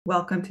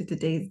Welcome to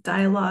today's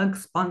dialogue,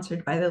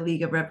 sponsored by the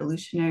League of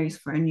Revolutionaries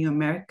for a New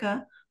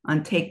America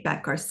on Take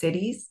Back Our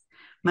Cities.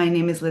 My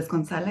name is Liz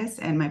Gonzalez,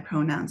 and my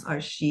pronouns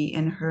are she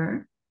and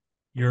her.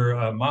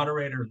 Your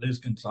moderator, Liz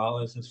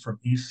Gonzalez, is from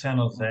East San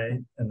Jose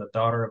and the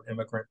daughter of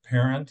immigrant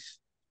parents.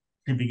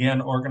 She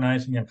began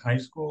organizing in high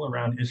school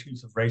around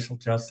issues of racial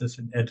justice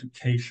and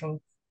education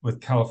with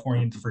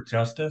Californians for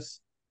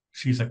Justice.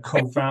 She's a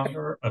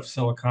co-founder of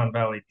Silicon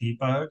Valley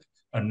Debug,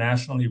 a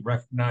nationally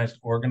recognized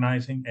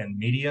organizing and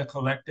media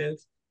collective,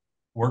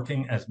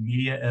 working as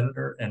media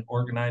editor and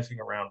organizing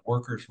around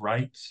workers'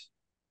 rights,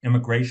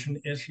 immigration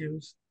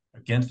issues,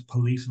 against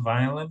police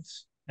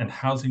violence, and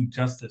housing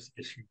justice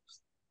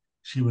issues.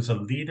 She was a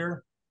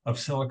leader of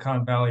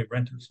Silicon Valley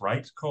Renters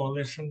Rights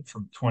Coalition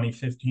from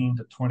 2015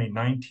 to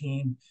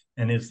 2019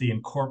 and is the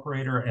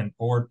incorporator and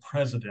board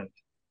president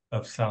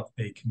of South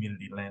Bay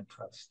Community Land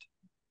Trust.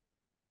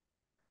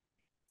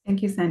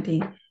 Thank you,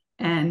 Sandy.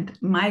 And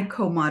my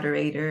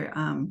co-moderator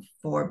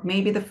for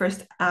maybe the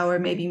first hour,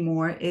 maybe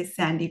more, is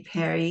Sandy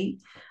Perry.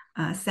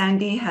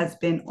 Sandy has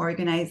been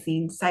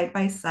organizing side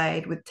by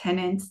side with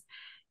tenants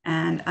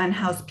and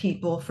unhoused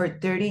people for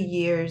 30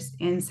 years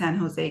in San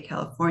Jose,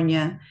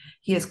 California.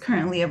 He is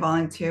currently a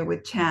volunteer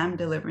with CHAM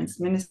Deliverance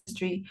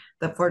Ministry,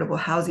 the Affordable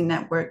Housing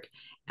Network,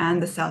 and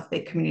the South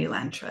Bay Community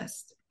Land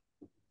Trust.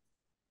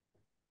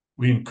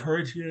 We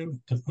encourage you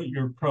to put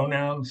your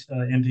pronouns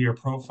into your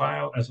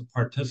profile as a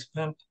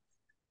participant.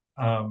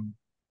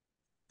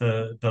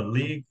 The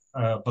League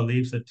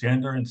believes that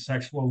gender and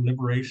sexual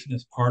liberation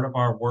is part of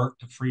our work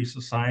to free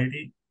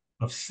society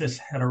of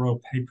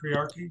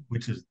cis-heteropatriarchy,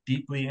 which is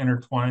deeply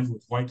intertwined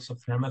with white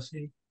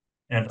supremacy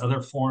and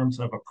other forms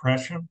of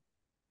oppression.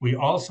 We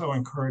also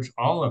encourage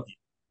all of you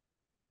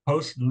to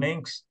post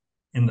links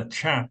in the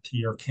chat to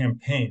your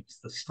campaigns,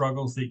 the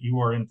struggles that you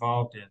are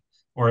involved in,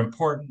 or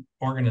important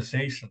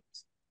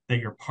organizations that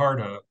you're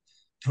part of,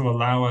 to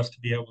allow us to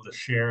be able to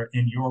share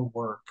in your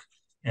work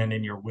and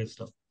in your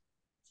wisdom.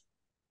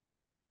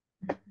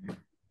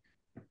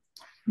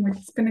 We're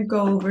just going to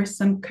go over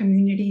some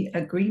community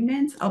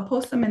agreements. I'll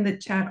post them in the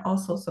chat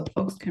also so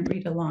folks can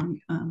read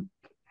along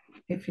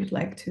if you'd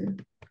like to.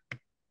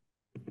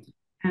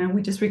 And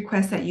we just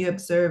request that you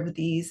observe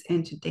these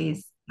in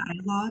today's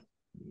dialogue.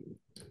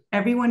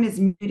 Everyone is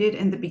muted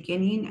in the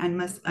beginning and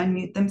must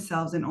unmute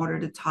themselves in order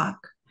to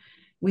talk.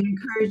 We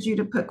encourage you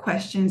to put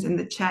questions in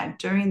the chat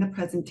during the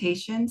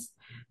presentations.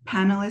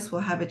 Panelists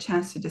will have a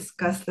chance to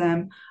discuss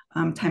them,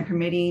 time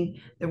permitting.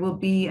 There will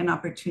be an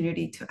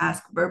opportunity to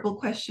ask verbal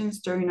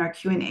questions during our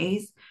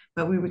Q&As,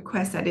 but we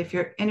request that if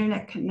your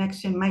internet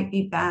connection might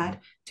be bad,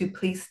 to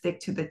please stick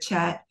to the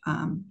chat.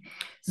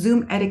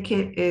 Zoom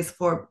etiquette is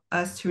for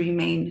us to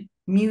remain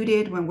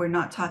muted when we're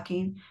not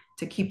talking,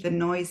 to keep the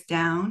noise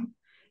down.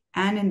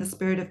 And in the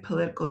spirit of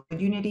political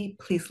unity,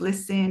 please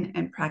listen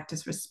and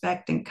practice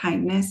respect and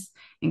kindness,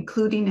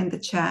 including in the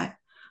chat.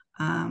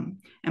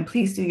 And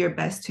please do your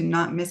best to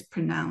not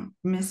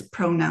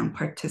mispronoun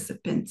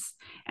participants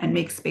and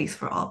make space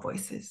for all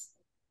voices.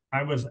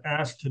 I was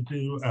asked to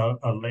do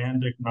a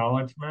land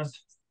acknowledgement,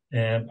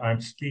 and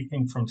I'm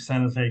speaking from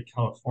San Jose,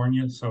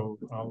 California, so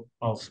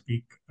I'll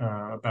speak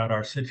about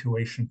our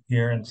situation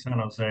here in San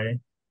Jose.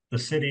 The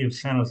city of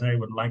San Jose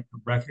would like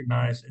to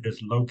recognize it is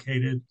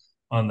located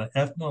on the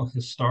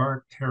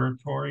ethno-historic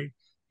territory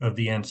of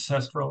the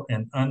ancestral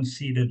and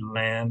unceded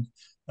land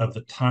of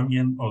the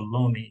Tamien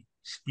Ohlone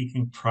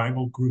speaking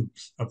tribal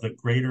groups of the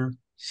greater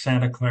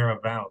Santa Clara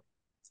Valley,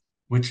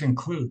 which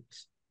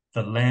includes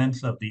the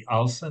lands of the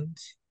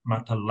Alsans,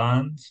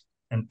 Matalans,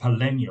 and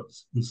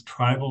Paleños, whose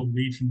tribal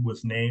region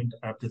was named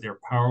after their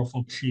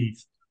powerful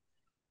chief,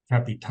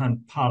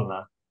 Capitan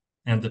Pala,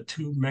 and the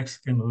two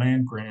Mexican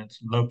land grants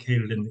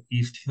located in the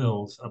East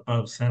Hills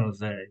above San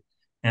Jose,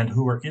 and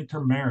who were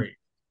intermarried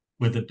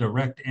with the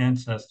direct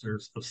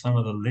ancestors of some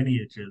of the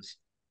lineages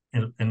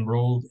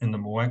enrolled in the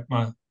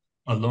Muwekma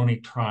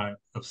Ohlone tribe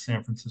of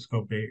San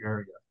Francisco Bay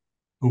Area,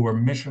 who were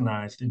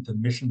missionized into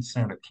Mission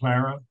Santa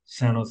Clara,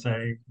 San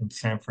Jose, and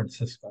San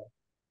Francisco.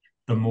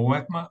 The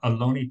Muwekma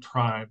Ohlone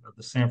tribe of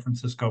the San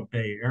Francisco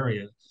Bay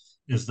Area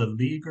is the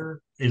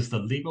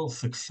legal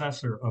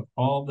successor of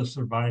all the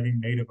surviving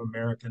Native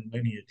American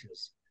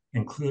lineages,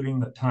 including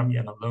the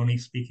Tamien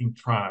Ohlone-speaking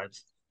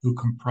tribes, who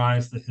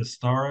comprise the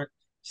historic,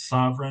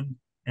 sovereign,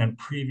 and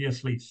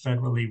previously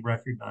federally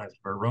recognized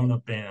Verona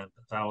Band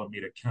of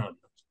Alameda County.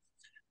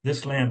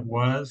 This land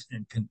was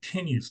and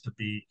continues to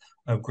be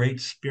of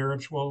great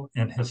spiritual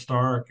and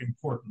historic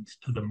importance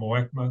to the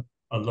Muwekma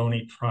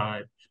Ohlone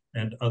tribe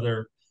and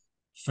other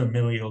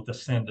familial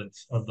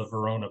descendants of the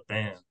Verona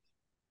Band.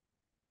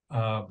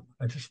 I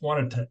just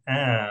wanted to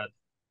add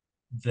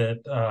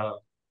that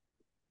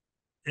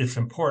it's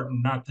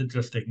important not to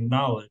just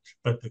acknowledge,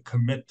 but to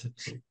commit to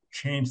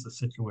change the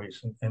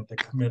situation and to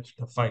commit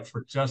to fight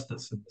for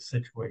justice in the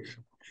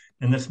situation.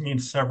 And this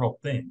means several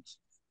things.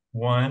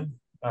 One,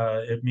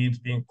 it means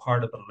being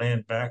part of the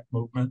land back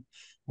movement,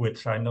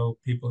 which I know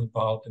people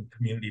involved in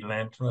community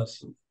land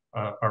trusts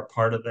are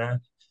part of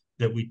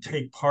that we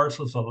take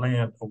parcels of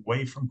land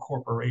away from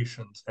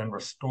corporations and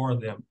restore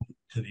them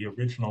to the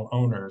original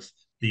owners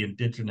the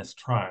indigenous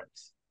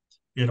tribes.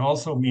 It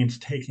also means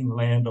taking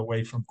land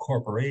away from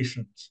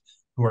corporations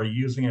who are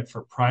using it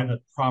for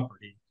private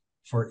property,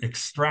 for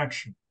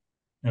extraction,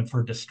 and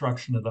for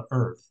destruction of the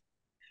earth,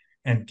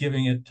 and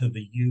giving it to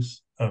the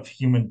use of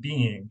human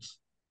beings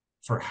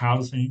for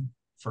housing,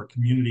 for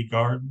community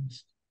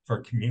gardens,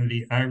 for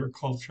community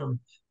agriculture,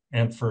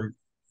 and for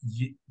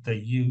the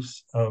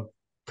use of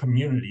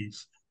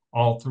communities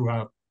all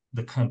throughout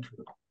the country.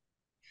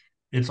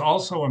 It's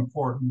also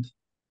important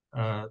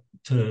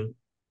to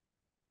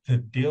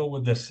deal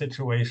with the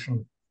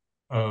situation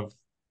of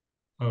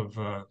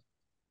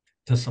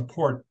to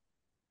support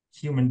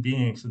human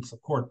beings and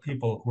support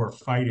people who are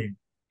fighting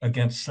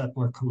against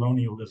settler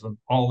colonialism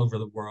all over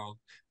the world.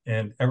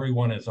 And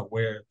everyone is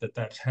aware that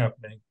that's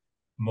happening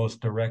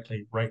most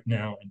directly right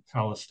now in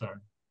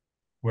Palestine,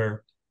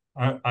 where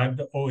I've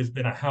always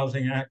been a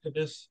housing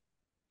activist,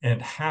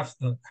 and half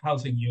the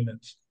housing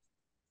units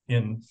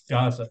in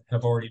Gaza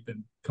have already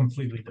been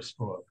completely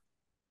destroyed.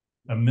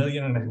 1.5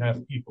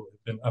 million people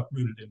have been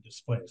uprooted and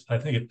displaced. I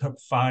think it took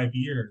 5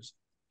 years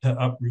to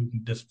uproot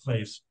and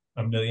displace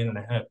 1.5 million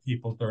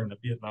people during the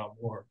Vietnam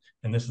War,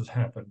 and this has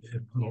happened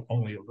in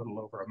only a little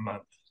over a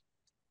month.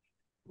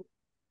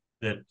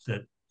 That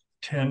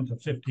 10 to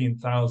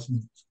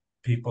 15,000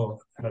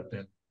 people have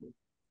been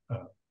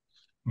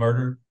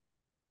murdered,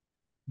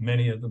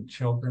 many of them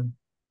children,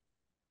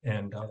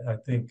 and I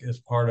think as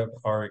part of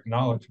our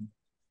acknowledgement,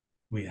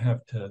 we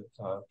have to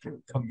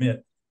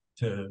commit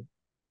to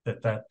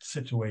that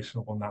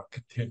situation will not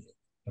continue,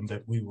 and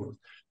that we will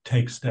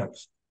take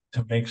steps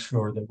to make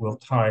sure that we'll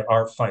tie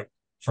our fight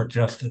for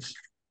justice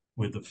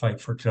with the fight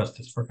for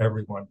justice for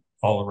everyone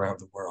all around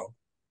the world.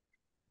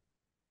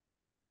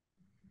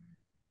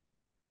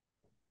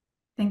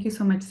 Thank you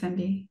so much,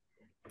 Cindy.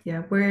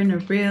 Yeah, we're in a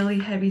really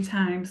heavy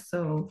time.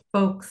 So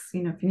folks,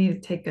 if you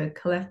need to take a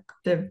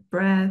collective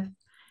breath,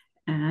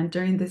 and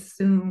during this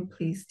Zoom,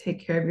 please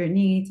take care of your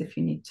needs. If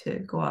you need to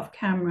go off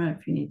camera,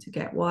 if you need to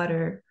get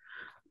water,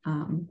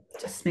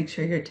 just make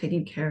sure you're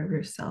taking care of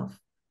yourself.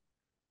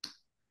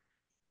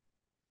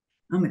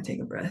 I'm gonna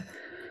take a breath.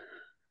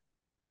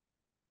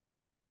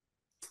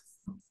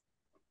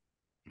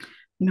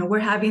 We're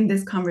having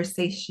this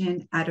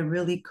conversation at a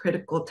really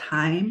critical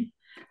time.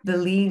 The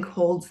League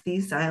holds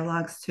these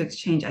dialogues to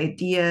exchange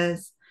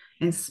ideas,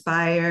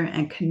 inspire,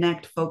 and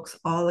connect folks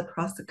all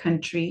across the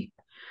country.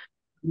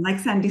 Like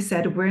Sandy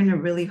said, we're in a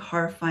really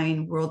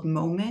horrifying world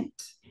moment,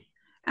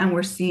 and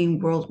we're seeing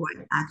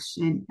worldwide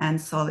action and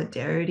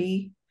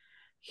solidarity.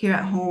 Here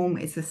at home,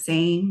 it's the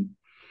same.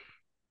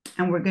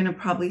 And we're going to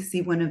probably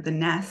see one of the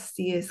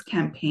nastiest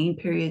campaign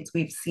periods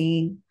we've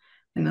seen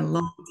in a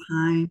long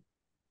time.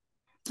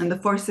 And the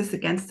forces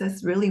against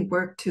us really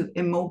work to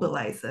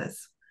immobilize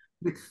us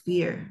with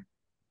fear.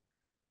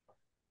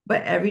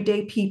 But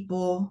everyday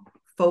people,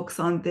 folks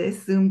on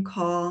this Zoom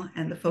call,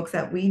 and the folks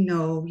that we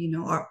know,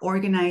 are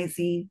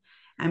organizing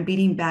and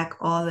beating back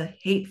all the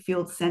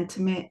hate-filled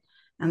sentiment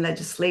and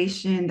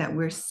legislation that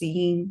we're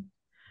seeing.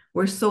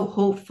 We're so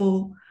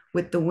hopeful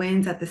with the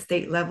wins at the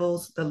state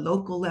levels, the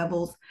local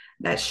levels,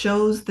 that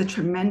shows the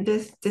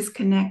tremendous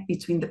disconnect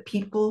between the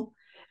people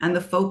and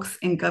the folks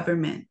in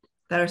government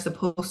that are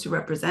supposed to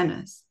represent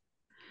us.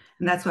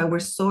 And that's why we're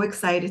so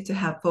excited to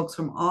have folks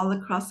from all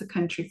across the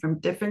country, from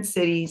different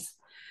cities,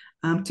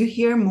 to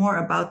hear more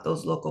about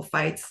those local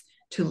fights,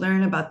 to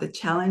learn about the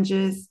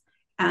challenges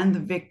and the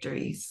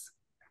victories.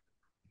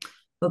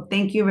 Well,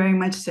 thank you very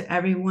much to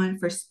everyone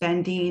for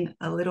spending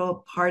a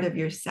little part of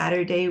your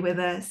Saturday with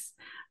us,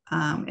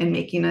 and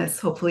making us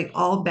hopefully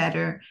all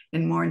better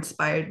and more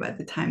inspired by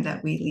the time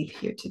that we leave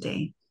here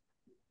today.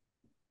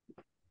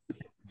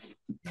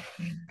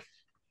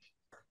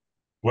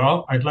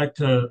 Well, I'd like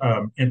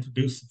to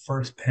introduce the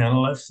first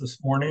panelists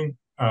this morning.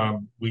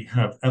 We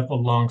have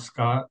Ethel Long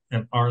Scott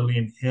and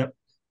Arlene Hipp,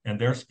 and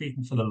they're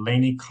speaking for the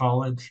Laney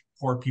College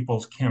Poor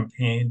People's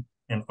Campaign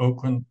in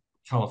Oakland,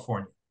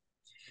 California.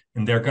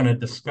 And they're going to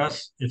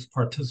discuss its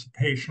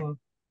participation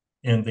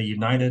in the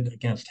United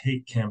Against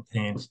Hate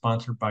campaign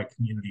sponsored by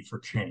Community for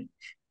Change.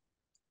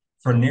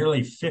 For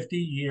nearly 50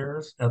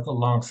 years, Ethel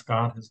Long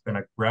Scott has been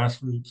a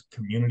grassroots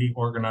community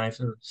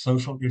organizer,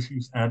 social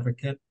issues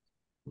advocate,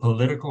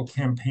 political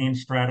campaign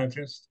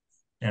strategist,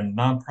 and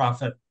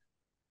nonprofit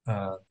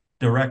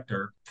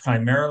director,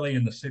 primarily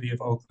in the city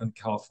of Oakland,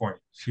 California.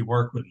 She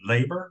worked with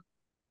labor,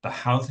 the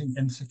housing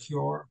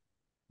insecure,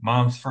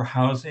 Moms for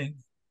Housing,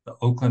 the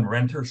Oakland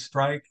Renters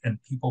Strike, and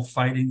people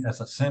fighting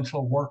as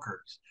essential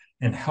workers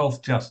in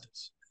health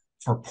justice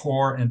for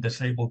poor and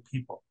disabled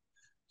people.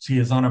 She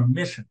is on a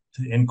mission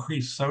to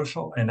increase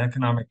social and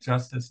economic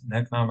justice and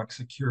economic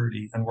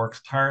security, and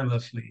works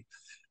tirelessly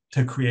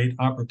to create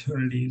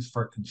opportunities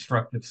for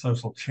constructive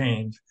social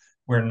change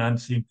where none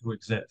seem to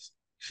exist.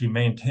 She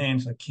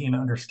maintains a keen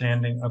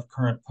understanding of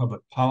current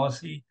public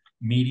policy,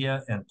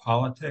 media, and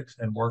politics,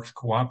 and works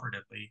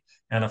cooperatively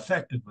and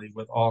effectively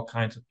with all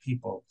kinds of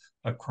people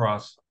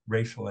across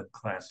racial and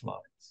class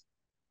lines.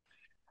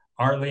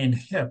 Arlene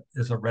Hipp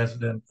is a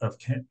resident of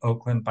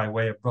Oakland by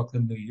way of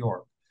Brooklyn, New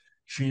York.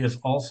 She is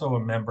also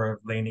a member of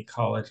Laney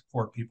College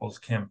Poor People's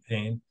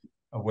Campaign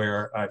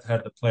where I've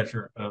had the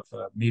pleasure of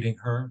meeting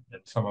her in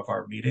some of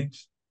our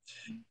meetings.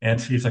 And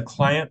she's a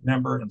client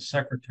member and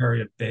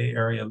secretary of Bay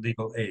Area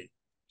Legal Aid.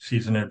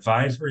 She's an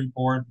advisory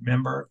board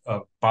member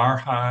of Bar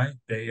High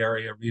Bay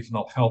Area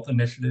Regional Health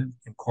Initiative,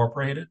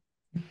 Incorporated,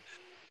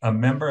 a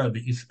member of the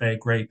East Bay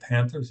Gray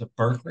Panthers of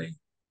Berkeley,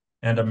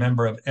 and a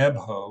member of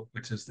EBHO,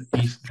 which is the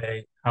East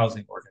Bay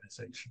Housing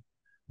Organization,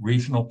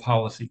 Regional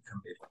Policy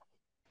Committee.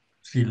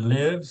 She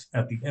lives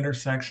at the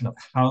intersection of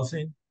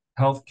housing,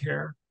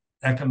 healthcare,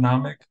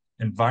 economic,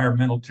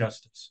 environmental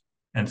justice,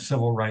 and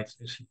civil rights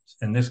issues.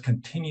 And this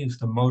continues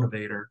to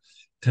motivate her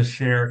to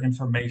share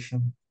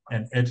information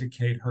and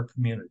educate her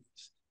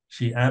communities.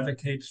 She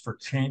advocates for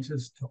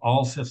changes to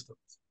all systems,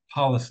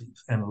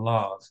 policies, and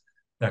laws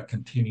that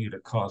continue to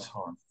cause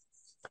harm.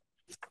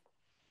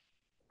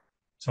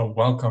 So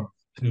welcome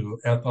to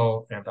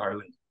Ethel and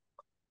Arlene.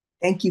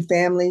 Thank you,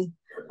 family.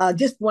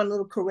 Just one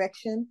little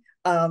correction,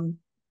 and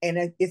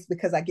it's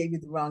because I gave you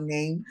the wrong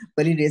name,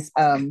 but it is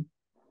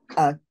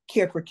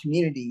Care for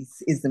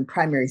Communities is the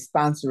primary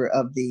sponsor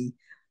of the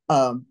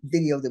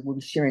video that we'll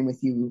be sharing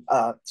with you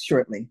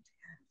shortly.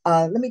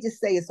 Let me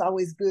just say it's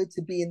always good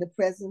to be in the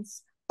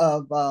presence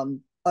of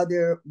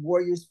other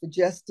warriors for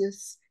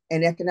justice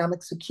and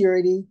economic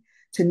security,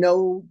 to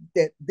know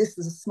that this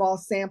is a small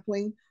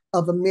sampling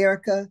of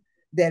America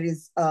that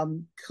is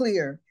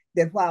clear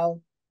that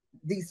while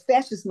these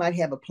fascists might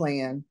have a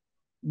plan,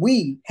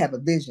 we have a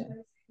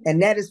vision.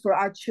 And that is for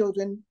our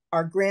children,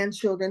 our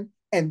grandchildren,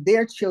 and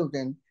their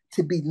children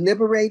to be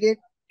liberated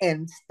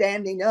and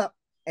standing up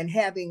and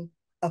having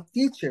a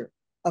future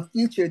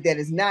that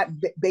is not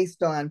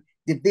based on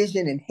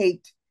division and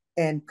hate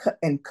and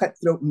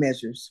cutthroat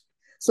measures.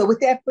 So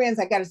with that, friends,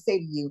 I got to say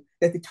to you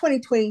that the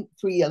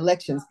 2023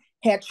 elections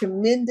had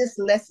tremendous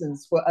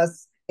lessons for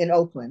us in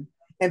Oakland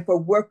and for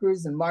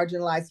workers and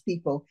marginalized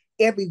people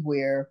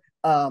everywhere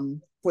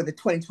for the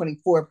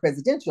 2024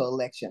 presidential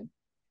election.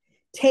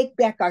 Take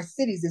Back Our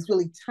Cities is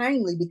really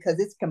timely because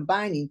it's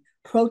combining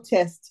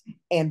protest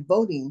and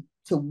voting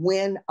to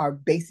win our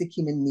basic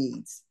human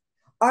needs.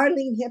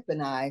 Arlene Hip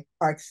and I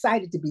are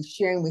excited to be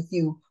sharing with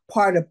you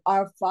part of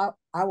our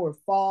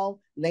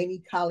fall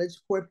Laney College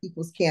Poor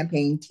People's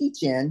Campaign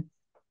teach-in,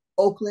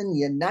 Oakland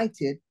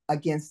United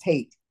Against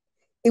Hate.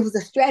 It was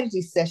a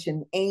strategy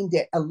session aimed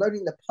at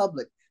alerting the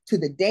public to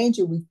the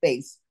danger we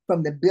face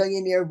from the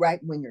billionaire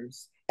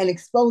right-wingers and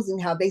exposing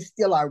how they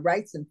steal our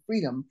rights and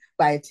freedom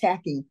by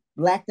attacking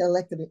Black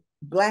elected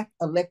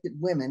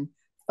women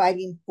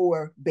fighting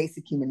for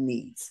basic human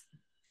needs.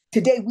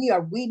 Today, we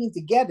are weaving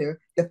together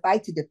the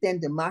fight to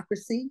defend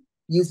democracy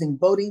using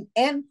voting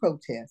and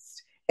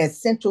protest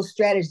as central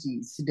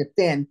strategies to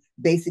defend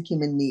basic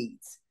human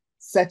needs,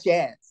 such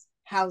as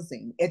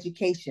housing,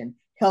 education,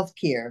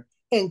 healthcare,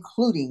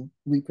 including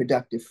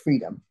reproductive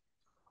freedom.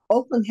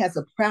 Oakland has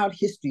a proud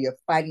history of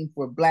fighting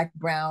for Black,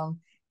 brown,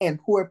 and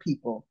poor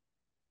people,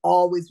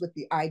 always with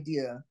the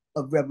idea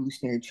of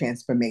revolutionary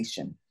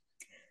transformation.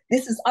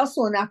 This is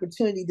also an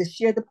opportunity to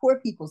share the Poor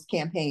People's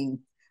Campaign,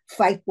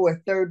 fight for a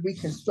third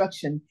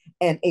Reconstruction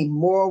and a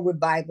moral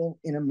revival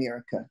in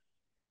America.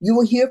 You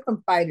will hear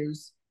from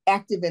fighters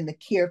active in the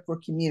Care for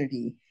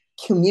Community,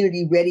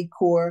 Community Ready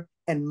Corps,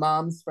 and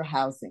Moms for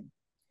Housing.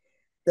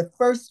 The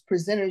first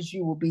presenters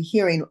you will be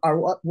hearing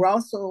are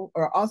also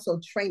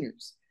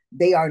trainers.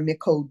 They are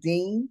Nicole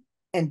Dean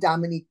and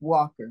Dominique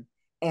Walker,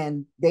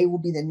 and they will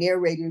be the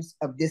narrators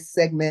of this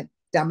segment.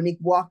 Dominique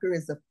Walker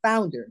is the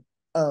founder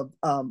of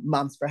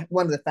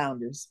one of the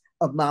founders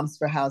of Moms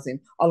for Housing,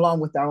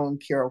 along with our own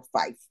Carol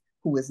Fife,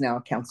 who is now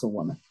a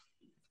councilwoman.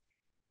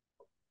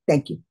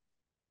 Thank you.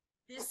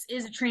 This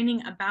is a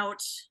training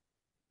about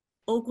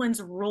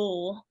Oakland's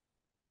role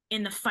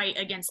in the fight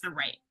against the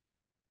right.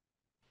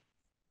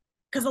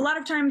 Because a lot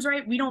of times,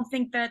 right, we don't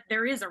think that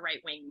there is a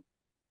right wing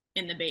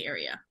in the Bay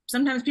Area.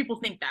 Sometimes people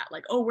think that,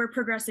 like, oh, we're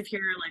progressive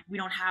here, like we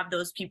don't have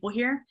those people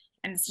here,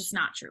 and it's just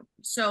not true.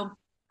 So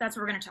that's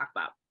what we're going to talk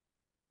about.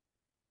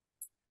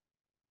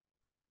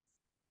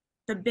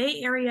 The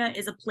Bay Area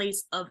is a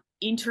place of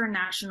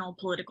international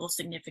political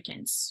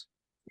significance.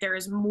 There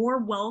is more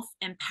wealth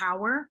and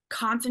power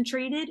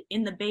concentrated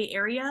in the Bay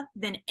Area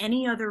than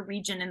any other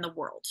region in the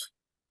world.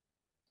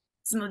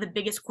 Some of the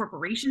biggest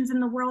corporations in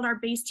the world are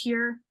based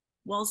here: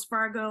 Wells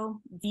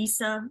Fargo,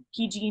 Visa,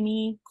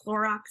 PG&E,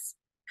 Clorox,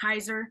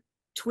 Kaiser,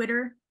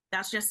 Twitter.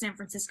 That's just San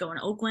Francisco and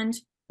Oakland.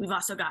 We've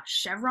also got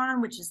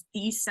Chevron, which is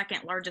the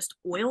second largest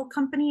oil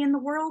company in the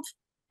world.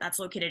 That's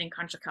located in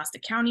Contra Costa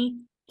County.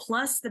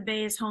 Plus, the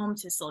Bay is home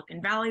to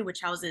Silicon Valley,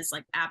 which houses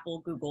like Apple,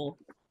 Google,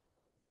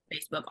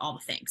 Facebook, all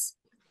the things.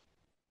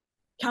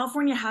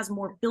 California has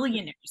more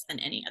billionaires than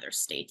any other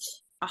state,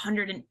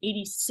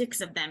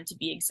 186 of them to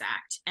be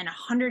exact, and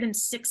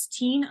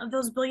 116 of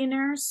those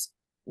billionaires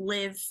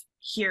live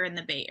here in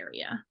the Bay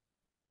Area.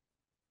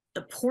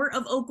 The Port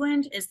of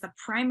Oakland is the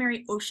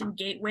primary ocean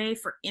gateway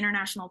for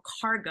international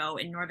cargo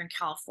in Northern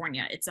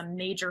California. It's a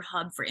major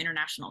hub for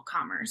international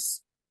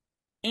commerce.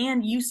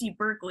 And UC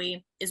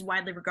Berkeley is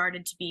widely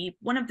regarded to be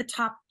one of the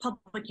top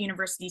public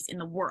universities in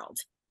the world.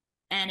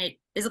 And it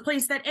is a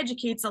place that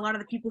educates a lot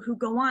of the people who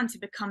go on to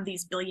become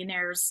these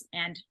billionaires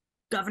and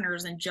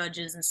governors and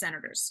judges and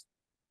senators.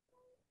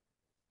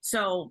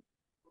 So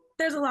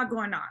there's a lot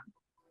going on.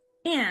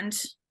 And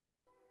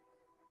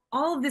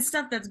all of this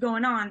stuff that's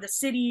going on, the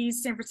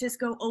cities, San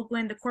Francisco,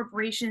 Oakland, the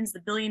corporations, the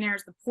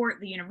billionaires, the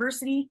port, the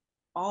university,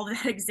 all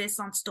that exists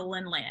on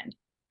stolen land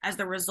as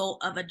the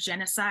result of a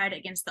genocide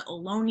against the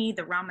Ohlone,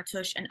 the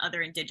Ramaytush, and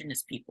other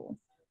indigenous people.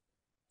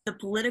 The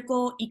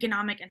political,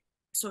 economic, and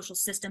social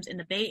systems in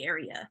the Bay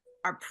Area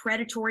are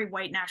predatory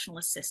white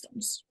nationalist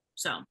systems.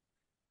 So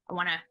I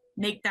want to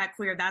make that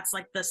clear. That's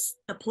like the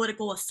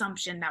political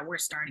assumption that we're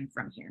starting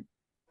from here.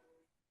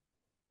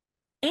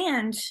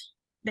 And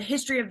the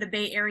history of the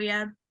Bay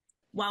Area,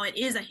 while it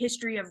is a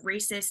history of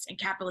racist and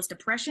capitalist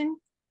oppression,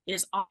 it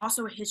is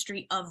also a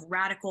history of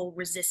radical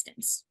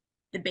resistance.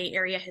 The Bay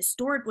Area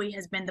historically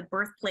has been the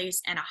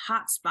birthplace and a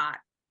hotspot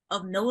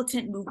of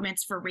militant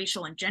movements for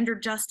racial and gender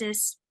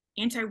justice,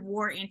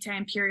 anti-war,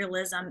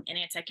 anti-imperialism, and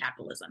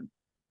anti-capitalism.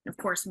 And of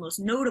course, most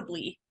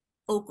notably,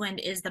 Oakland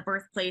is the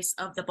birthplace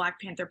of the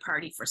Black Panther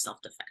Party for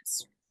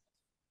self-defense.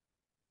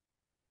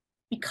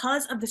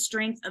 Because of the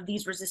strength of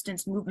these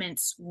resistance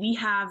movements, we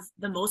have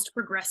the most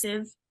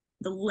progressive,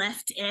 the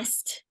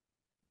leftist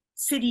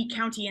city,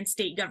 county, and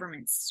state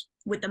governments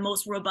with the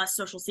most robust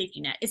social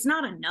safety net. It's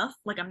not enough,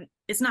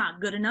 it's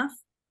not good enough,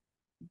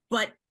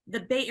 but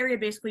the Bay Area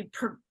basically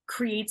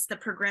creates the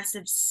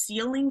progressive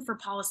ceiling for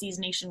policies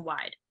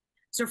nationwide.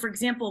 So for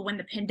example, when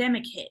the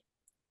pandemic hit,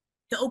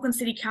 the Oakland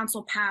City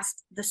Council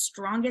passed the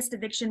strongest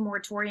eviction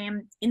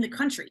moratorium in the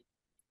country.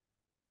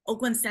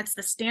 Oakland sets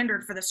the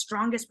standard for the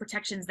strongest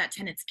protections that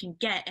tenants can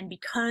get. And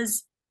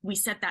because we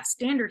set that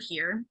standard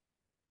here,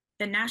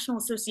 the National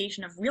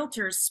Association of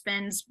Realtors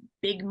spends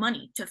big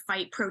money to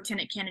fight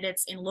pro-tenant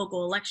candidates in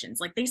local elections.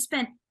 Like they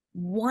spent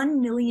 $1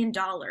 million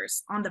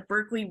on the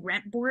Berkeley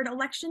Rent Board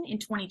election in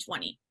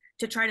 2020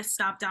 to try to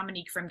stop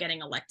Dominique from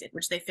getting elected,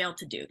 which they failed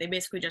to do. They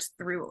basically just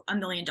threw $1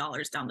 million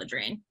down the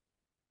drain,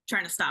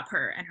 trying to stop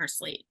her and her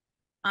slate.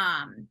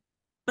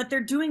 But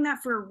they're doing that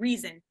for a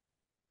reason.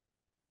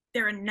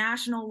 They're a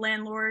national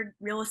landlord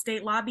real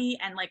estate lobby,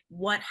 and like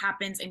what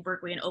happens in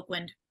Berkeley and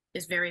Oakland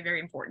is very, very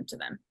important to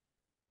them.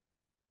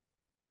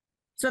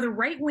 So the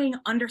right wing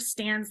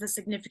understands the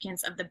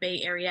significance of the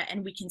Bay Area,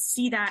 and we can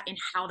see that in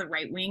how the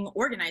right wing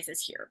organizes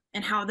here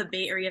and how the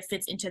Bay Area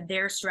fits into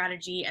their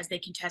strategy as they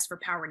contest for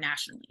power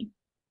nationally.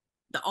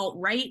 The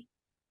alt-right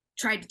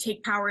tried to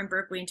take power in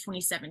Berkeley in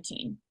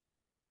 2017.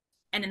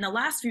 And in the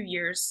last few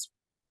years,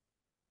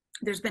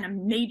 there's been a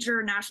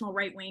major national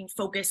right wing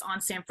focus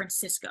on San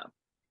Francisco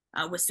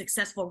with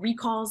successful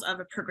recalls of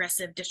a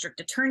progressive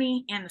district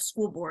attorney and the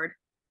school board.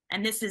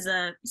 And this is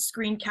a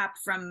screen cap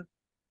from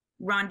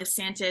Ron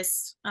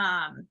DeSantis,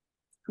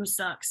 who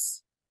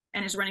sucks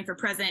and is running for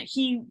president.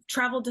 He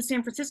traveled to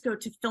San Francisco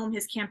to film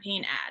his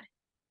campaign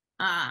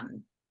ad.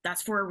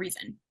 That's for a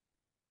reason.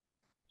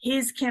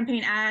 His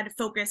campaign ad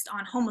focused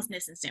on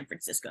homelessness in San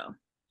Francisco.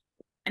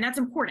 And that's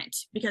important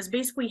because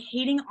basically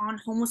hating on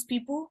homeless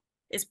people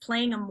is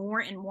playing a more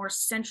and more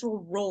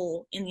central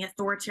role in the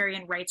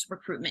authoritarian rights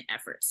recruitment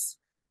efforts.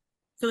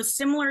 So it's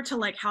similar to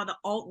like how the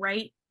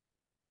alt-right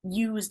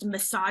used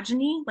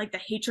misogyny, like the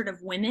hatred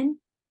of women.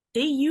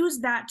 They use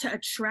that to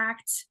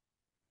attract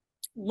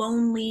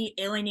lonely,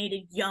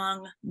 alienated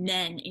young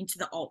men into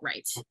the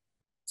alt-right.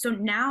 So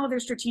now they're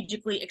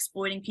strategically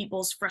exploiting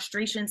people's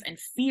frustrations and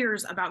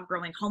fears about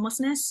growing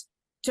homelessness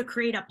to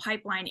create a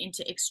pipeline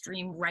into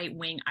extreme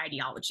right-wing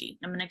ideology.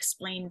 I'm going to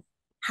explain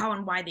how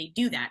and why they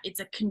do that. It's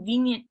a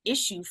convenient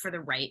issue for the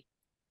right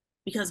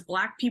because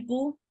Black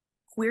people,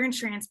 queer and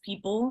trans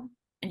people,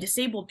 and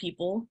disabled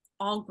people,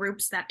 all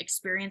groups that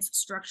experience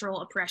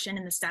structural oppression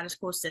in the status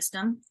quo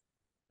system,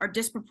 are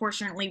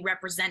disproportionately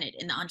represented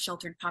in the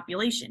unsheltered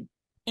population.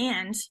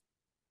 And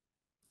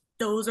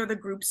those are the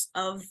groups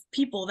of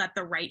people that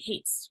the right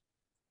hates.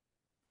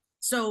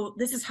 So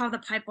this is how the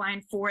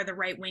pipeline for the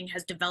right wing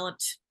has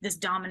developed this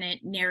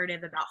dominant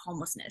narrative about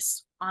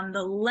homelessness. On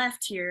the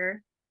left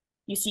here,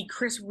 you see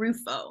Chris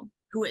Rufo,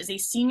 who is a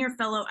senior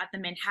fellow at the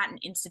Manhattan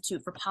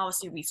Institute for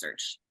Policy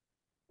Research,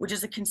 which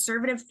is a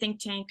conservative think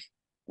tank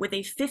with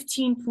a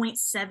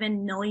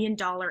 $15.7 million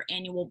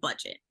annual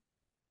budget.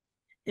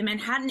 The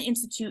Manhattan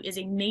Institute is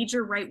a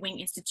major right-wing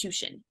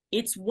institution.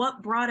 It's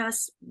what brought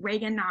us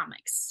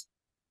Reaganomics,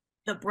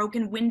 the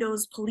broken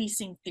windows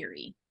policing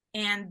theory,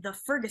 and the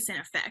Ferguson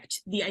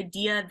effect, the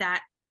idea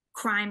that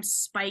crime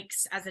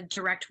spikes as a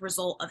direct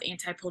result of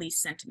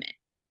anti-police sentiment.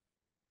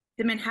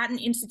 The Manhattan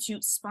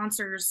Institute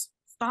sponsors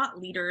thought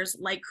leaders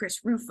like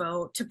Chris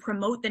Rufo to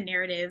promote the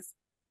narrative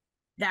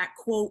that,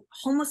 quote,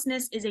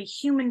 homelessness is a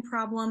human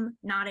problem,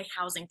 not a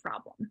housing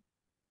problem.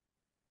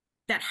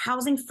 That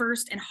housing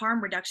first and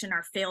harm reduction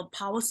are failed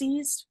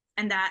policies,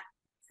 and that,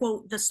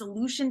 quote, the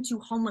solution to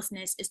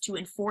homelessness is to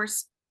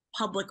enforce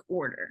public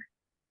order.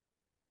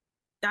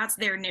 That's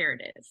their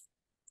narrative.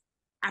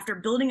 After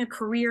building a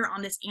career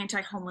on this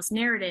anti-homeless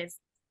narrative,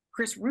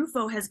 Chris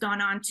Rufo has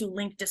gone on to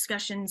link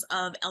discussions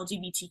of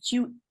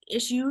LGBTQ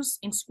issues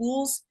in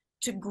schools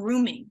to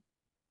grooming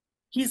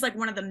He's like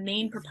one of the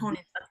main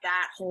proponents of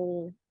that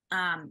whole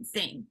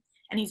thing.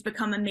 And he's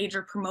become a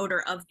major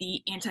promoter of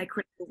the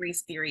anti-critical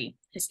race theory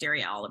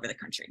hysteria all over the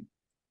country.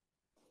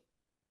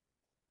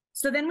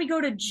 So then we go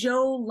to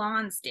Joe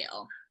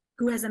Lonsdale,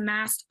 who has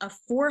amassed a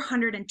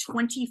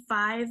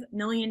 $425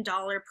 million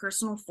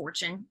personal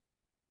fortune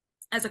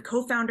as a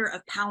co-founder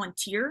of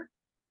Palantir,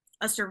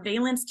 a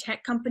surveillance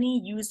tech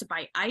company used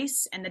by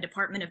ICE and the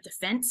Department of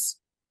Defense.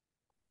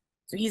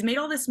 So he's made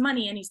all this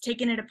money and he's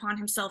taken it upon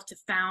himself to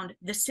found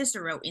the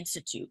Cicero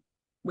Institute,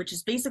 which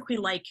is basically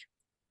like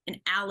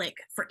an ALEC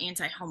for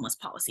anti-homeless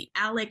policy.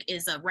 ALEC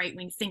is a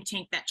right-wing think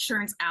tank that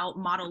churns out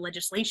model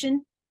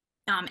legislation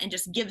and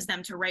just gives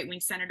them to right-wing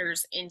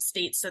senators in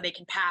states so they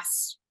can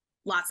pass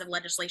lots of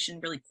legislation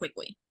really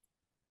quickly.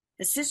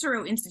 The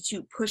Cicero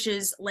Institute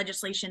pushes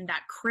legislation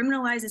that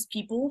criminalizes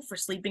people for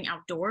sleeping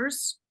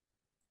outdoors,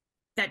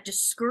 that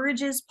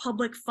discourages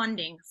public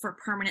funding for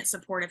permanent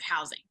supportive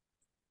housing.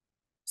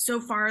 So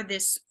far,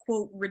 this,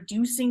 quote,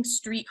 reducing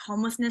street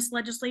homelessness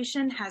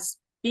legislation has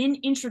been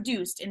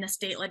introduced in the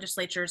state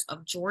legislatures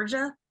of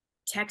Georgia,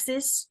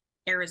 Texas,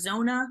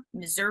 Arizona,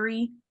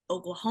 Missouri,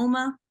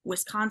 Oklahoma,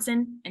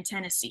 Wisconsin, and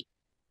Tennessee.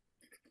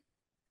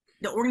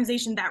 The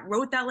organization that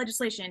wrote that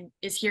legislation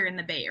is here in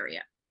the Bay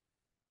Area.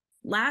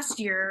 Last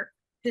year,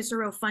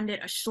 Cicero funded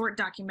a short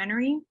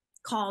documentary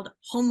called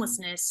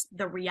Homelessness,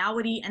 the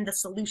Reality and the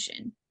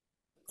Solution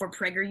for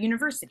Prager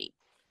University.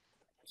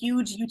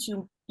 Huge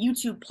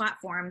YouTube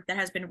platform that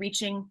has been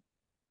reaching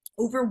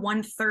over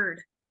 1/3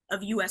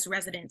 of US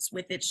residents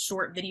with its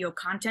short video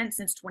content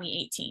since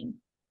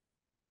 2018.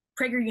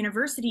 Prager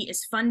University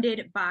is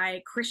funded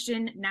by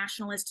Christian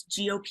nationalist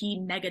GOP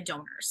mega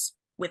donors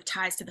with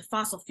ties to the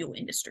fossil fuel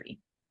industry.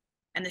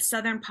 And the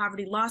Southern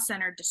Poverty Law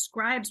Center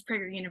describes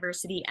Prager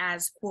University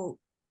as, quote,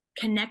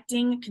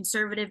 connecting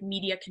conservative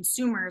media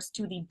consumers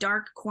to the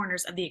dark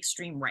corners of the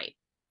extreme right.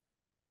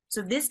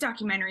 So this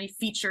documentary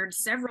featured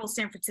several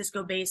San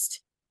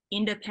Francisco-based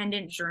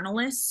independent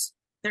journalists.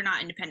 They're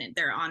not independent,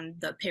 they're on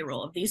the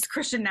payroll of these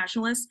Christian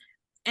nationalists.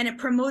 And it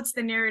promotes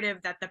the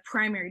narrative that the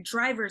primary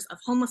drivers of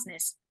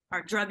homelessness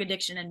are drug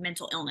addiction and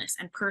mental illness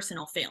and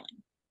personal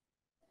failing.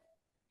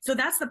 So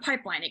that's the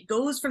pipeline. It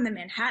goes from the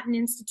Manhattan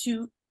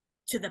Institute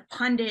to the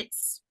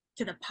pundits,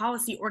 to the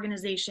policy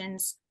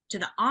organizations, to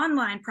the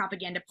online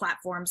propaganda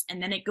platforms,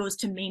 and then it goes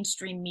to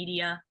mainstream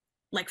media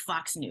like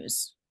Fox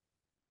News.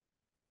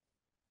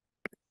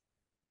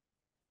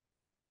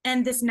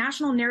 And this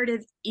national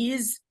narrative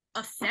is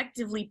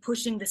effectively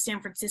pushing the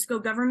San Francisco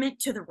government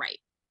to the right.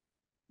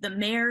 The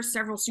mayor,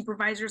 several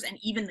supervisors, and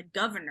even the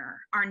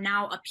governor are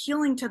now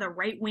appealing to the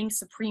right-wing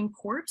Supreme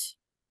Court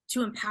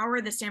to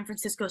empower the San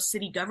Francisco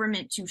city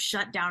government to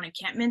shut down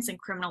encampments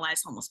and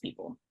criminalize homeless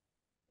people.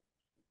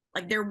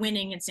 Like, they're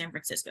winning in San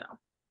Francisco.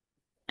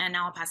 And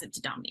now I'll pass it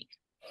to Dominique.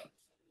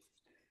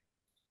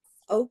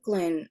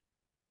 Oakland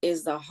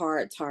is the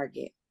hard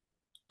target.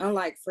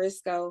 Unlike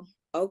Frisco,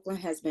 Oakland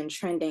has been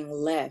trending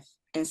left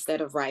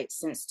instead of right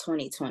since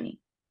 2020.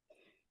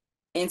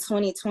 In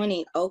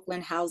 2020,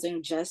 Oakland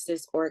housing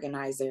justice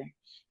organizer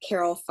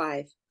Carol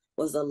Fife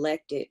was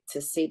elected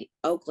to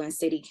Oakland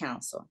City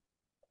Council.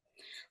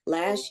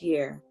 Last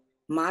year,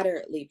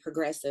 moderately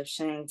progressive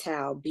Shane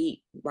Tao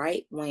beat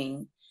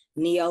right-wing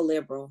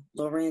neoliberal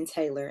Lauren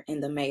Taylor in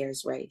the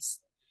mayor's race,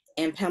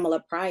 and Pamela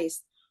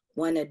Price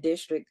won a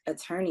district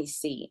attorney's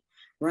seat,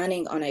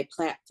 running on a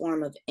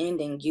platform of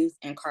ending youth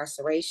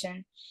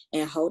incarceration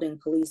and holding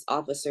police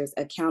officers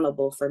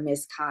accountable for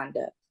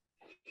misconduct.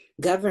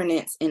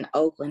 Governance in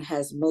Oakland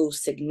has moved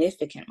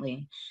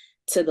significantly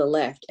to the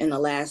left in the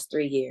last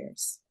 3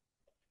 years.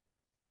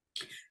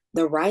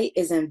 The right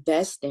is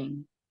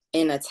investing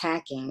in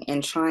attacking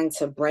and trying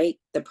to break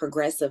the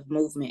progressive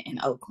movement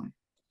in Oakland.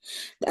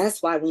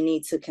 That's why we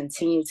need to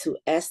continue to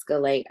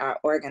escalate our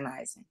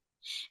organizing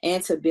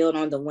and to build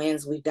on the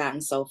wins we've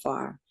gotten so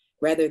far,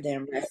 rather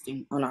than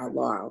resting on our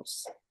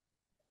laurels.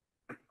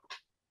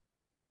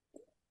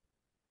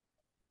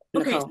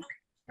 Okay, Nicole.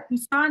 We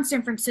saw in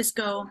San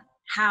Francisco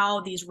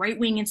how these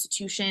right-wing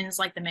institutions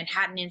like the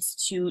Manhattan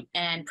Institute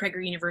and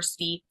Prager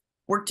University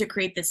work to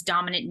create this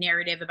dominant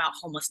narrative about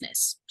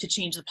homelessness to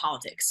change the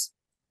politics.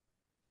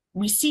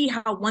 We see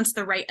how once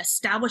the right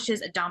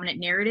establishes a dominant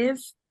narrative,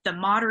 the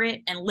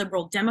moderate and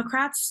liberal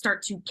Democrats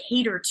start to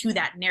cater to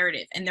that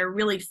narrative, and they're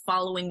really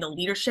following the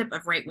leadership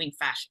of right-wing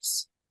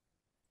fascists.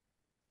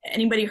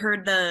 Anybody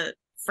heard the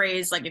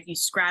phrase, like, if you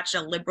scratch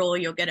a liberal,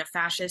 you'll get a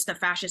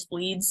fascist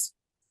bleeds?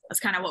 That's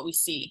kind of what we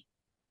see.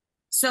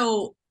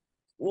 So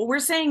what we're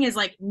saying is,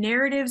 like,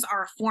 narratives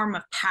are a form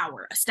of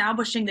power.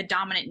 Establishing the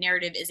dominant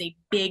narrative is a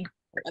big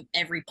part of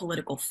every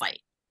political fight.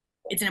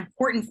 It's an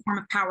important form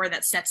of power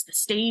that sets the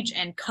stage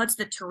and cuts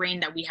the terrain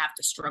that we have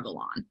to struggle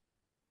on.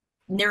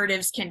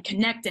 Narratives can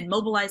connect and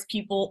mobilize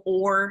people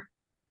or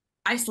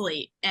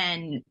isolate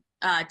and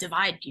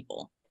divide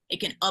people. It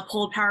can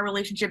uphold power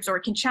relationships or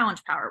it can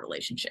challenge power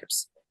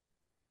relationships.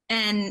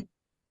 And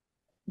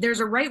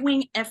there's a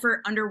right-wing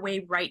effort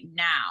underway right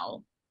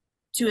now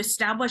to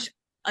establish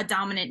a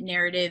dominant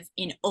narrative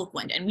in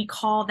Oakland, and we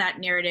call that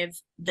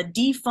narrative the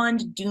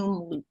defund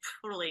doom loop.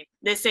 Totally.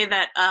 They say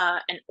that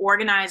an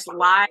organized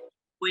lie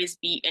will always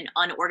be an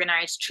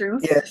unorganized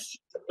truth. Yes.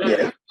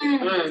 Yeah.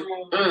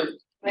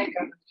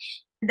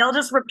 They'll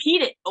just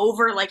repeat it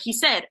over, like he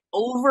said,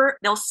 over.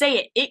 They'll say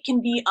it. It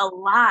can be a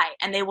lie,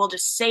 and they will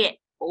just say it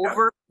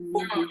over,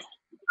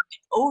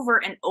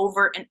 over and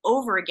over and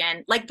over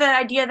again. Like the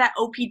idea that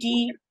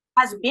OPD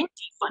has been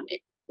defunded.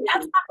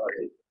 That's not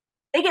true.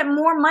 They get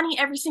more money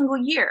every single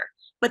year,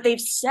 but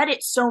they've said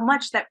it so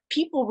much that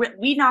people,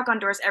 we knock on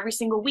doors every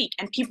single week,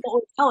 and people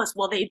always tell us,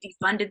 well, they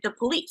defunded the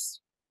police.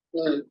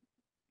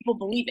 People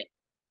believe it.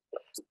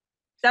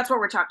 That's what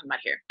we're talking about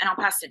here. And I'll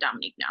pass to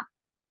Dominique now.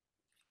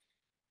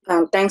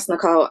 Thanks,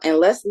 Nicole. And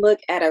let's look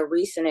at a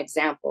recent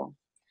example.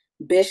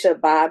 Bishop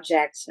Bob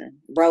Jackson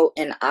wrote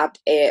an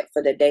op-ed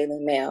for the Daily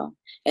Mail.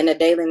 And the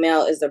Daily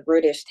Mail is a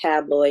British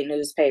tabloid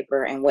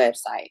newspaper and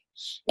website.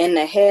 And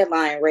the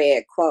headline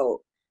read,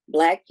 quote,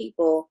 "Black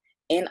people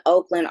in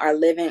Oakland are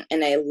living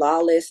in a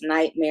lawless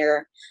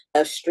nightmare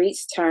of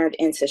streets turned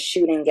into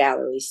shooting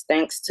galleries,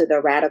 thanks to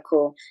the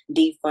radical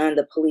defund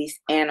the police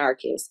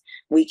anarchists.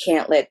 We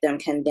can't let them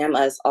condemn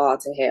us all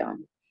to hell."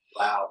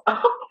 Wow.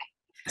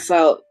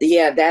 So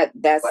yeah,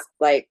 that's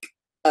like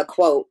a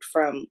quote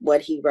from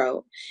what he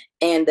wrote.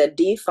 And the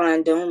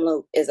defund doom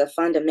loop is a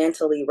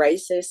fundamentally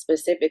racist,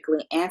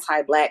 specifically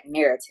anti-Black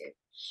narrative.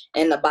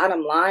 And the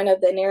bottom line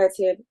of the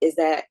narrative is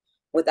that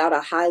without a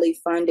highly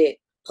funded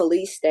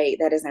police state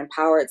that is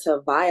empowered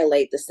to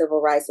violate the civil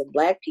rights of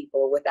Black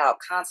people without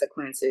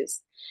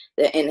consequences,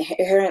 the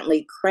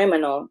inherently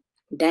criminal,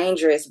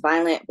 dangerous,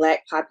 violent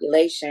Black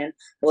population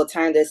will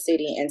turn this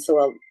city into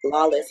a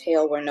lawless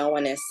hell where no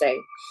one is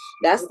safe.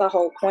 That's the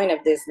whole point of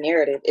this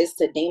narrative, is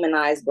to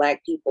demonize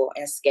Black people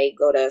and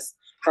scapegoat us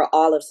for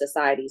all of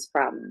society's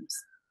problems.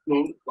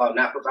 While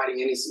not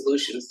providing any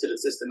solutions to the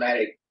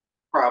systematic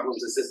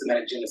problems and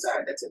systematic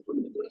genocide that's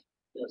implemented.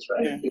 That's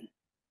right.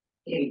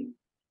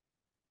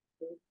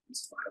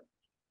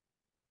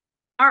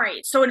 All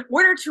right, so in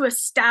order to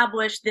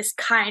establish this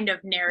kind of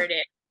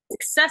narrative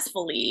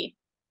successfully,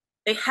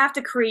 they have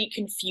to create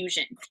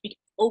confusion, because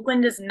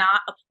Oakland is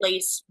not a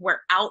place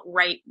where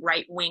outright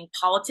right-wing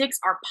politics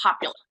are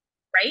popular,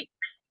 right?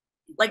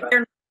 Like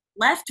their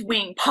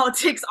left-wing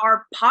politics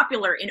are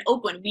popular in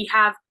Oakland.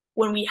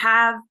 When we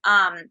have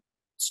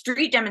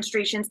street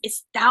demonstrations,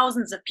 it's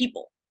thousands of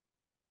people.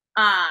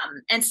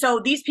 And so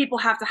these people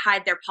have to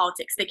hide their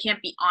politics. They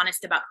can't be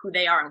honest about who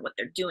they are and what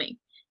they're doing.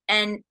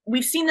 And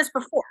we've seen this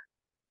before,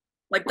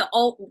 like the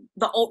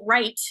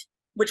alt-right,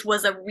 which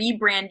was a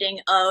rebranding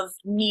of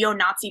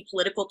neo-Nazi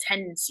political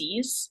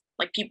tendencies,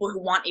 like people who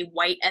want a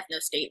white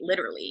ethno-state,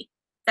 literally.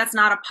 That's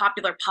not a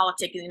popular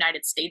politic in the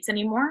United States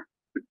anymore.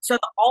 So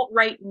the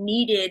alt-right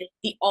needed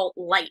the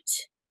alt-light,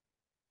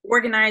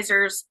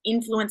 organizers,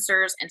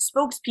 influencers, and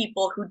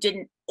spokespeople who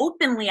didn't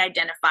openly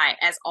identify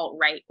as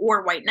alt-right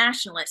or white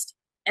nationalist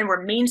and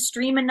were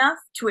mainstream enough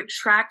to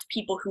attract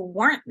people who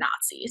weren't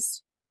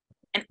Nazis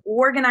and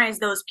organize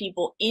those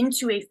people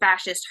into a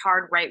fascist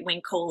hard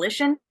right-wing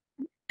coalition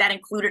that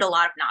included a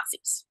lot of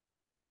Nazis.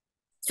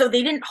 So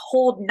they didn't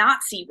hold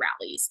Nazi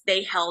rallies,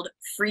 they held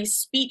free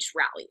speech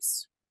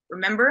rallies.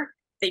 Remember,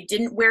 they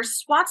didn't wear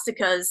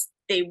swastikas,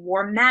 they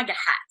wore MAGA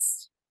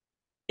hats.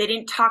 They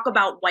didn't talk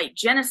about white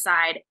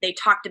genocide, they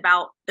talked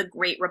about the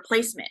Great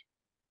Replacement.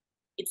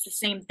 It's the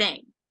same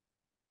thing.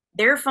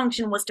 Their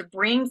function was to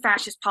bring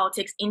fascist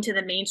politics into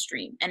the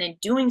mainstream, and in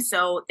doing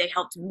so, they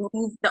helped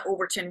move the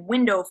Overton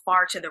window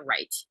far to the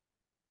right.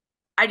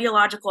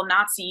 Ideological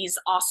Nazis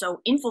also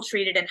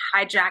infiltrated and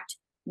hijacked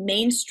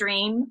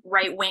mainstream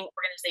right-wing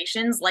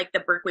organizations like the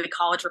Berkeley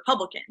College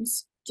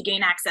Republicans to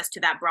gain access to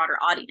that broader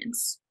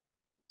audience.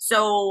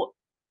 So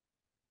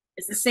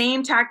it's the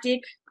same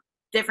tactic,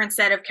 different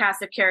set of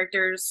cast of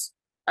characters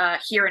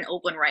here in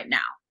Oakland right now.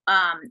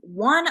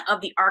 One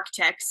of the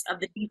architects of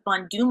the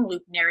defund doom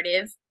loop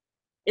narrative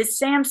is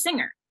Sam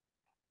Singer,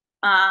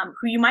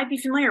 who you might be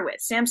familiar with.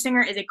 Sam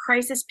Singer is a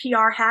crisis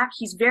PR hack.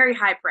 He's very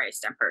high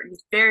priced, I've heard.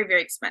 He's very,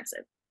 very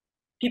expensive.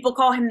 People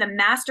call him the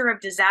master of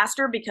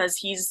disaster because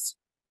he's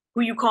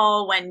who you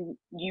call when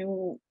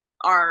you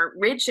are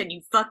rich and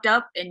you fucked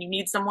up and you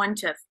need someone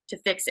to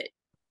fix it.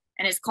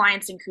 And his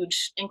clients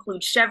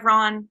include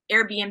Chevron,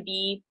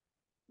 Airbnb,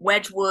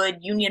 Wedgwood,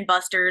 Union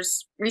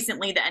Busters,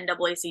 recently the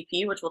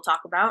NAACP, which we'll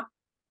talk about.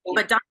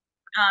 But Don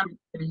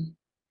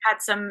had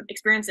some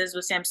experiences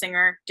with Sam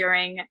Singer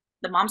during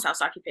the Mom's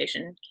House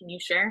occupation. Can you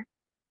share?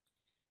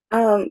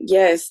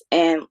 Yes,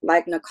 and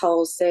like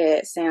Nicole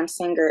said, Sam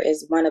Singer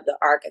is one of the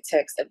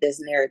architects of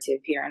this narrative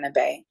here in the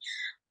Bay.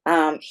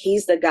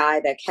 He's the guy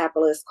that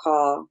capitalists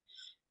call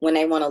when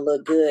they want to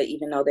look good,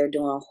 even though they're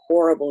doing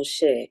horrible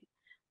shit.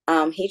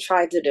 He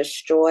tried to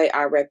destroy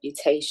our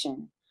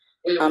reputation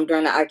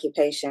during the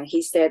occupation.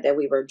 He said that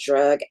we were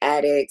drug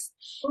addicts.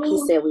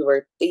 He said we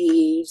were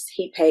thieves.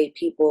 He paid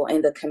people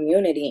in the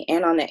community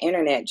and on the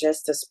internet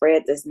just to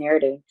spread this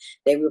narrative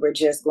that we were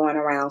just going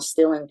around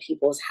stealing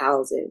people's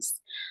houses.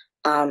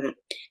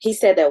 He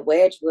said that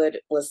Wedgwood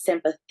was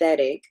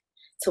sympathetic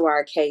to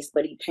our case,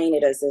 but he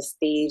painted us as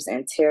thieves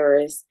and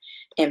terrorists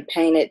and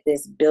painted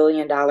this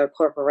billion-dollar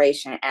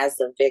corporation as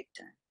the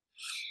victim.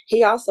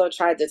 He also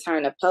tried to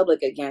turn the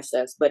public against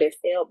us, but it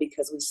failed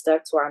because we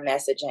stuck to our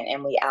messaging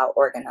and we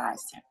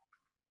out-organized him.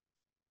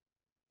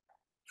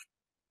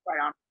 Right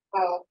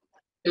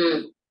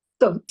on.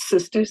 So,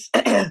 sisters,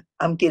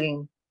 I'm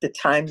getting the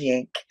time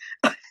yank.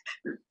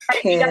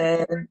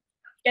 Get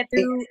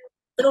through a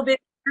little bit.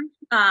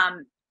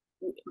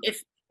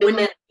 If when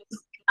I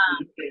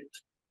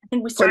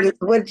think we started.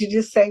 What did you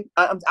just say?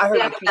 I heard we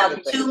have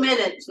about 2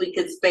 minutes we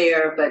could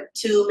spare, but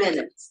 2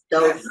 minutes.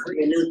 Dos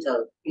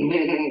minutos.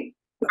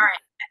 All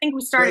right, I think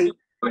we started,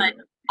 but I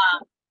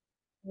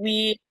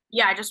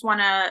just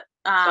want to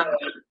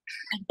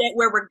get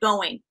where we're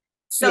going.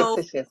 So,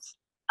 yes.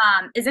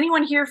 Is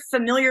anyone here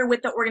familiar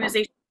with the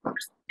organization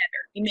Neighbors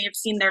Together? You may have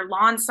seen their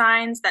lawn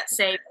signs that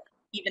say,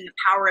 "Even the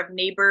power of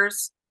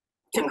neighbors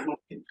to create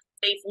a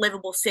safe,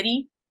 livable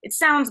city." It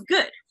sounds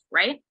good,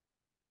 right?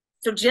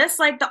 So just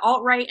like the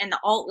alt-right and the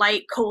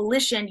alt-light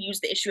coalition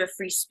used the issue of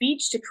free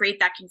speech to create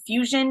that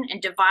confusion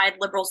and divide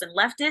liberals and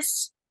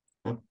leftists,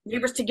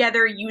 Neighbors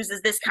Together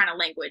uses this kind of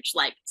language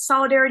like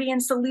solidarity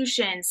and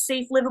solutions,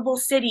 safe, livable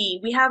city,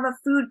 we have a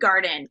food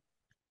garden.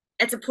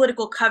 It's a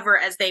political cover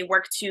as they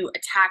work to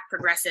attack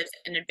progressives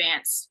and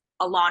advance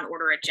a law and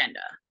order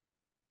agenda.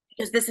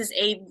 Because this is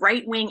a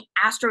right-wing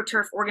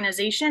astroturf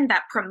organization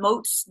that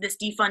promotes this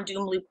defund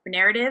doom loop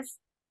narrative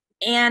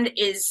and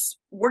is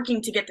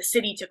working to get the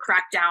city to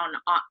crack down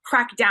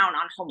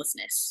on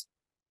homelessness.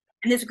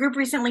 And this group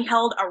recently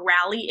held a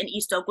rally in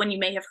East Oakland. You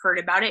may have heard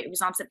about it. It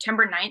was on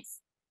September 9th.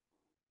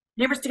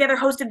 Neighbors Together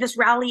hosted this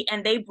rally,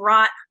 and they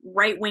brought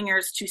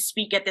right-wingers to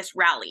speak at this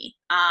rally.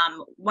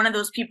 One of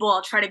those people,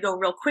 I'll try to go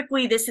real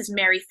quickly. This is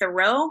Mary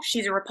Thoreau.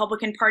 She's a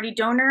Republican Party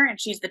donor, and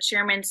she's the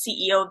chairman,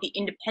 CEO of the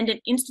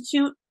Independent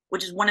Institute,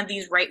 which is one of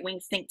these right-wing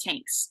think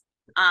tanks.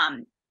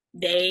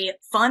 They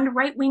fund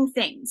right-wing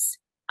things,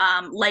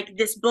 like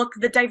this book,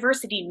 The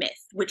Diversity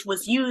Myth, which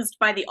was used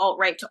by the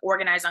alt-right to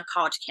organize on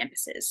college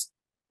campuses.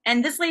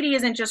 And this lady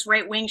isn't just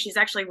right-wing, she's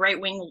actually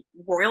right-wing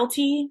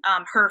royalty.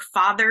 Her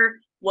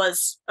father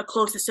was a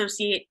close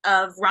associate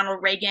of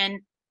Ronald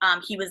Reagan.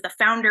 He was the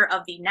founder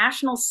of the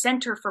National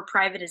Center for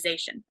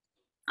Privatization.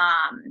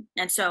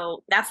 And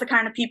so that's the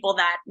kind of people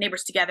that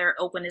Neighbors Together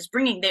Oakland is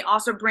bringing. They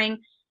also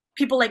bring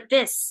people like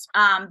this,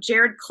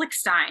 Jared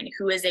Klickstein,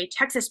 who is a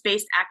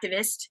Texas-based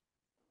activist,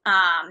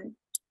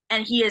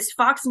 and he is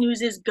Fox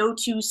News's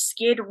go-to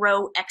Skid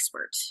Row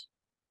expert.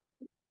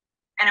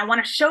 And I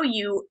want to show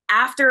you,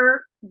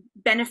 after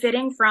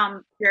benefiting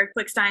from Jared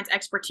Klickstein's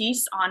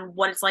expertise on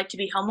what it's like to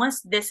be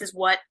homeless, this is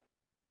what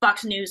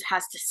Fox News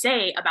has to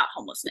say about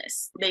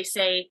homelessness. They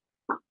say,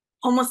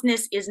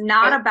 homelessness is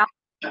not about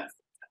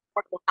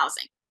affordable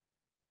housing.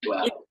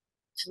 Wow. It's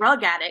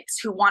drug addicts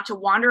who want to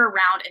wander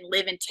around and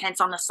live in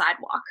tents on the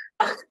sidewalk.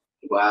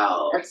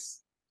 Wow.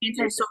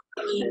 Antisocial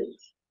behavior. You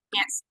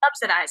can't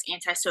subsidize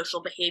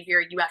antisocial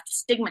behavior. You have to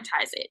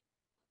stigmatize it.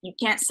 You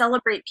can't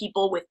celebrate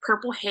people with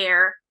purple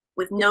hair,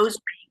 with nose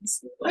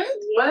rings.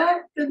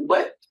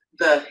 What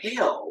the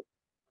hell?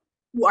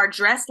 Who are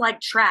dressed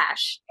like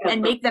trash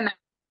and make them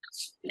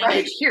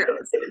negative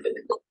heroes.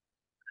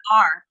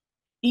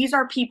 These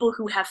are people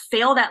who have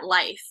failed at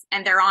life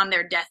and they're on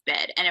their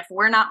deathbed. And if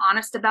we're not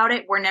honest about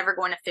it, we're never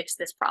going to fix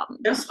this problem.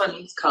 That's what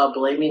he's called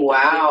blaming.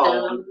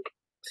 Wow.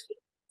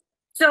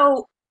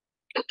 So,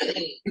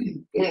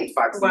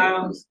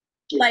 Wow.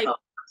 Like,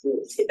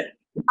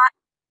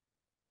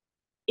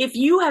 if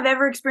you have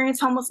ever experienced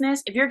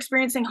homelessness, if you're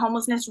experiencing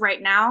homelessness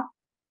right now,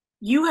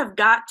 you have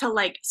got to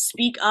like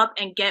speak up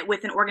and get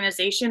with an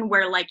organization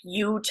where like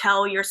you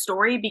tell your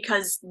story,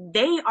 because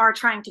they are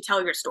trying to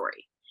tell your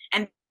story.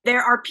 And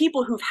there are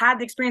people who've had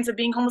the experience of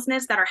being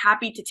homelessness that are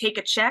happy to take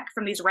a check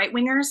from these right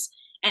wingers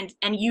and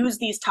use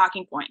these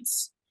talking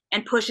points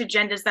and push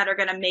agendas that are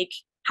going to make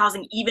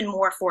housing even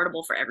more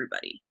affordable for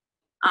everybody.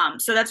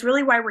 So that's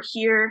really why we're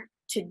here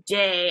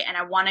today. And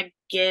I want to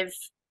give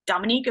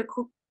Dominique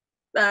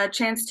a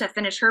chance to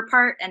finish her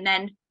part, and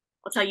then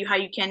I'll tell you how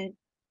you can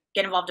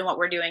get involved in what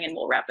we're doing, and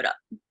we'll wrap it up.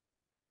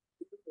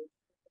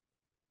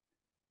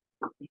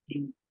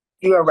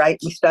 You are right.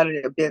 We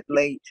started a bit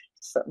late,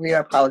 so we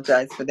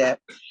apologize for that.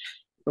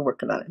 We're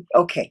working on it.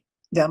 Okay,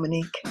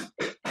 Dominique,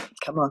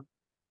 come on.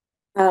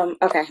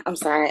 Okay, I'm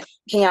sorry.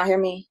 Can y'all hear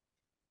me?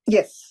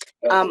 Yes.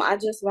 I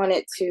just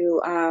wanted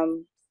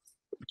to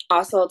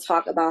also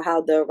talk about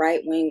how the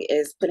right wing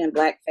is putting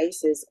Black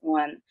faces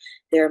on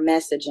their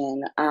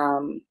messaging.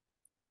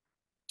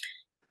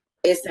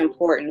 It's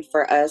important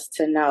for us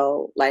to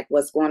know like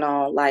what's going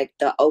on. Like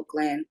the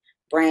Oakland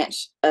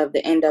branch of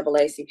the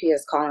NAACP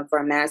is calling for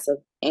a massive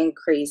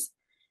increase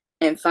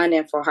in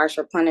funding for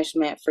harsher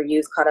punishment for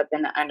youth caught up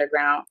in the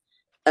underground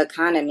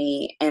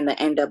economy, and the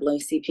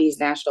NAACP's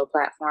national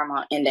platform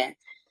on ending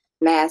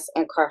mass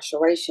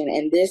incarceration.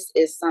 And this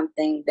is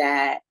something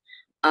that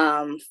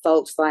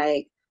folks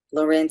like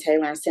Loren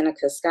Taylor and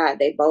Seneca Scott,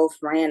 they both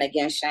ran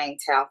against Shane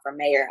Tao for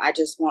mayor. I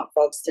just want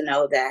folks to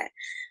know that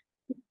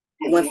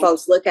when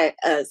folks look at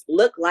us,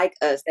 look like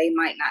us, they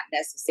might not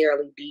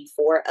necessarily be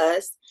for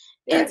us,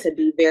 and to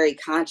be very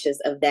conscious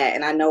of that.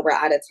 And I know we're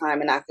out of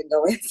time and I can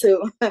go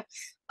into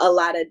a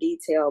lot of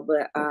detail,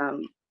 but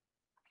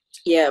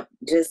yeah,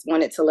 just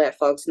wanted to let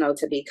folks know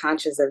to be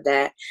conscious of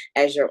that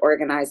as you're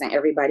organizing.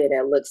 Everybody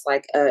that looks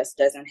like us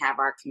doesn't have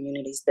our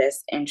community's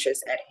best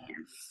interests at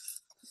hand.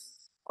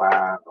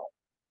 Wow.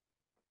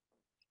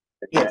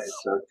 Yes. That is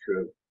so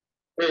true.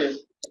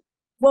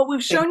 What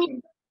we've shown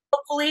you,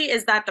 hopefully,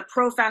 is that the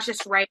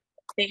pro-fascist right,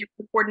 they have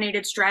a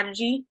coordinated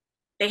strategy.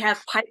 They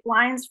have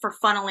pipelines for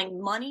funneling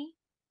money.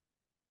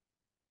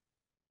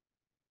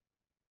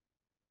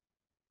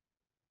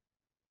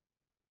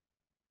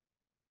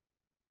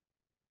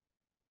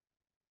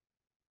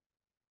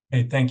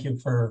 Hey, thank you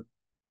for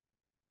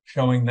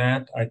showing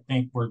that. I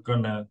think we're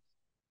gonna,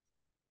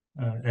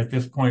 at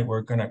this point,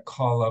 we're gonna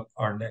call up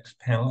our next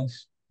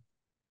panelist.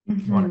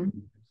 I'm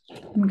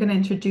going to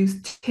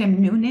introduce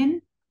Tim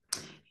Noonan.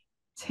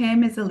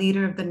 Tim is a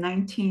leader of the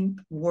 19th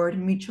Ward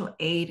Mutual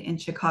Aid in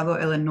Chicago,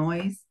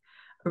 Illinois,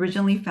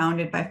 originally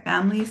founded by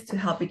families to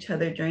help each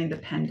other during the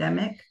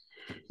pandemic.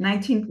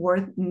 19th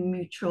Ward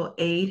Mutual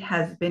Aid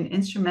has been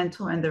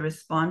instrumental in the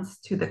response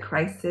to the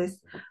crisis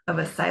of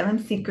asylum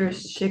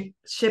seekers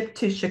shipped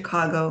to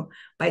Chicago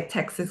by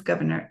Texas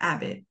Governor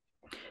Abbott.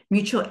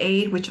 Mutual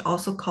Aid, which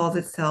also calls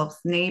itself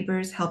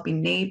Neighbors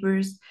Helping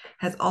Neighbors,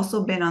 has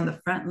also been on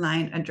the front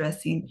line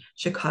addressing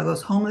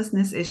Chicago's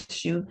homelessness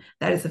issue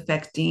that is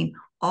affecting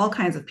all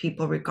kinds of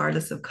people,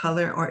 regardless of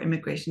color or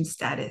immigration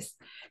status.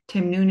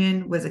 Tim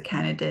Noonan was a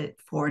candidate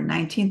for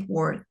 19th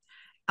Ward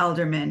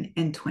Alderman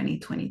in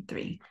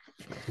 2023.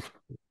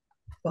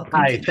 Welcome.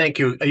 Hi, Tim. thank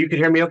you. You can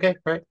hear me okay,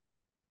 right?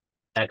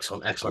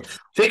 Excellent, excellent.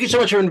 Thank you so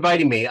much for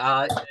inviting me.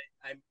 I'm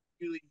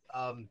really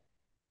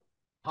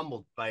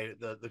humbled by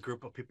the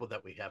group of people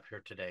that we have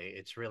here today.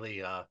 It's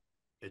really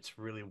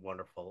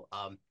wonderful.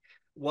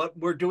 What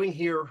we're doing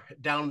here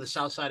down the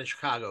south side of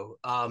Chicago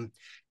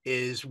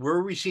is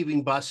we're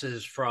receiving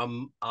buses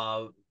from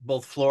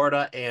both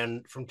Florida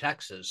and from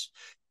Texas,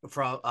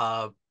 from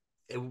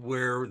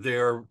where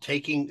they're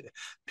taking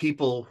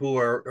people who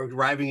are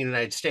arriving in the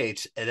United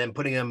States and then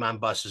putting them on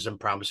buses and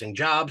promising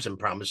jobs and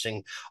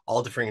promising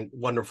all different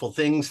wonderful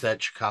things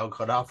that Chicago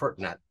could offer.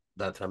 Not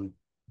that I'm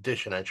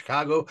dishing on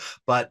Chicago,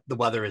 but the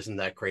weather isn't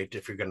that great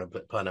if you're going to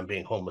plan on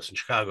being homeless in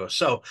Chicago.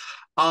 So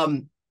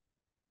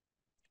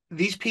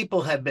these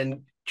people have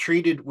been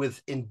treated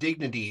with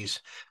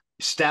indignities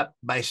step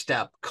by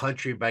step,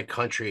 country by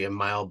country, and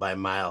mile by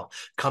mile,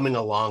 coming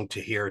along to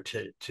here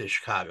to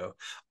Chicago.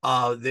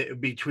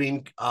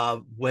 Between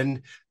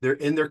when they're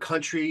in their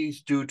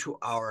countries due to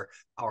our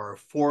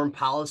foreign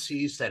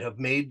policies that have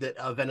made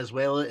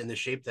Venezuela in the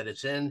shape that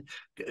it's in.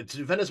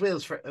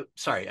 Venezuela's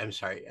sorry,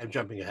 I'm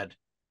jumping ahead.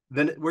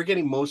 We're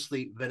getting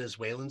mostly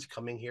Venezuelans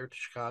coming here to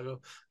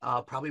Chicago,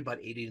 probably about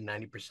 80 to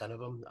 90% of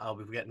them.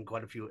 We've gotten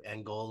quite a few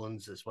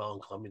Angolans as well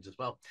and Colombians as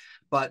well.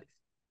 But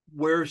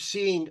we're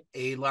seeing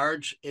a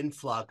large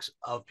influx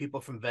of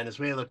people from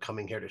Venezuela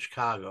coming here to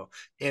Chicago.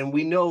 And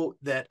we know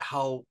that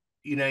how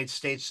the United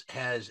States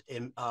has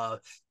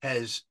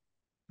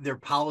their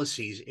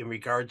policies in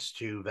regards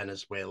to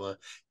Venezuela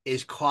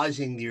is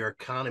causing their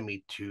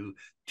economy to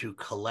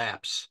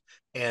collapse.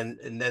 And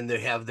then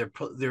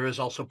there is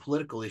also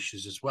political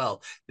issues as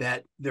well,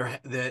 that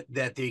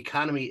the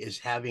economy is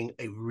having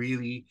a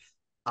really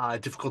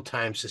difficult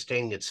time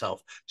sustaining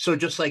itself. So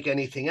just like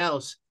anything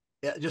else,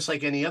 just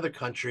like any other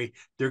country,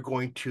 they're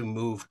going to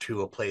move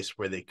to a place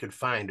where they could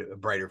find a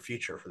brighter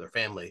future for their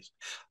families.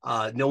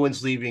 No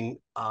one's leaving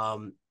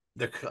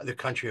the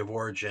country of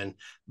origin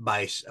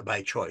by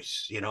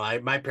choice. You know,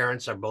 my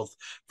parents are both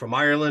from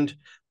Ireland.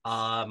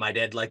 My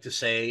dad liked to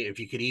say, if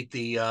you could eat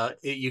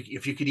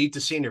the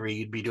scenery,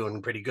 you'd be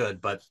doing pretty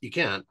good, but you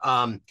can't.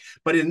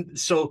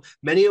 So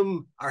many of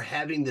them are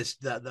having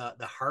the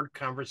hard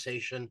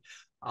conversation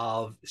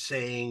of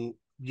saying,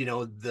 you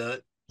know,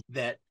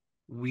 that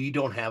we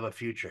don't have a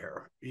future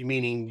here.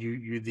 Meaning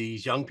you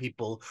these young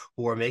people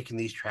who are making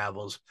these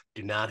travels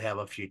do not have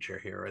a future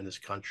here in this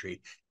country,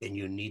 and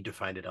you need to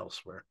find it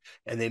elsewhere.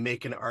 And they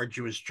make an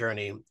arduous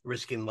journey,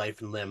 risking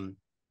life and limb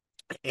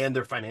and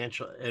their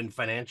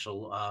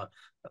financial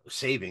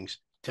savings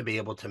to be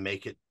able to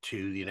make it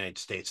to the United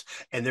States.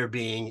 And they're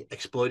being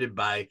exploited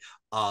by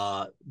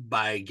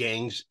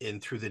gangs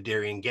through the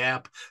Darien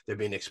Gap. They're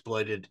being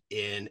exploited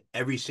in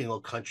every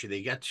single country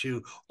they get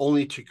to,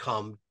 only to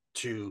come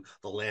to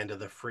the land of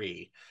the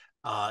free,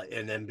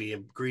 and then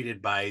being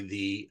greeted by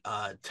the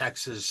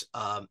Texas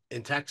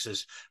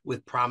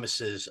with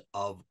promises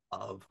of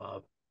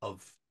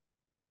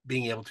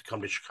being able to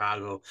come to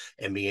Chicago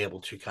and being able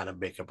to kind of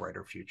make a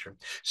brighter future.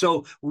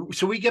 So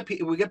we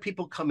get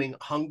people coming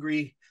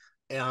hungry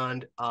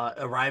and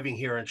arriving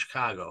here in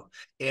Chicago.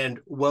 And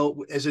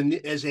well, as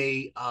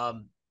a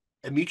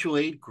mutual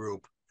aid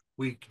group,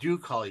 we do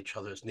call each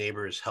other's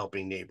neighbors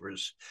helping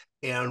neighbors.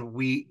 And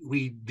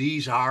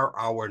these are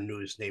our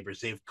newest neighbors.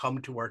 They've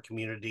come to our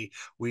community.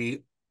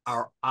 We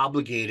are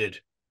obligated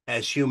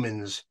as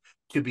humans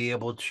to be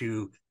able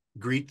to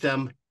greet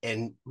them,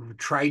 and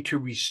try to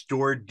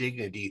restore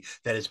dignity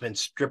that has been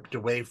stripped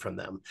away from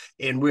them.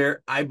 And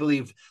where I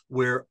believe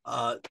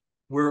that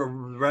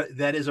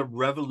is a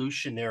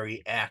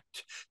revolutionary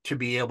act to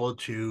be able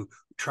to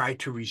try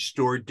to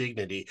restore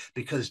dignity,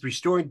 because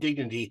restoring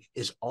dignity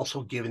is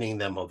also giving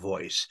them a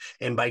voice.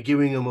 And by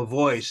giving them a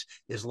voice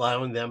is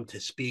allowing them to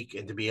speak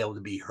and to be able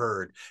to be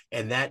heard.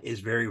 And that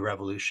is very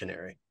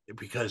revolutionary,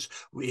 because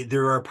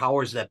there are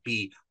powers that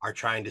be are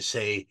trying to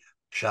say,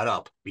 shut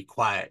up, be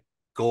quiet,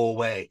 go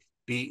away,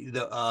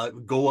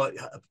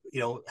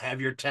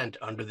 have your tent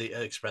under the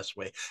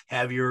expressway,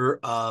 have your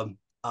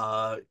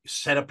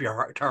set up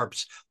your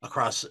tarps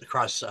across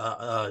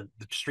the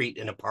street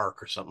in a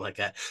park or something like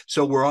that.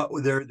 So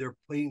they're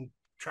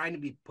trying to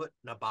be put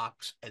in a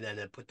box, and then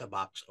they put the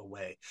box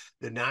away.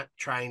 They're not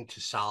trying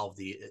to solve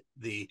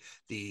the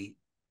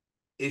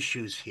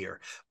issues here.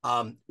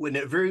 When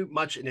it very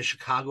much in a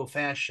Chicago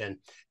fashion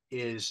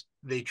is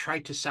they try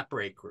to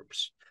separate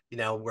groups.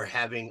 We're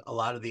having a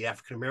lot of the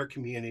African-American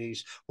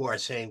communities who are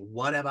saying,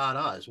 what about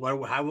us?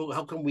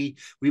 How come we've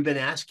been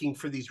asking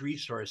for these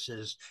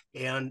resources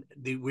and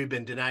we've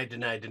been denied,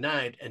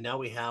 and now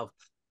we have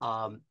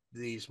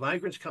these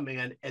migrants coming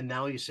in, and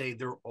now you say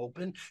they're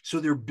open.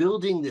 So they're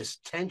building this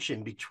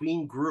tension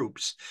between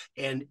groups,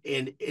 and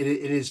it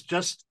is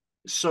just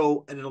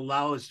so, and it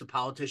allows the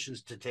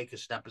politicians to take a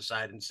step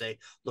aside and say,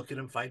 look at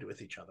them fight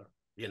with each other.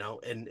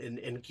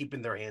 And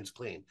keeping their hands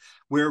clean,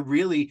 where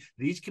really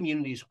these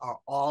communities are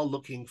all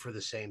looking for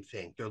the same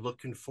thing. They're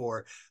looking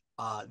for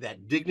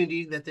that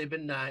dignity that they've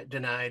been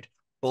denied,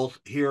 both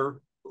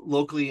here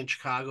locally in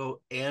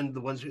Chicago and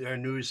the ones who are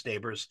newest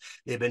neighbors.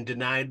 They've been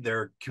denied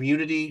their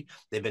community.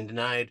 They've been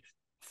denied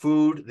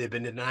food. They've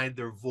been denied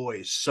their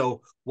voice.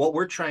 So what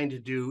we're trying to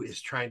do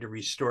is trying to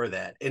restore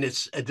that. And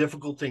it's a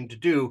difficult thing to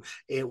do,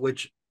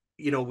 which,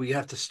 we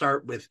have to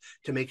start with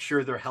to make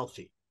sure they're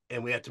healthy.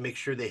 And we have to make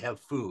sure they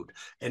have food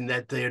and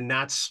that they're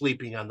not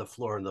sleeping on the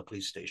floor in the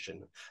police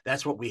station.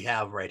 That's what we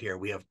have right here.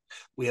 We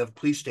have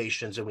police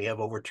stations, and we have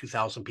over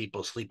 2,000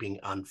 people sleeping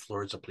on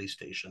floors of police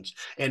stations.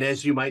 And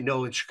as you might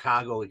know, in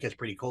Chicago, it gets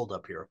pretty cold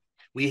up here.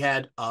 We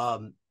had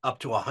up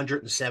to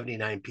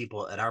 179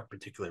 people at our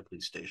particular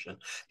police station,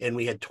 and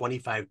we had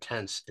 25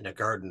 tents in a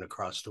garden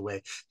across the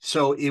way.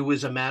 So it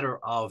was a matter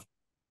of,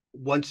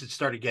 once it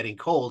started getting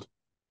cold,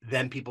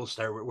 then people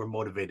were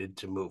motivated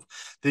to move.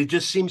 There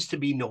just seems to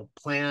be no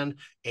plan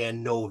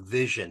and no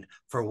vision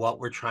for what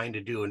we're trying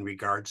to do in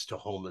regards to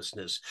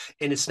homelessness.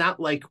 And it's not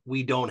like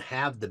we don't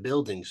have the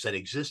buildings that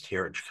exist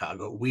here in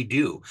Chicago. We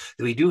do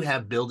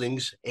have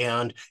buildings.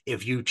 And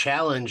if you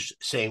challenge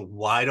saying,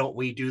 why don't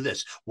we do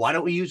this? Why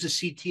don't we use a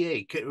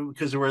CTA?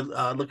 Because we're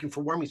looking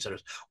for warming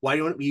centers. Why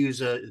don't we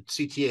use a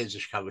CTA as the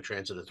Chicago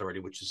Transit Authority,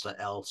 which is the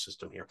L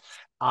system here?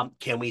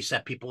 Can we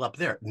set people up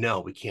there? No,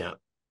 we can't.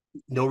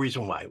 No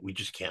reason why. We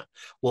just can't.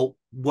 Well,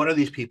 what are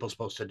these people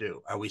supposed to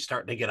do? Are we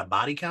starting to get a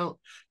body count?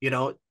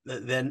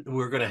 Then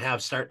we're going to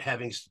start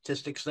having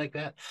statistics like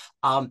that.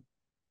 I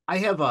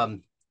have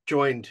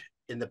joined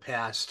in the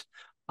past.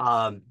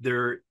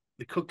 The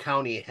Cook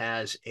County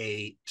has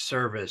a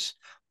service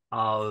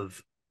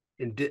of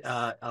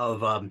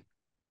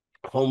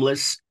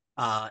homeless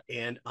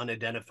and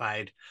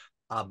unidentified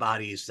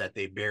bodies that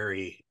they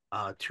bury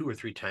 2 or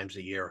 3 times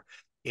a year.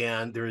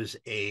 And there's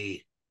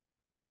a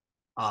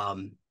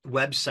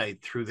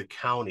website through the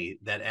county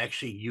that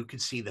actually you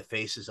could see the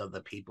faces of the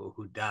people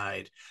who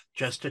died,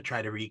 just to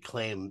try to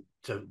reclaim,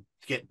 to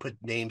put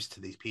names to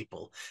these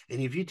people.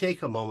 And if you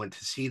take a moment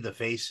to see the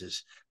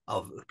faces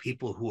of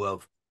people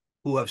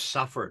who have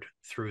suffered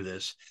through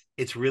this,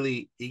 it's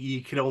really,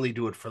 you can only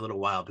do it for a little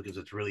while because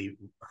it's really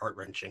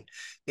heart-wrenching.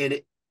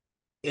 And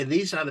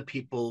these are the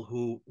people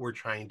who we're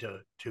trying to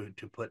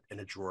put in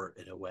a drawer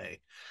in a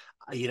way.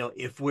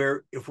 If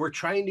we're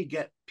trying to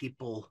get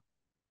people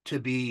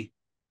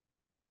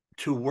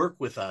to work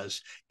with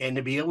us and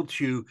to be able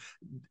to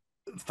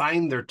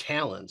find their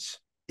talents,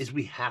 is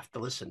we have to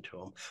listen to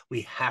them.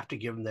 We have to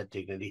give them that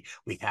dignity.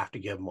 We have to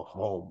give them a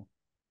home.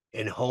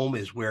 And home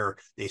is where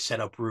they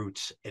set up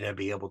roots and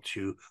be able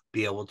to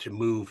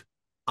move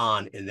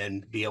on, and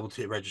then be able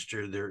to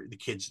register the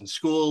kids in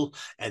school,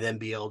 and then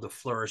be able to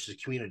flourish as a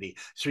community.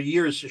 So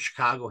years,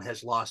 Chicago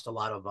has lost a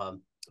lot of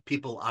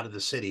people out of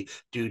the city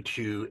due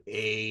to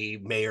a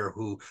mayor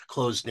who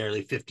closed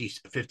nearly 50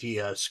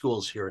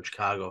 schools here in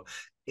Chicago.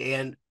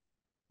 And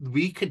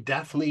we could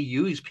definitely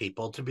use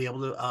people to be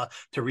able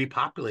to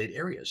repopulate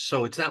areas.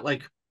 So it's not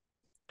like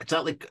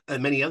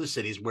many other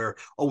cities where,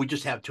 we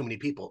just have too many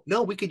people.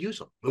 No, we could use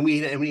them, and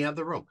we have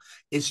the room.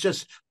 It's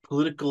just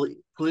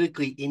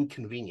politically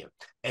inconvenient.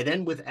 And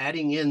then with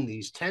adding in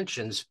these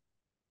tensions,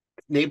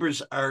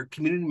 our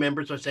community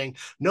members are saying,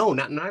 no,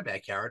 not in our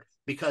backyard,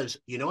 because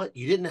you know what,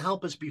 you didn't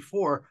help us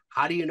before.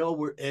 How do you know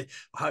why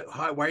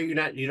are you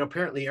not,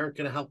 apparently aren't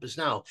going to help us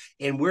now?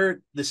 And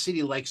where the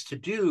city likes to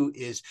do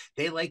is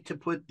they like to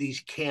put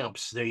these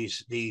camps, they're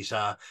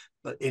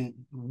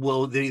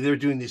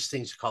doing these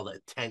things called a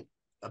tent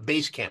a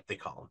base camp, they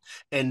call them,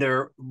 and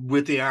they're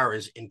what they are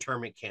is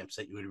internment camps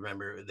that you would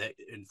remember that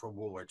for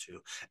World War II,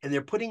 and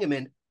they're putting them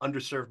in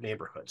underserved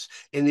neighborhoods,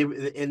 and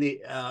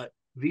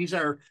these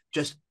are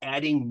just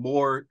adding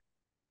more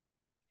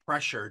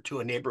pressure to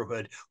a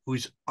neighborhood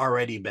who's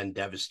already been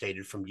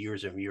devastated from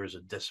years and years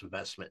of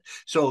disinvestment.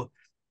 So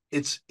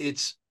it's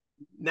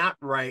not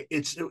right.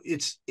 It's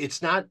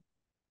not.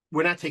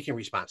 We're not taking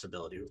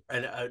responsibility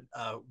and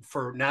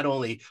for not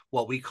only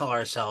what we call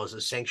ourselves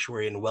a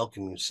sanctuary and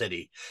welcoming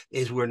city,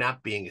 is we're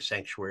not being a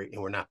sanctuary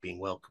and we're not being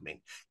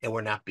welcoming and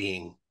we're not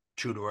being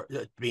true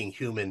to being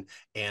human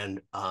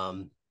and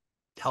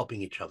helping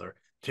each other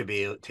to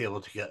be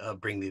able to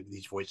bring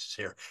these voices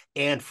here.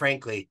 And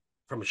frankly,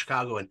 from a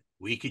Chicagoan,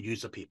 we could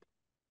use the people.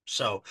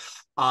 So,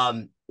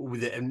 and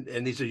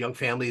these are young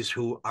families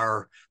who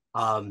are.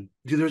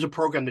 There's a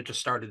program that just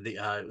started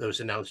that was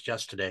announced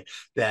yesterday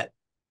that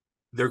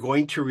they're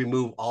going to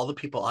remove all the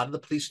people out of the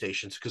police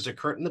stations because they're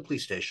current in the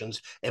police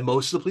stations, and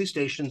most of the police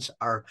stations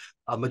are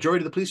a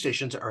majority of the police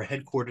stations are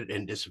headquartered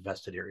in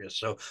disinvested areas,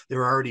 so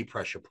there are already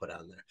pressure put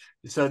on there.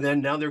 So then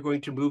now they're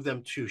going to move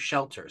them to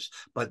shelters,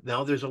 but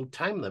now there's a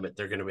time limit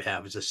they're going to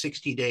have. It's a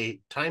 60-day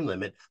time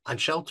limit on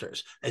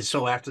shelters, and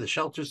so after the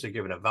shelters, they're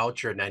given a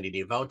voucher, a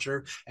 90-day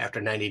voucher.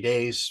 After 90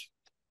 days,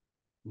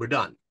 we're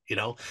done.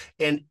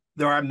 And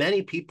there are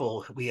many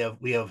people we have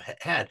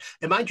had,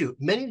 and mind you,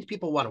 many of these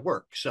people want to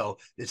work, so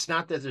it's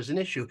not that there's an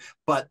issue,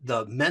 but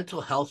the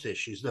mental health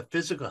issues, the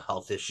physical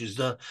health issues,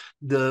 the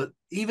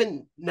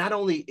even not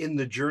only in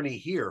the journey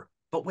here,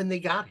 but when they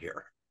got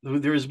here,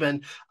 there has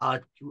been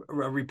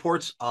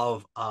reports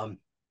of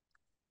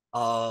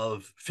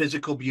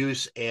physical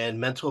abuse and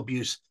mental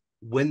abuse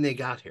when they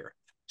got here.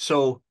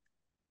 So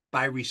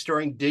by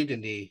restoring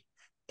dignity,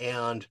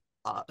 and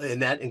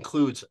that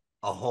includes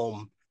a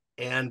home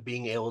and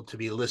being able to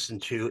be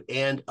listened to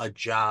and a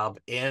job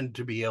and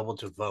to be able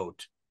to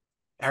vote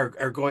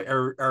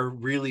are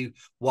really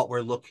what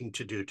we're looking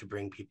to do to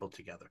bring people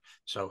together.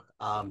 So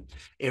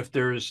if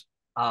there's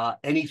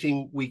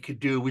anything we could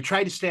do, we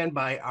try to stand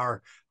by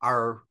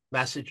our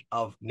message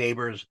of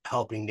neighbors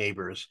helping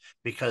neighbors,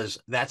 because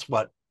that's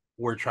what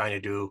we're trying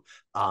to do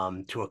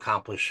to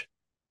accomplish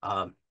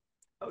our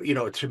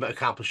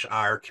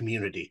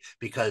community.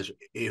 Because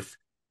if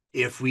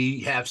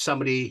we have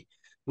somebody,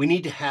 we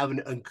need to have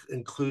an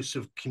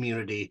inclusive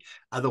community.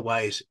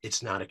 Otherwise,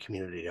 it's not a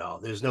community at all.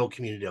 There's no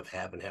community of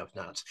have and have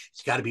nots.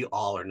 It's got to be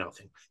all or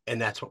nothing. And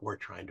that's what we're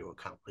trying to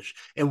accomplish.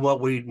 And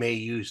what we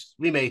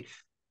may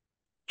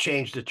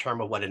change the term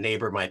of what a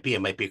neighbor might be.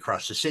 It might be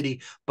across the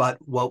city, but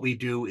what we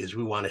do is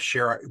we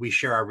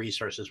share our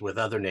resources with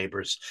other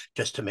neighbors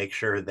just to make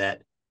sure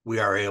that we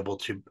are able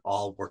to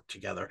all work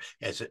together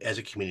as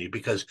a community,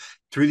 because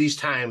through these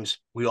times,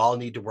 we all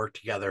need to work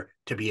together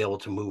to be able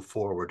to move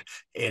forward.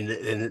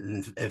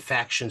 And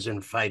factions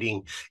and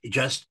fighting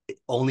just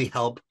only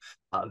help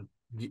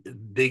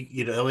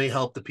only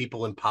help the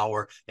people in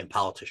power and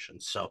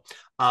politicians. So,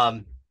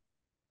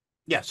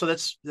 so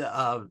that's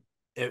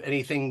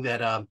anything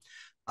that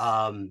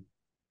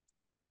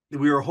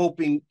we were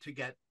hoping to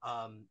get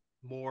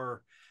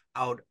more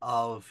out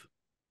of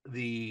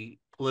the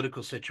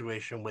political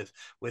situation with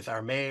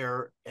our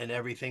mayor and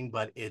everything,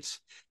 but it's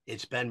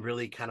been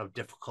really kind of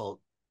difficult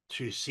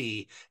to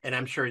see, and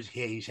I'm sure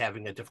he's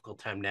having a difficult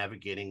time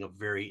navigating a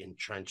very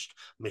entrenched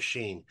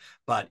machine,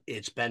 but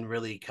it's been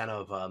really kind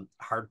of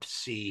hard to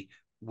see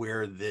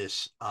where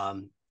this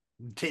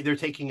they're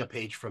taking a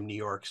page from New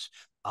York's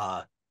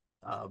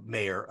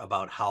mayor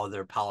about how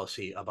their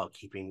policy about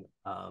keeping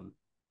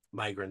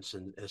migrants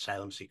and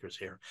asylum seekers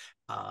here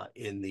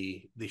in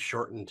the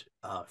shortened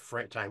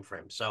time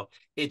frame. So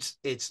it's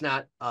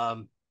not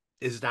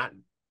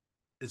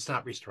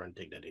restoring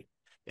dignity.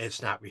 It's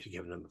not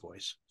giving them a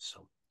voice.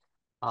 So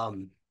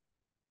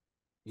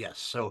yes.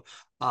 So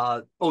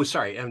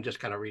sorry, I'm just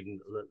kind of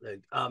reading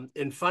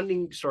in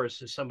funding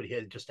sources. Somebody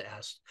had just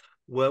asked,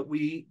 what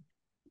we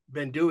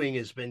been doing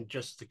has been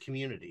just the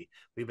community.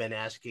 We've been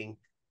asking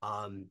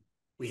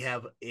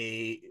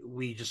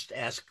we just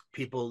ask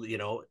people,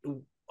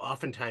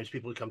 oftentimes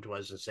people come to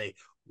us and say,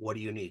 what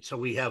do you need? So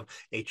we have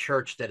a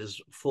church that is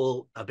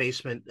full, a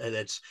basement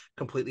that's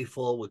completely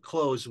full with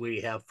clothes. We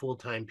have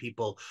full-time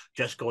people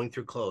just going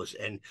through clothes.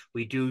 And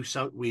we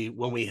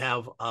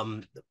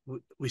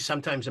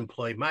sometimes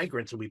employ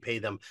migrants and we pay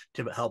them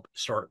to help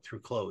sort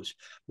through clothes.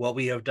 What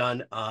we have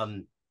done,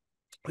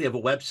 we have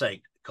a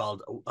website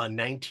called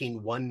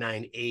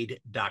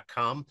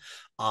 1919aid.com,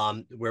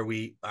 where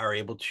we are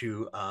able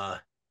to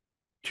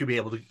be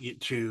able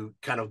to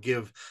kind of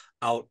give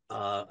out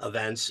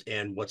events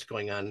and what's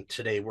going on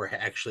today. We're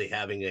actually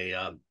having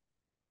a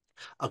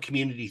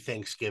community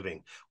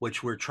Thanksgiving,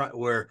 which we're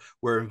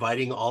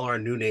inviting all our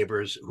new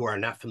neighbors who are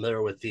not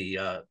familiar with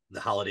the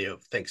holiday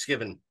of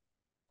Thanksgiving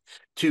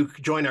to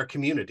join our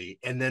community,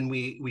 and then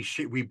we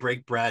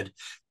break bread,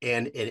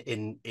 and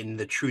in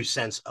the true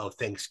sense of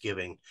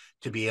Thanksgiving,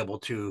 to be able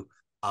to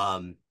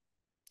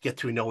get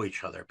to know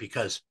each other,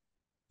 because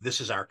this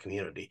is our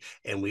community,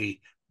 and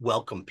we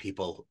welcome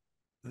people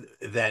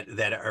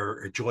that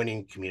are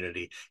joining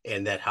community,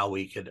 and that how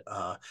we could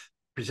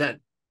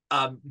present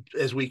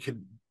as we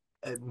could.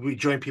 We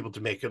join people to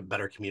make a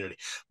better community,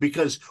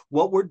 because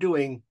what we're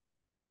doing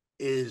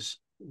is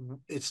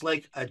it's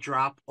like a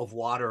drop of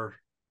water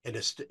in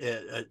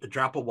a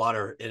drop of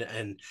water,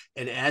 and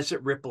as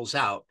it ripples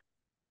out,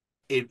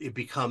 it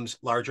becomes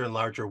larger and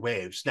larger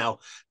waves. Now,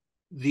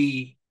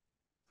 the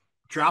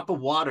drop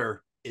of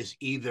water is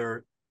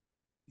either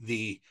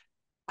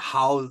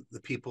how the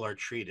people are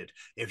treated.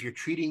 If you're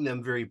treating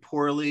them very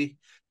poorly,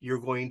 you're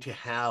going to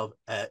have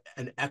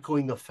an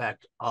echoing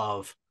effect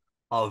of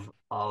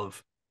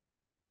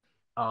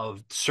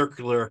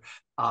circular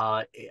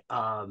of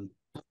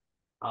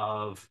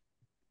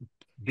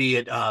be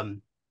it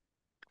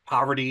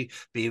poverty,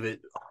 be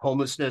it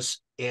homelessness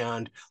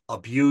and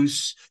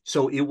abuse.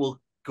 So it will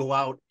go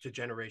out to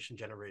generation.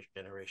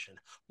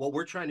 What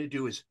we're trying to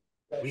do is,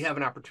 we have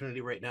an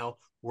opportunity right now.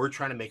 We're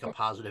trying to make a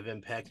positive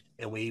impact,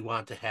 and we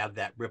want to have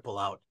that ripple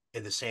out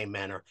in the same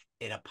manner,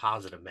 in a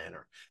positive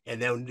manner. And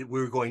then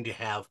we're going to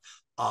have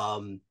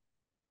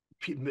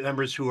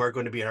members who are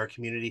going to be in our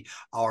community,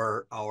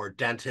 our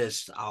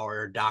dentists,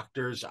 our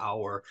doctors,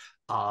 our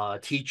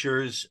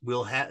teachers.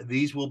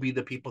 These will be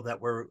the people that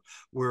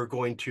we're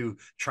going to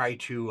try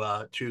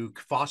to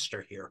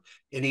foster here.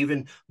 And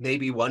even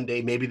maybe one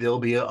day, maybe they'll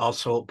be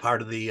also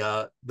part of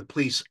the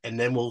police, and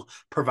then we'll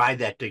provide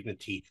that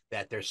dignity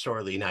that they're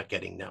sorely not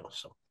getting now.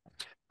 So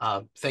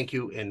thank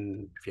you,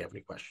 and if you have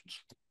any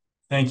questions.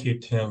 Thank you,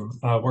 Tim.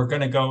 We're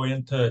going to go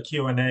into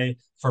Q&A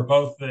for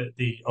both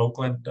the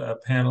Oakland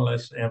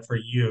panelists and for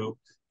you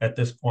at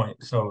this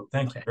point. So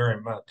thank you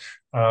very much.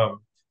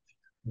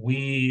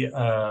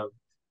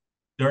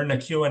 During the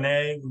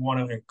Q&A, we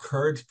want to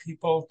encourage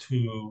people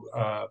to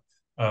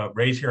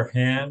raise your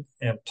hand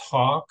and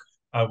talk.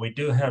 We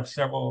do have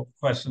several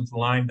questions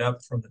lined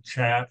up from the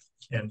chat,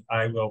 and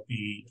I will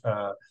be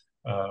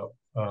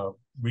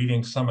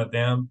reading some of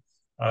them.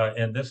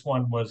 And this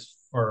one was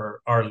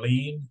for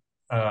Arlene.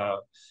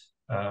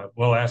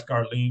 We'll ask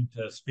Arlene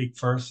to speak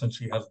first, since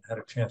she hasn't had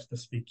a chance to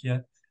speak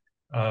yet.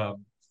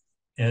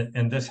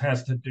 And this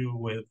has to do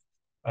with,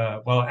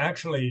 well,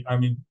 actually, I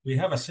mean, we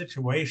have a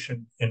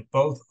situation in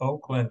both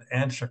Oakland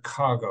and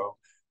Chicago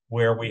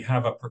where we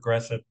have a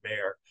progressive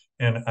mayor.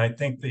 And I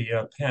think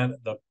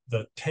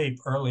the tape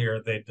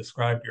earlier, they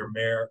described your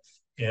mayor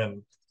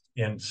in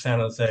San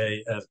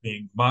Jose as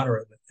being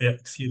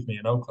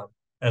in Oakland,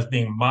 as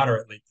being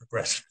moderately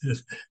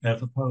progressive,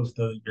 as opposed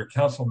to your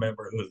council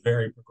member who is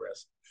very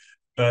progressive.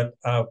 But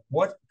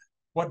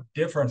what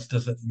difference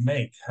does it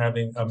make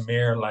having a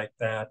mayor like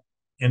that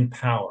in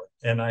power?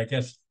 And I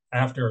guess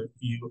after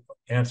you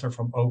answer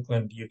from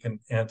Oakland, you can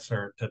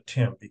answer to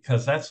Tim,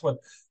 because that's what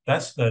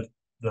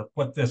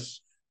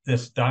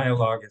this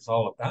dialogue is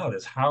all about,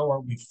 is how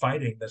are we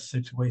fighting this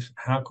situation?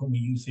 How can we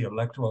use the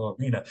electoral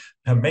arena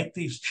to make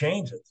these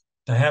changes,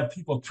 to have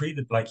people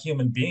treated like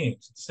human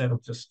beings instead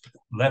of just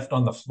left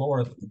on the floor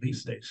of the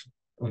police station?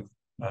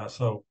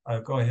 So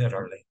go ahead,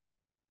 Arlene.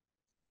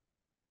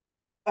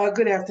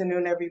 Good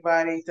afternoon,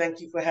 everybody. Thank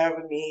you for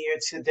having me here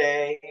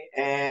today.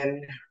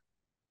 And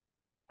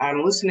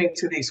I'm listening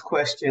to these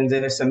questions,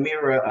 and it's a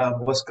mirror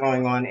of what's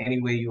going on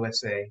anywhere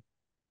USA.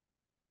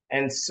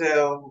 And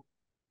so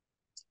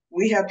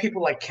we have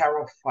people like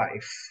Carol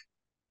Fife,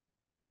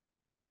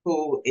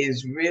 who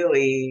is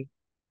really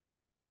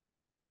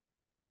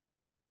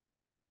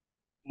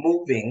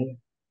moving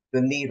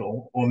the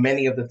needle on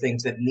many of the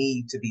things that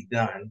need to be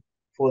done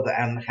for the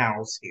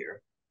unhoused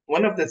here.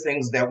 One of the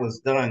things that was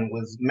done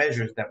was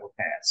measures that were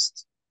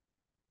passed.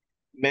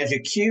 Measure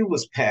Q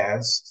was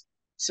passed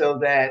so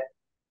that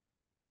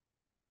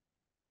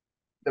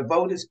the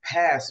voters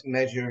passed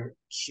Measure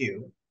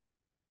Q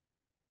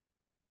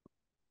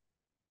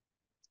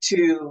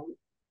to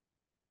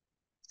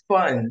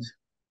fund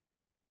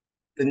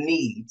the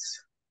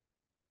needs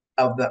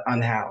of the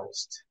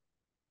unhoused,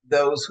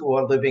 those who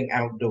are living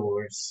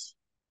outdoors,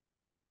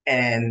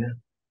 and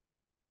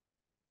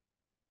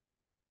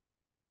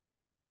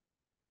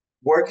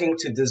working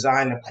to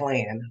design a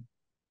plan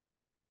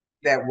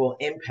that will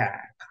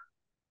impact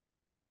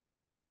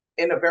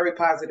in a very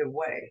positive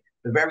way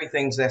the very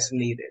things that's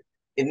needed.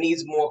 It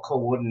needs more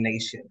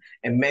coordination,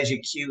 and Measure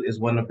Q is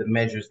one of the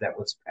measures that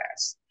was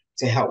passed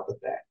to help with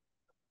that.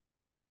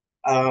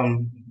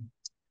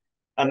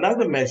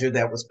 Another measure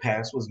that was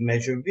passed was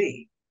Measure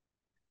V.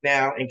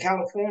 Now, in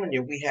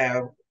California, we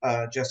have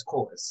just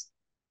cause.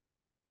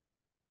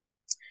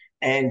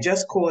 And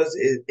just cause,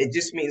 it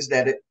just means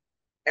that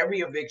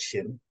every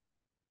eviction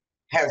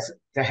has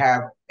to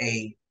have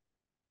a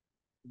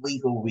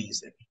legal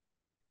reason.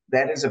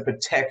 That is a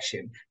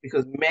protection,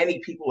 because many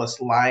people are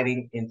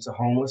sliding into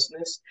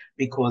homelessness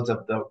because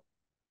of the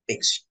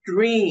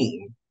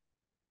extreme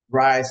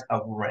rise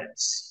of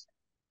rents.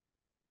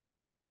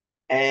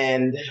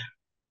 And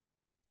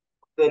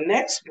the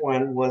next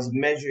one was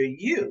Measure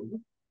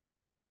U,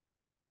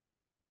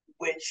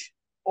 which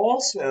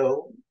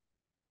also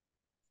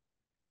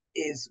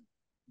is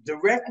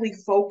directly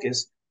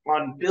focused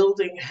on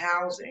building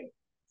housing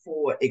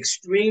for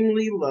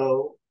extremely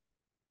low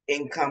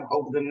income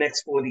over the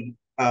next 4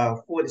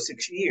 to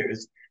 6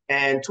 years.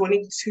 and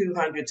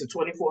 2,200 to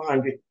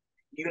 2,400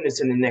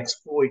 units in the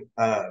next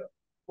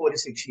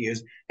 46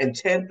 years, and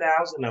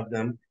 10,000 of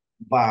them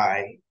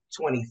by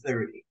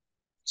 2030.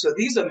 So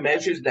these are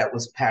measures that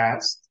was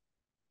passed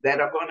that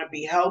are going to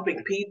be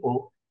helping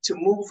people to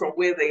move from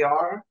where they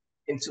are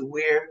into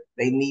where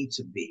they need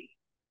to be,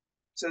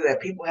 so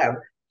that people have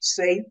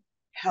safe,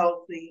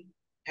 healthy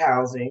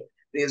housing.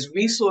 There's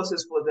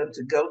resources for them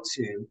to go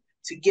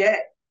to get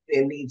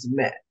their needs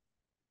met.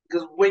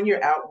 Because when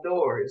you're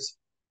outdoors,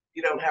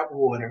 you don't have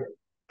water,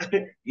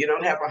 you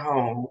don't have a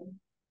home,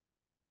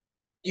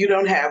 you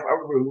don't have a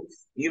roof,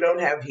 you don't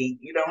have heat,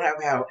 you don't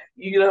have how,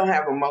 you don't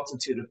have a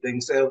multitude of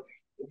things. So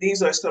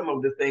these are some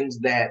of the things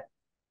that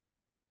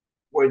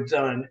were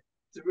done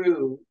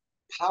through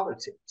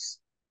politics.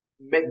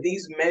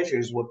 These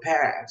measures were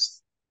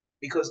passed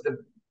because the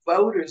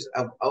voters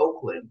of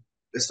Oakland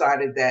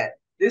decided that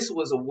this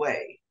was a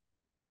way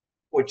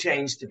for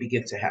change to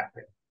begin to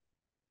happen.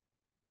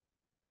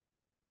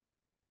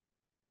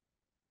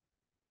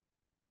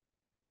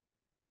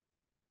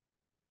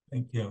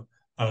 Thank you.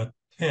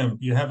 Tim,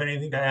 do you have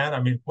anything to add?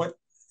 I mean, what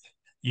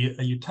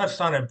you touched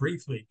on it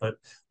briefly, but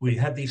we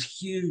had these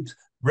huge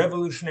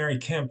revolutionary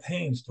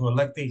campaigns to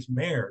elect these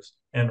mayors,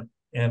 and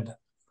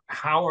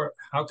how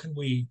can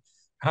we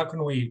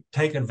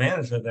take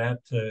advantage of that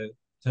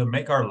to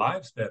make our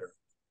lives better?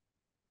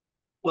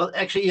 Well,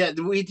 actually, yeah,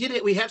 we did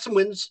it. We have some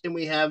wins and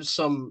we have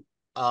some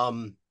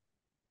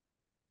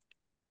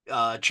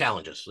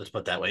challenges. Let's put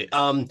it that way.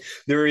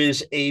 There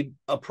is a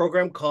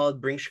program called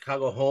Bring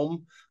Chicago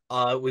Home.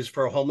 It was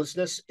for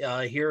homelessness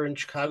here in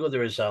Chicago.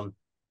 There was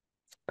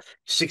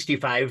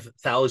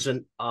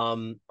 65,000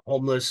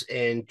 homeless,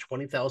 and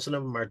 20,000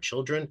 of them are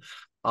children.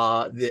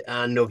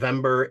 On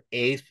November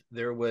 8th,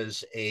 there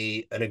was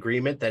an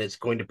agreement that it's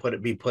going to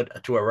be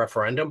put to a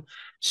referendum.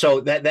 So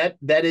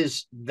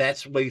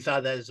that's what you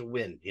thought that is a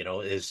win,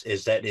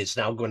 is that it's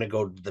now going to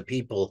go to the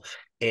people.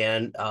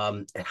 And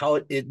how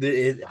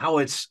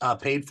it's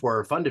paid for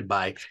or funded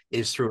by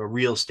is through a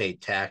real estate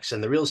tax,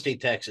 and the real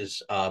estate tax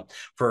is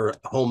for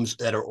homes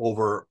that are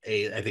over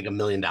I think $1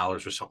 million or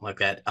something like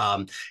that.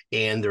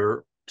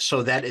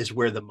 So that is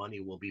where the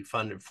money will be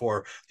funded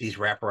for these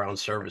wraparound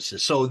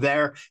services. So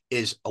there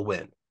is a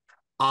win.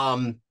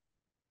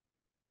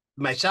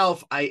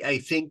 Myself, I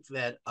think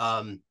that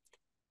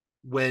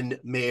when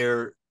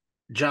Mayor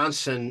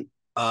Johnson,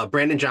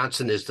 Brandon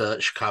Johnson is the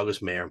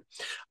Chicago's mayor,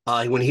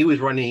 when he was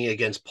running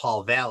against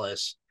Paul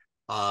Vallis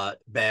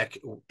back,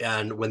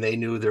 and when they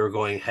knew they were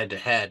going head to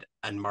head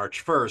on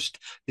March 1st,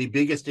 the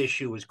biggest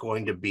issue was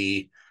going to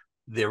be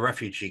the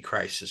refugee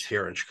crisis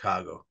here in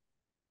Chicago.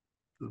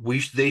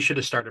 They should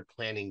have started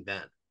planning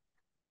then,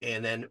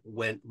 and then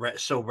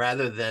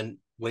rather than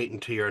wait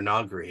until you're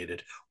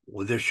inaugurated,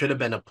 there should have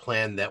been a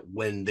plan that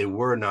when he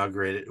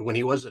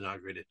was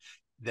inaugurated,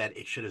 that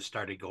it should have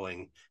started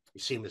going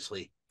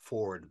seamlessly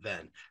forward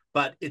then.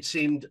 But it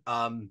seemed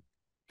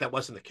that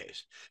wasn't the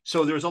case.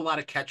 So there was a lot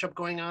of catch up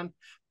going on.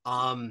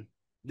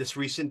 This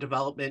recent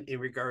development in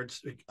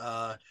regards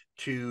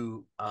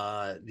to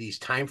these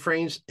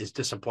timeframes is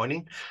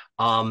disappointing.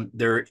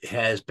 There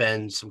has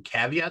been some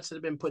caveats that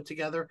have been put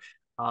together.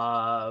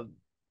 So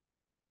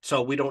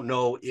we don't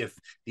know if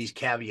these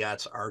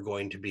caveats are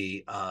going to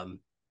be,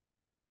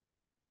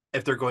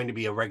 if they're going to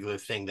be a regular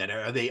thing, that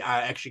are they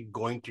actually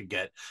going to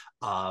get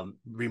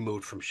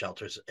removed from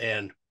shelters,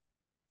 and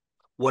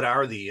what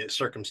are the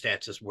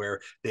circumstances where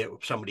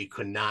somebody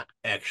could not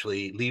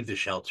actually leave the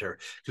shelter?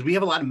 Because we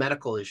have a lot of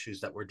medical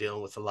issues that we're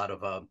dealing with, a lot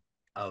of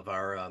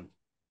our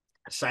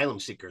asylum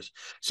seekers.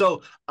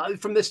 So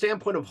from the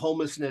standpoint of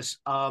homelessness,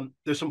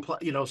 there's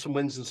some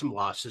wins and some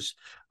losses,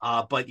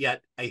 but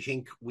yet I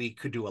think we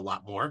could do a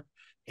lot more.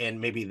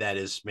 And maybe that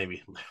is the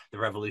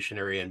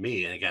revolutionary in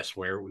me, and I guess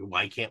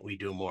why can't we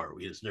do more?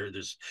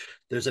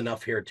 There's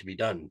enough here to be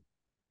done.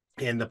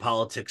 And the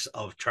politics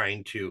of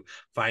trying to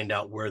find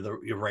out where the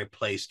right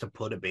place to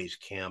put a base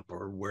camp,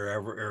 or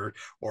wherever,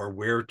 or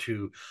where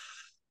to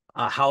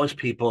house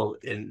people,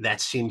 and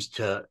that seems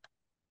to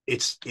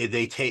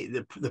they take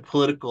the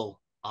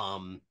political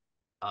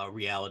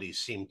realities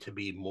seem to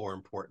be more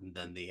important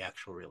than the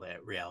actual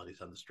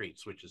realities on the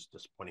streets, which is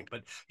disappointing.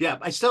 But yeah,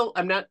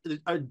 I'm not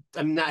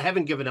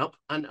haven't given up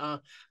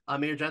on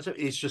Mayor Johnson.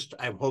 It's just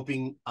I'm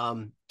hoping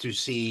to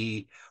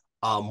see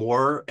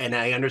more, and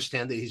I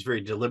understand that he's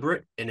very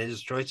deliberate in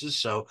his choices.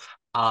 So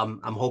I'm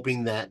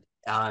hoping that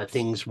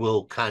things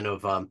will kind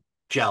of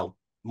gel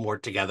more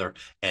together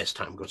as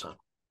time goes on.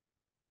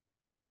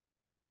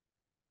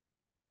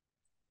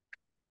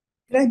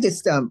 Can I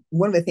just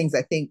one of the things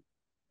I think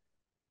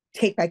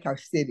Take Back Our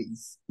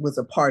Cities was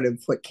a part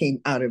of what came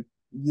out of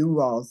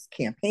you all's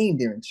campaign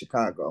there in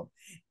Chicago,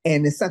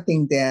 and it's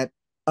something that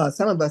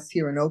some of us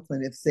here in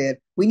Oakland have said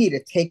we need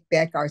to take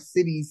back our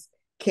cities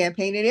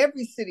campaign in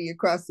every city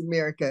across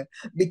America,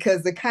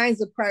 because the kinds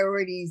of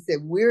priorities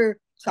that we're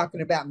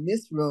talking about in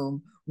this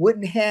room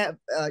wouldn't have,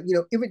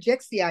 it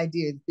rejects the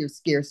idea that there's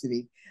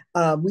scarcity.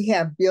 We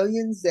have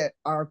billions that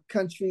our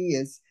country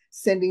is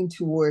sending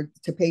to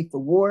pay for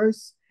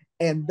wars,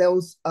 and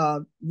those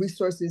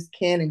resources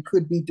can and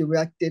could be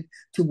directed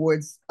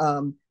towards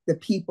the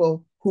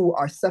people who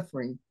are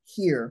suffering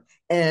here.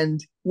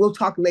 And we'll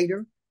talk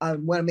later. I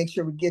want to make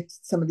sure we get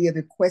some of the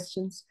other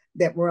questions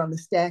that were on the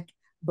stack.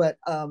 But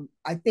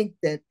I think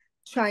that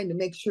trying to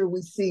make sure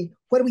we see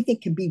what do we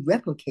think can be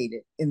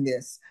replicated in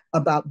this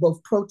about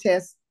both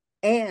protests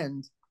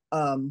and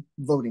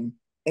voting,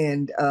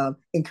 and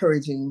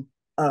encouraging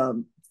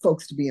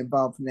folks to be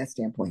involved from that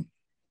standpoint.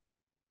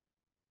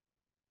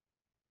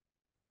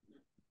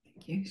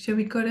 Thank you. Should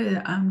we go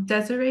to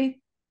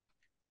Desiree?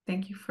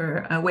 Thank you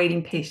for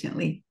waiting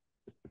patiently.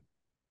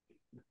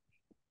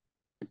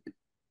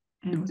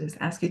 And we'll just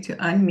ask you to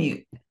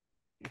unmute.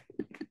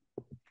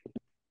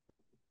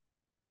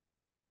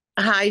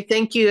 Hi,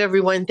 thank you,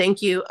 everyone.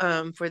 Thank you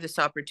for this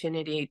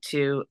opportunity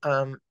to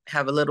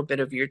have a little bit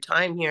of your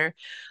time here.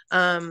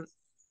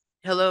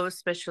 Hello,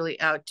 especially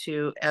out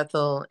to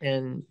Ethel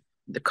and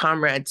the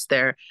comrades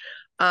there.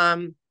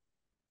 I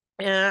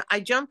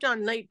jumped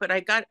on late, but I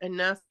got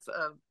enough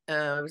of,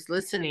 I was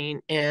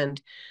listening,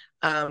 and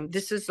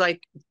this is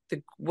like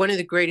one of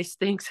the greatest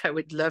things I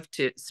would love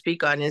to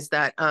speak on is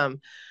that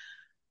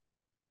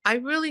I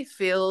really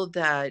feel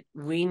that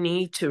we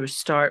need to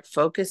start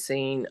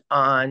focusing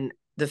on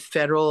the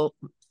federal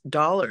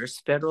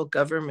dollars, federal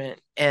government,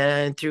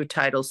 and through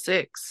Title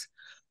VI.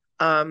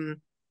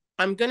 I'm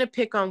going to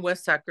pick on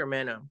West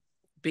Sacramento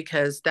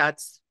because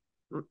that's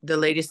the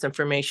latest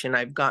information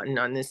I've gotten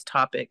on this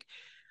topic.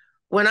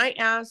 When I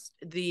asked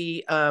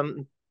the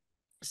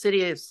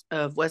city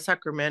of West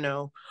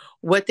Sacramento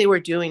what they were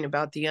doing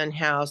about the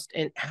unhoused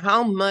and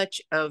how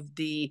much of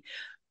the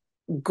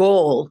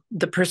goal,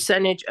 the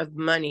percentage of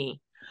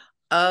money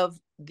of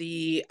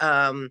the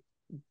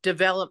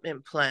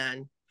development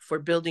plan for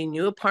building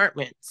new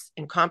apartments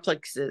and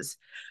complexes,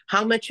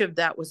 how much of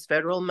that was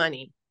federal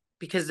money?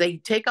 Because they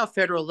take out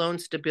federal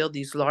loans to build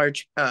these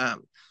large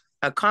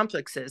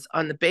complexes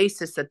on the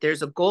basis that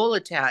there's a goal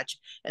attached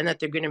and that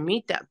they're going to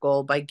meet that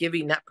goal by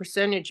giving that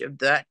percentage of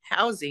that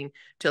housing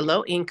to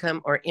low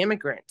income or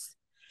immigrants.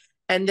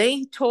 And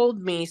they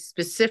told me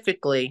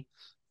specifically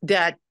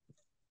that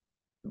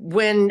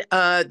when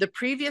the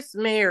previous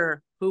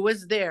mayor who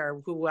was there,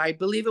 who I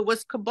believe it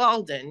was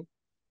Cabalden,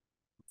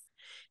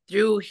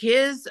 through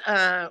his,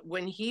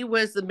 when he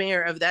was the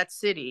mayor of that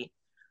city,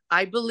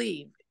 I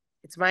believe,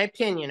 it's my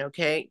opinion,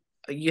 okay,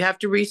 you have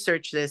to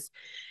research this,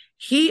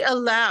 he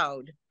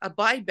allowed a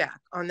buyback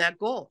on that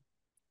goal,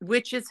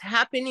 which is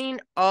happening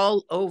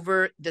all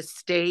over the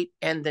state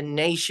and the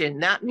nation.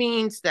 That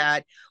means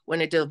that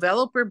when a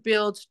developer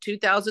builds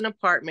 2,000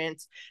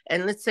 apartments,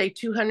 and let's say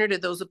 200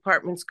 of those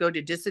apartments go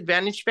to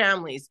disadvantaged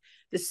families,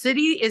 the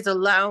city is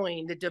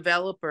allowing the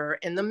developer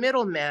and the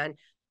middleman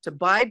to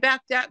buy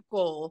back that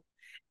goal.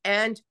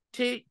 And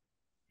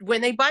when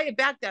they buy it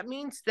back, that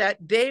means that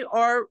they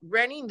are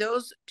renting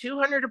those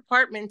 200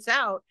 apartments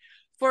out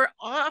for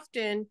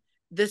often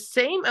the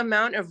same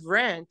amount of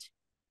rent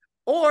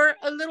or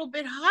a little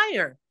bit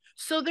higher.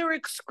 So they're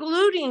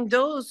excluding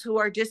those who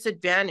are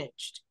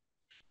disadvantaged.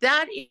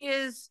 That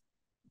is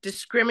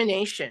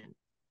discrimination.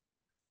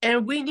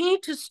 And we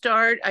need to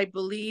start, I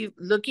believe,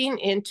 looking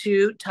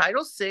into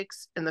Title VI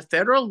and the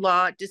federal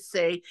law to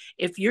say,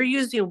 if you're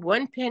using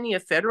 1 penny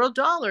of federal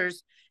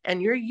dollars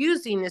and you're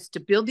using this to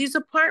build these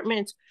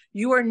apartments,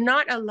 you are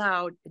not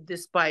allowed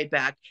this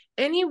buyback.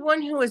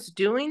 Anyone who is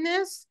doing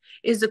this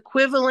is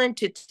equivalent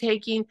to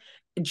taking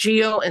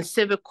Geo and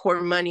Civic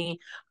Corps money,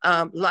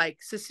 like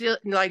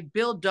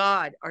Bill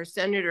Dodd, our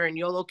senator in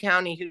Yolo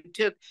County, who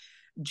took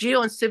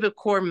Geo and Civic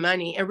Corps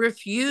money and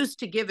refused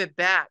to give it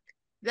back.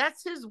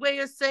 That's his way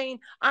of saying,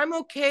 I'm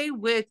okay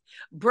with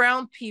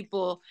brown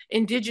people,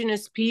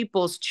 indigenous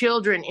peoples,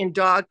 children in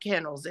dog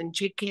kennels and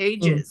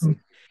cages. Mm-hmm.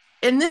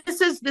 And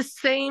this is the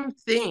same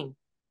thing.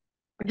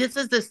 This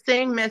is the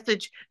same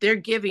message they're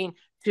giving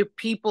to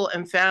people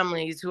and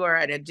families who are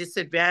at a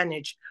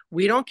disadvantage.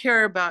 We don't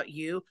care about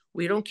you.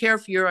 We don't care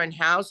if you're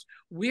unhoused.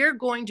 We're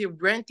going to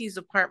rent these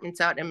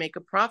apartments out and make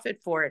a profit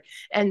for it.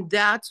 And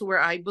that's where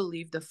I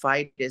believe the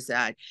fight is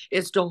at,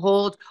 is to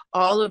hold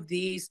all of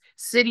these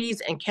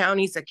cities and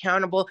counties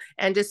accountable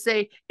and to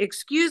say,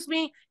 excuse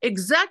me,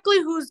 exactly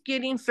who's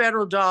getting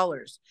federal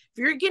dollars?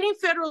 If you're getting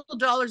federal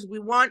dollars, we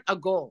want a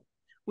goal.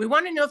 We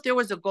want to know if there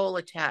was a goal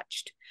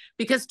attached,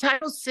 because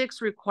Title VI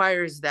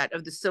requires that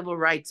of the Civil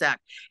Rights Act.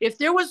 If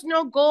there was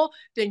no goal,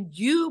 then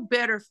you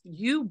better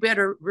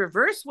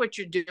reverse what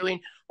you're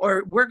doing,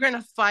 or we're going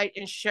to fight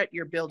and shut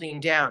your building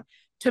down.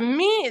 To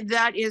me,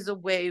 that is a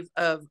wave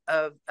of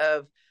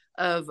the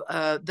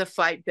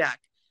fight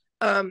back.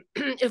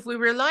 If we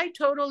rely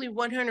totally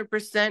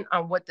 100%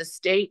 on what the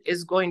state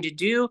is going to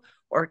do,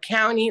 or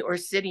county or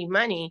city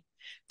money,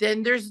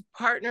 then there's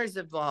partners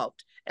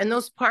involved. And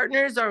those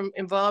partners are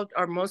involved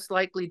are most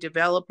likely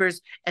developers,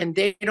 and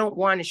they don't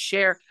want to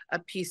share a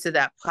piece of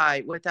that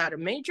pie without a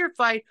major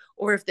fight.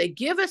 Or if they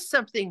give us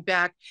something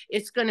back,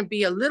 it's going to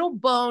be a little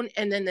bone.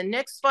 And then the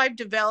next 5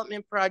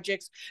 development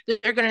projects,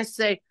 they're going to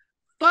say,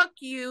 fuck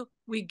you.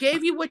 We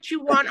gave you what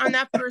you want on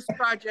that first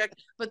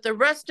project, but the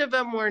rest of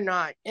them were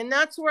not. And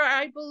that's where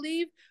I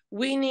believe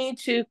we need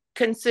to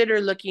consider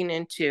looking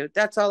into.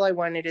 That's all I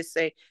wanted to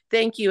say.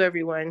 Thank you,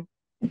 everyone.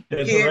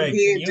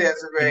 Desiree,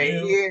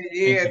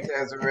 Desiree.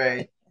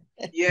 Desiree.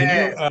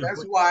 Yes,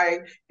 that's why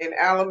in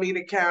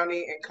Alameda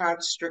County and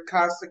Contra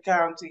Costa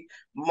County,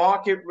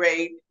 market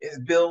rate is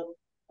built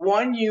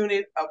 1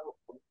 unit of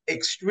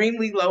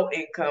extremely low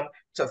income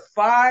to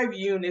 5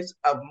 units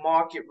of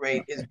market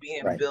rate is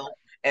being built.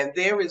 And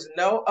there is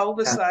no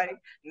oversight,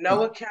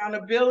 no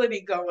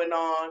accountability going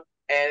on.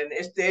 And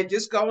they're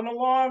just going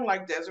along,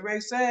 like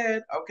Desiree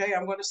said. Okay,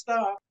 I'm going to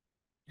stop.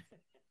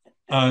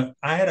 I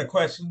had a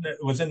question that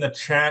was in the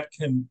chat.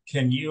 Can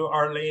you,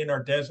 Arlene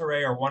or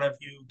Desiree, or one of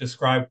you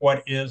describe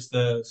what is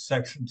the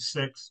Section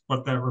 6,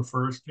 what that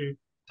refers to?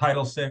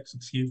 Title 6,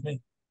 excuse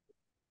me.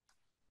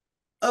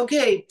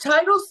 Okay,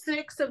 Title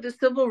 6 of the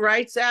Civil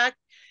Rights Act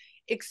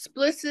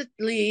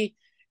explicitly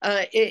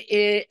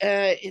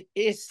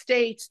it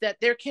states that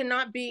there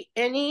cannot be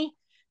any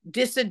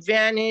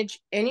disadvantage,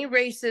 any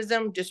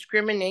racism,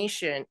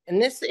 discrimination, and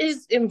this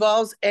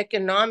involves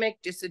economic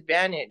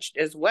disadvantage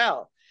as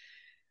well.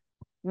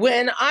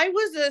 When I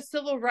was a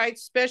civil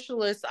rights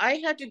specialist, I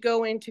had to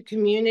go into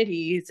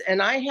communities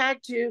and I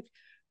had to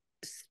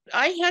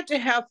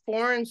have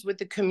forums with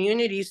the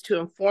communities to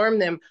inform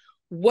them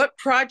what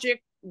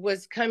project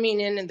was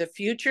coming in the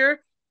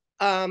future.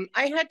 I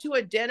had to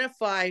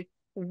identify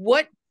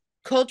what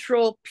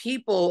cultural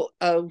people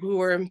who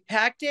were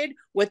impacted,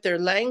 what their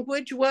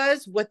language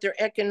was, what their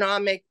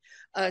economic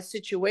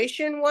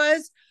situation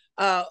was,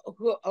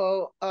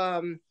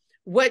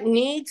 what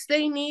needs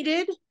they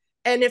needed.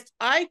 And if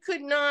I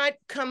could not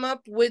come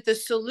up with a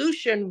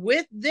solution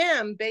with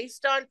them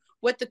based on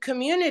what the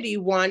community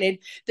wanted,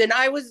 then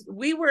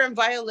we were in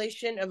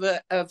violation of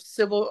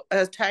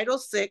Title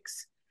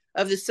 6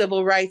 of the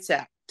Civil Rights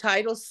Act,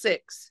 Title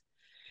 6.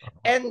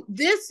 And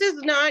this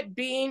is not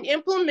being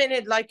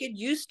implemented like it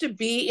used to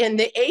be in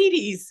the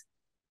 80s.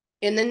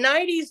 In the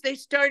 90s, they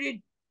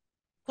started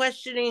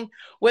questioning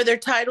whether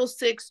Title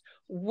 6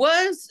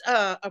 was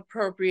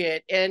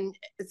appropriate. And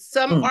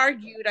some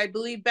argued, I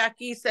believe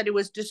Becky said it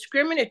was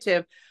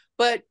discriminative,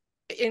 but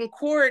in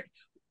court,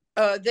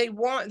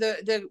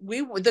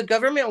 the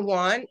government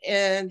won,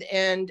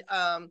 and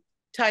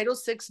Title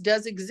 6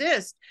 does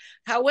exist.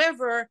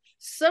 However,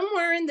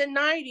 somewhere in the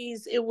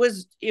 90s, it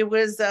was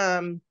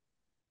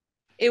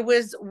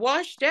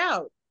washed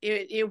out.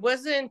 It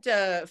wasn't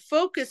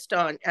focused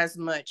on as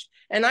much.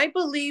 And I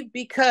believe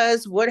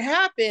because what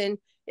happened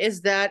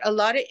is that a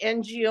lot of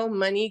NGO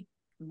money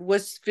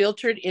was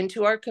filtered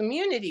into our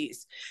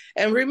communities.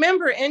 And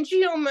remember,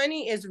 NGO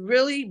money is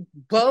really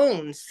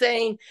bones,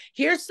 saying,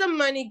 here's some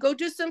money, go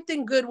do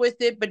something good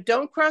with it, but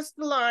don't cross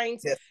the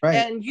lines.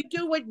 And you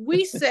do what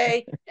we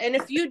say. And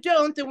if you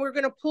don't, then we're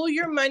going to pull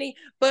your money,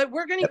 but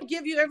we're going to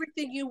give you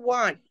everything you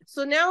want.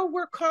 So now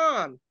we're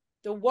calm.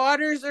 The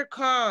waters are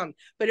calm.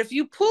 But if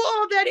you pull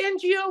all that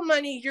NGO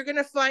money, you're going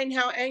to find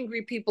how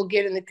angry people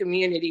get in the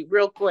community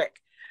real quick.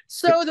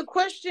 So the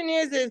question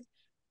is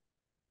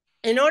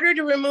in order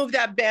to remove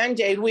that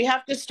Band-Aid, we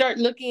have to start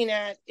looking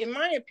at, in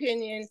my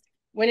opinion,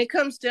 when it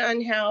comes to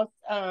unhealth,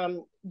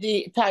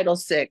 the Title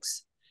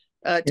 6.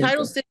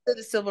 Title 6 of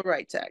the Civil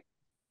Rights Act.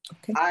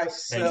 Okay. I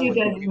so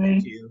agree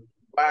with you.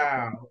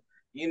 Wow.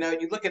 You know,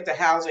 you look at the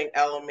housing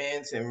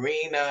elements and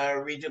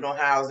RENA, regional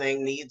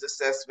housing, needs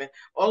assessment,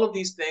 all of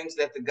these things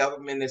that the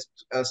government is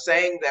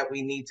saying that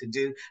we need to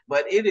do,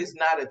 but it is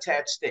not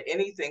attached to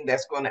anything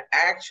that's going to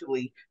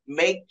actually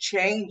make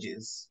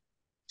changes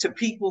to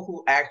people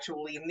who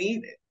actually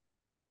need it.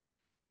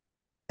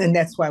 And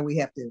that's why we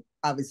have to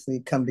obviously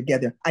come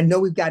together. I know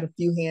we've got a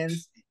few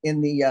hands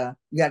in the,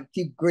 we got a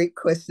few great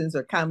questions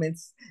or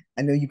comments.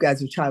 I know you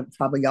guys are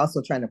probably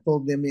also trying to pull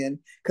them in,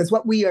 because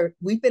what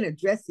we've been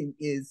addressing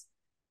is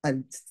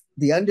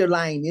the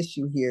underlying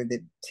issue here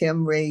that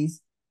Tim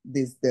raised,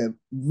 is the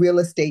real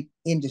estate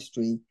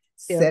industry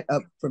set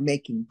up for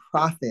making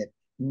profit,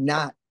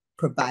 not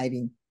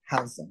providing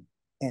housing.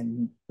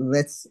 And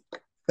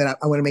but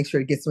I want to make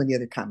sure to get some of the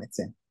other comments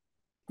in.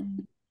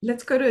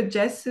 Let's go to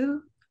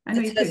Jesu. I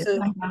know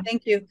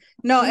Thank you.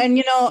 No, and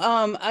you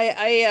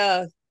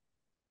know,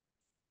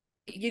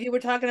 you were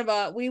talking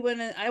about,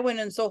 I went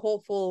in so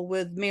hopeful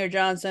with Mayor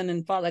Johnson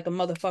and fought like a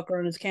motherfucker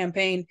in his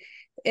campaign.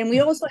 And we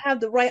also have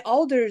the right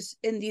alders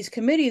in these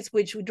committees,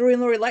 which during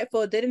Lori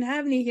Lightfoot, they didn't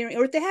have any hearings,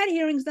 or if they had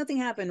hearings, nothing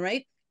happened,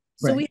 right?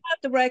 So we have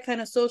the right kind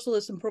of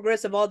socialist and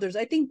progressive alders.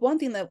 I think one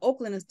thing that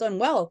Oakland has done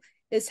well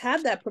is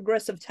have that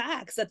progressive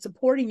tax that's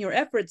supporting your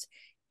efforts.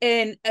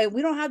 And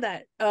we don't have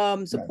that.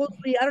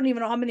 Supposedly, I don't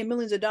even know how many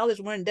millions of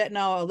dollars we're in debt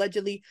now,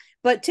 allegedly.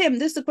 But Tim,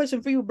 this is a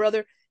question for you,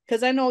 brother,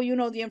 because I know you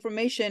know the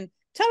information.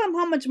 Tell them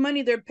how much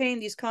money they're paying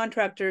these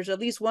contractors, at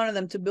least one of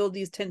them, to build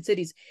these 10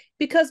 cities.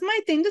 Because my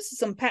thing, this is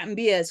some patent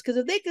BS. Because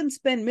if they can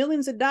spend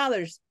millions of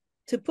dollars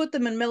to put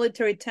them in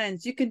military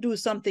tents, you can do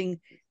something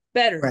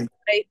better,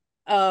 right?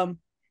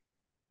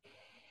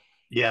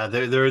 Yeah,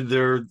 they're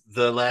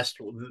the last.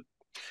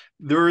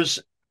 There's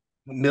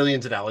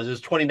millions of dollars.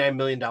 There's $29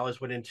 million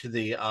went into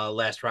the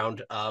last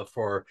round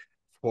for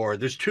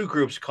there's two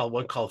groups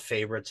one called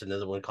Favorites and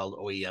another one called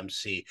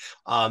OEMC.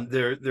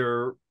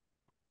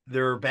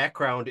 Their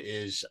background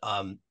is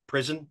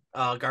prison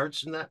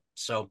guards and that.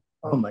 So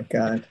oh my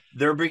God,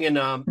 they're bringing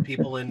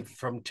people in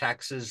from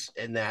Texas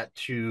and that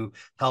to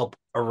help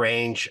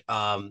arrange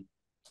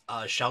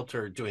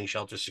shelter, doing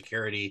shelter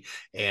security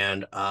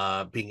and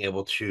being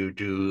able to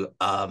do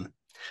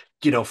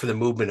for the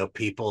movement of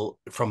people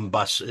from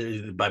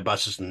by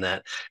buses and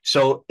that.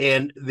 So,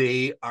 and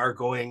they are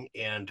going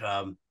and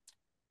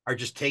are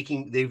just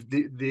taking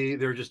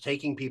they're just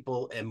taking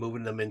people and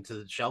moving them into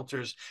the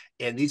shelters,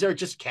 and these are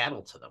just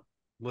cattle to them.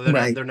 Well,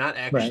 they're not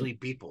actually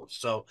people.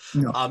 So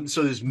no.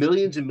 So there's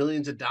millions and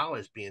millions of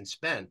dollars being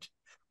spent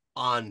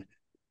on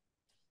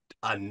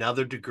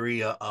another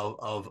degree of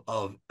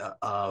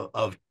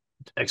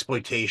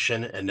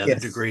exploitation, another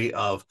degree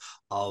of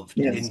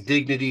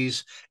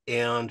indignities,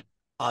 and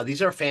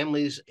these are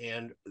families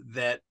and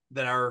that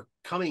are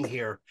coming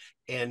here,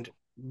 and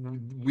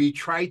we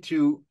try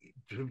to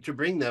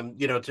bring them,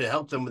 to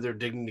help them with their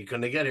dignity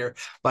when they get here,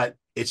 but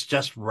it's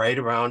just right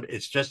around.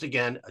 It's just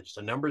just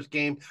a numbers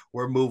game.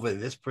 We're moving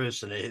this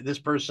person.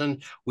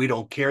 We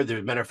don't care. As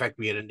a matter of fact,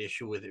 we had an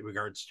issue with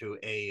regards to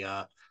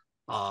a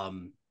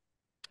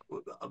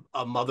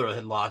mother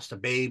had lost a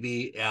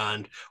baby,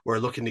 and we're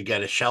looking to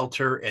get a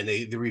shelter, and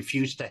they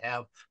refused to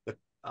have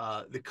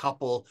the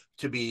couple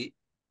to be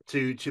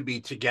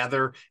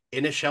together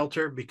in a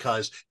shelter,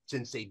 because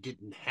since they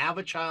didn't have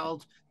a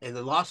child and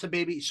they lost a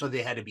baby, so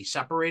they had to be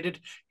separated.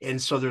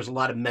 And so there's a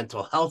lot of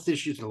mental health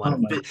issues and a lot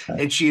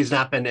and she has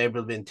not been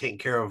able to be taken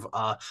care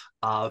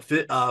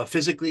of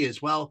physically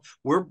as well.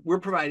 We're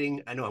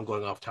providing, I know I'm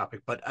going off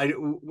topic, but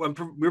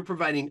we're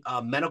providing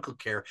medical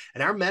care,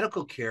 and our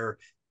medical care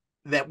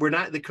that we're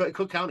not, the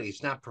Cook County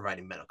is not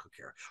providing medical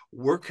care.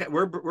 We're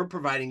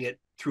providing it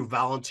through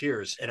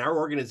volunteers, and our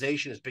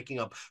organization is picking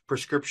up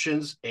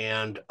prescriptions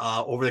and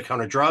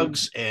over-the-counter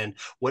drugs and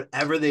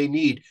whatever they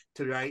need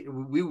to.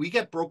 We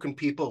get broken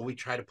people, and we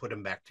try to put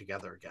them back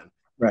together again.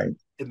 Right.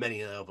 At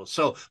many levels.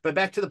 So, but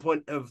back to the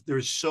point of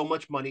there's so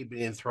much money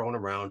being thrown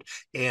around,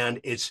 and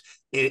it's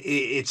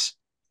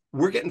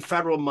we're getting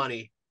federal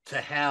money to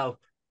have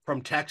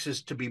from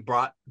Texas to be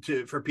brought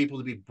for people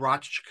to be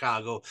brought to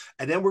Chicago.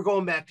 And then we're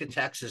going back to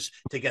Texas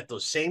to get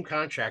those same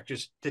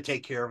contractors to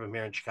take care of them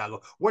here in Chicago.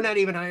 We're not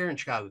even hiring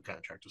Chicago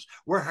contractors.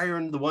 We're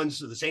hiring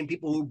the same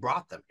people who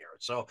brought them here.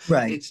 So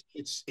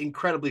it's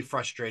incredibly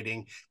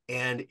frustrating,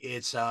 and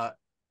it's a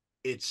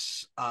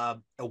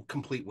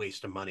complete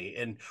waste of money.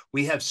 And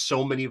we have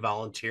so many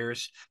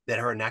volunteers that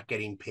are not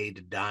getting paid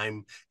a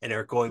dime and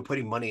are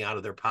putting money out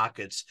of their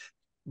pockets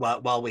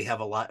while we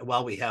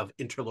have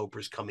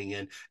interlopers coming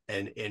in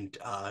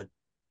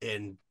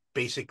and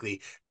basically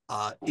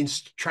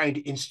trying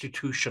to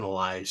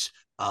institutionalize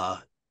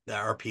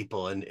our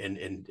people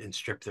and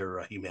strip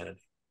their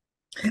humanity.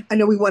 I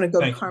know we want to go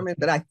to Carmen,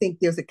 but I think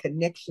there's a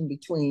connection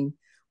between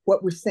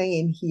what we're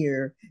saying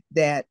here,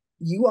 that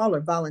you all are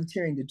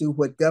volunteering to do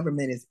what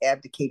government is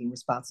abdicating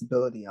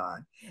responsibility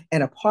on.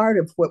 And a part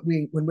of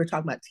when we're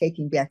talking about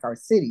taking back our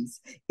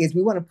cities, is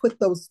we want to put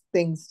those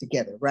things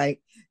together, right?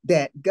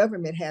 That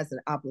government has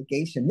an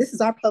obligation. This is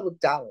our public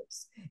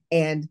dollars.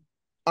 And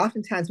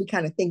oftentimes we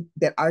kind of think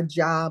that our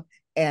job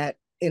in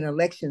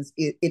elections,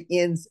 it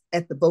ends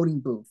at the voting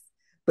booth.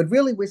 But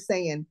really, we're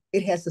saying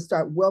it has to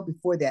start well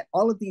before that.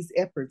 All of these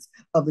efforts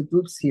of the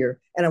groups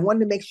here. And I wanted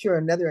to make sure,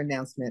 another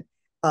announcement,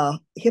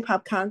 Hip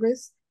Hop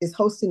Congress is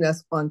hosting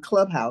us on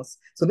Clubhouse.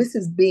 So this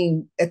is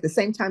being, at the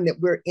same time that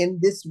we're in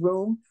this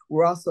room,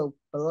 we're also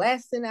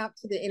blasting out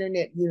to the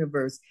internet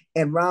universe.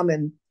 And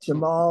Raman,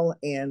 Jamal,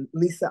 and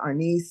Lisa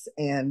Arnice,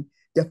 and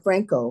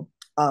DeFranco,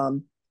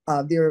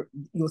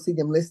 you'll see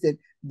them listed.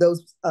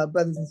 Those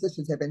brothers and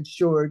sisters have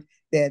ensured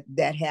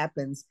that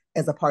happens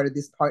as a part of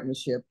this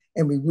partnership.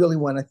 And we really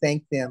want to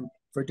thank them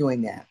for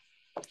doing that.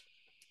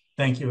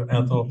 Thank you,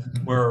 Ethel.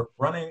 We're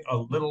running a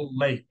little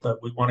late,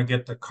 but we want to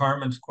get to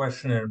Carmen's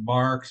question and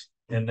Mark's,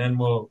 and then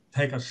we'll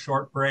take a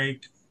short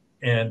break.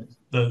 And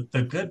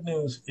the good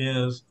news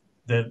is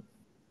that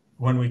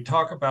when we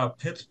talk about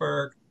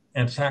Pittsburgh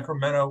and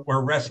Sacramento,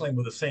 we're wrestling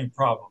with the same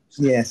problems.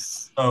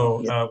 Yes.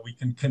 So we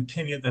can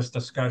continue this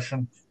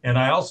discussion. And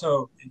I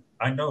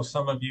know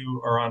some of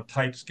you are on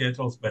tight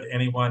schedules, but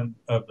anyone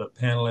of the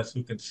panelists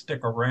who can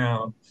stick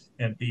around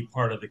and be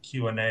part of the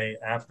Q&A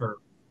after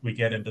we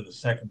get into the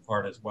second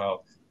part as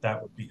well, that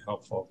would be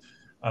helpful.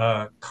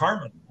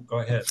 Carmen, go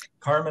ahead.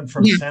 Carmen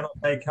from San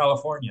Jose,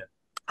 California.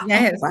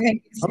 Yes,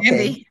 thank you,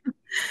 Sandy.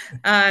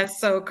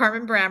 So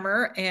Carmen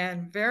Brammer,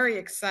 and very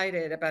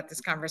excited about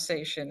this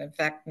conversation. In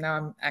fact, now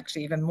I'm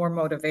actually even more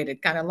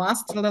motivated. Kind of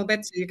lost a little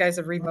bit, so you guys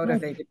have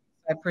remotivated.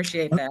 I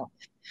appreciate that.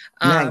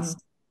 Nice.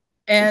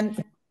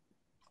 And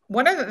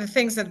one of the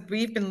things that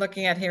we've been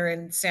looking at here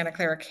in Santa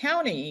Clara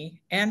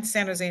County and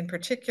San Jose in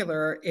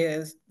particular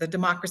is the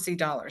democracy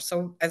dollar.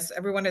 So as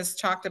everyone has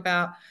talked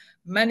about,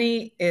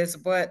 money is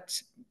what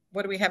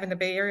do we have in the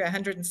Bay Area?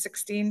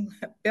 116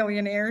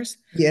 billionaires.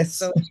 Yes.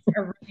 So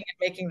they're running and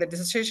making the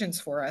decisions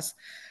for us.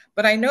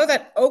 But I know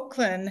that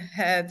Oakland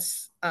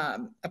has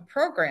a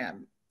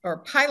program or a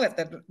pilot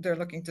that they're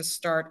looking to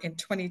start in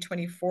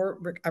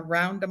 2024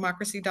 around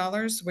democracy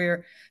dollars.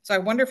 So I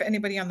wonder if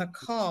anybody on the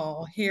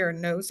call here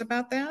knows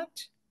about that.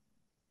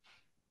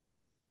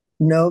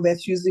 No,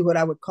 that's usually what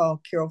I would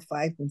call Carol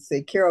Fife and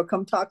say, Carol,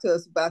 come talk to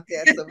us about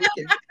that so we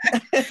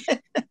can.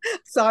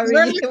 Sorry,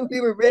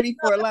 we were ready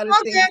for a lot of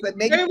things, but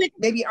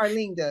maybe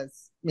Arlene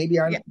does. Maybe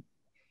Arlene. Yeah.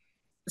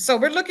 So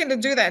we're looking to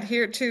do that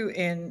here too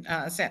in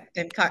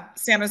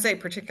San Jose,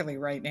 particularly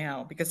right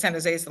now, because San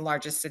Jose is the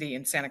largest city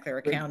in Santa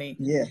Clara County.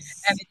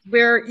 Yes. And it's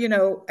where, you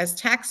know, as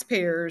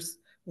taxpayers,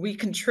 we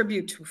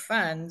contribute to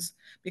funds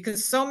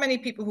because so many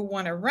people who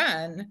want to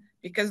run,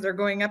 because they're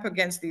going up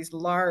against these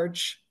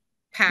large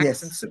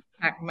PACs and super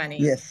PAC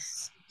money,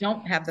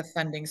 don't have the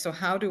funding. So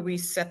how do we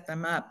set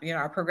them up? You know,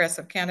 our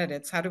progressive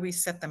candidates, how do we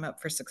set them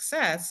up for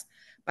success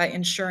by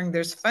ensuring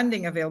there's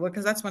funding available?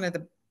 Because that's one of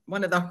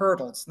the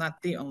hurdles,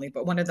 not the only,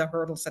 but one of the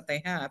hurdles that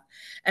they have,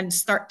 and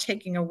start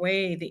taking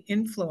away the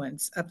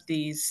influence of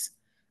these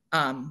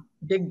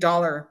big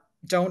dollar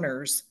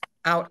donors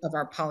out of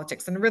our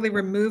politics and really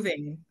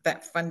removing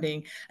that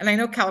funding. And I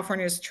know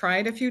California has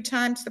tried a few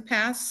times to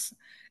pass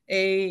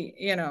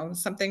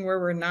something where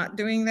we're not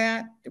doing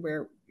that,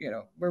 where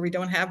we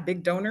don't have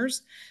big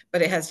donors,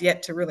 but it has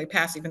yet to really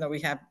pass. Even though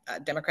we have a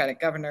Democratic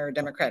governor, a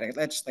Democratic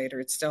legislator,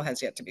 it still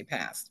has yet to be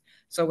passed.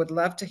 So would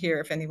love to hear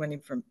if anyone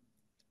from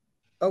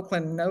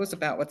Oakland knows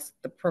about what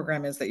the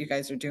program is that you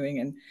guys are doing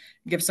and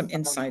give some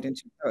insight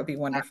into it. That would be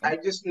wonderful. I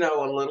just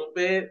know a little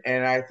bit,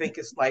 and I think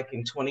it's like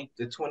in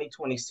the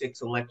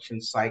 2026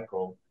 election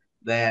cycle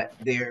that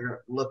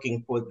they're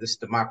looking for this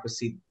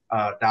democracy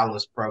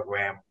dollars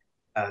program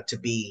to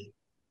be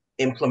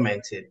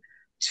implemented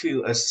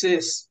to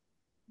assist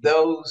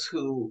those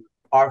who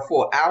are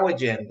for our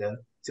agenda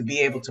to be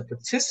able to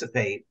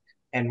participate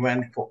and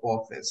run for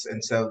office.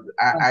 And so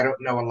I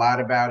don't know a lot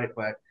about it,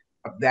 but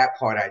of that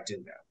part I do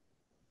know.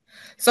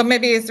 So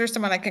maybe is there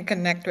someone I can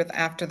connect with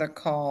after the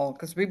call?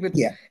 Because it'd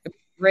be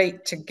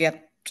great to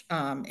get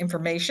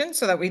information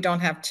so that we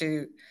don't have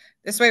to,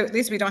 this way at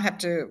least we don't have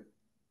to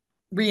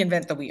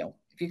reinvent the wheel.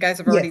 If you guys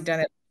have already done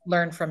it,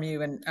 learn from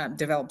you and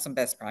develop some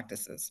best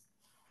practices.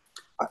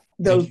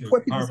 The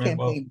Poor People's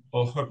Campaign.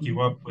 We'll hook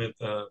you up with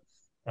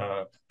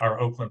our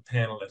Oakland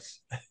panelists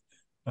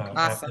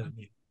after the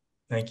meeting.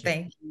 Thank you.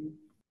 Thank you.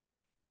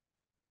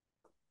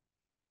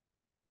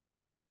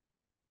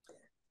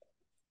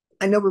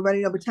 I know we're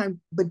running over time,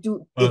 but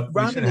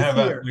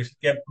we should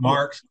get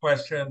Mark's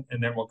question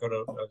and then we'll go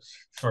to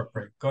a short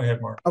break. Go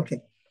ahead, Mark.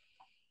 Okay.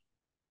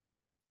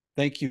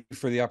 Thank you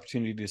for the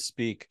opportunity to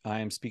speak.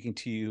 I am speaking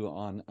to you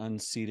on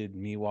unceded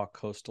Miwok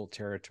coastal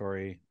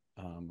territory,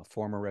 a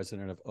former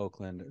resident of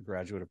Oakland, a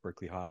graduate of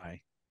Berkeley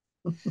High.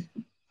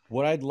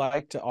 What I'd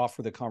like to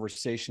offer the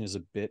conversation is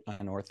a bit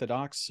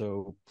unorthodox,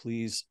 so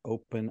please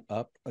open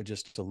up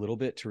just a little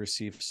bit to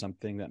receive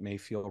something that may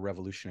feel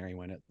revolutionary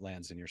when it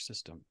lands in your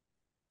system.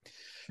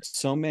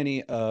 So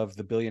many of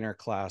the billionaire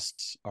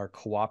class are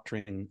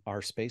co-opting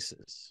our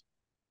spaces.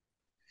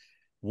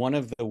 One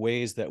of the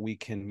ways that we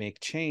can make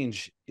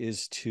change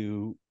is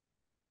to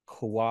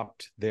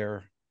co-opt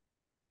their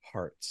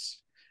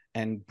hearts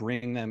and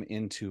bring them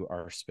into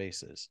our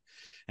spaces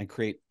and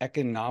create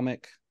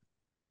economic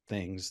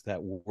things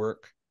that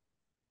work,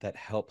 that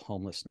help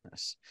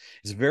homelessness.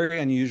 It's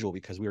very unusual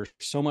because we are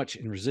so much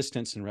in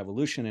resistance and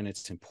revolution, and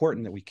it's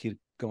important that we keep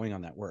going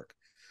on that work.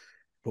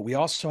 But we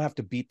also have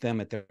to beat them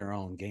at their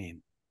own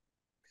game,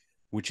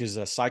 which is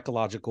a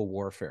psychological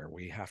warfare.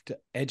 We have to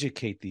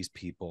educate these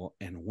people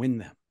and win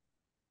them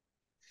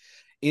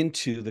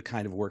into the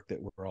kind of work that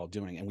we're all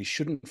doing. And we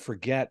shouldn't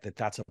forget that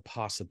that's a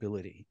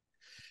possibility.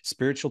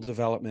 Spiritual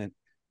development,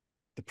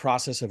 the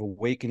process of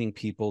awakening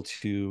people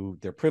to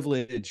their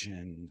privilege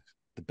and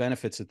the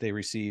benefits that they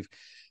receive,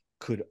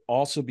 could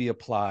also be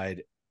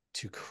applied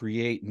to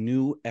create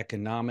new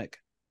economic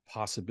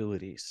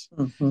possibilities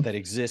that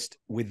exist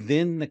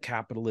within the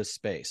capitalist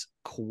space,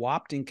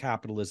 co-opting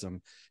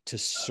capitalism to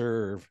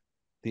serve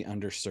the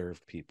underserved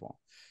people.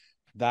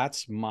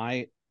 That's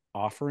my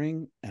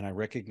offering, and I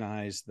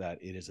recognize that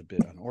it is a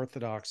bit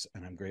unorthodox,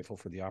 and I'm grateful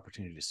for the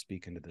opportunity to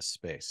speak into this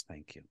space.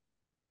 Thank you.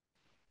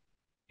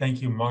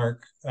 Thank you,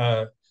 Mark. Any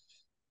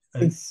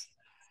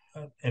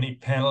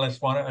panelists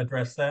want to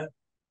address that?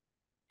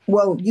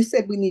 Well, you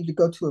said we need to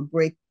go to a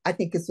break. I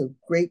think it's a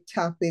great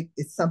topic.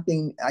 It's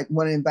something I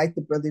want to invite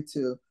the brother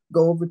to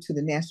go over to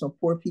the National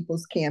Poor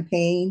People's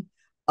Campaign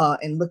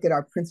and look at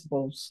our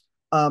principles,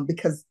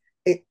 because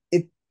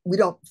we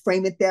don't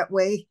frame it that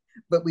way,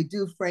 but we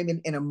do frame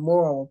it in a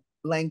moral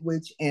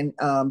language, and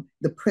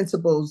the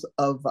principles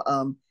of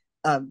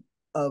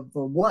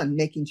one,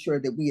 making sure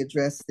that we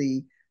address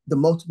the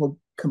multiple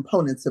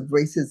components of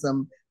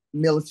racism,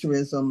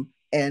 militarism,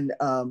 and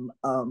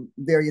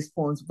various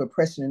forms of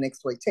oppression and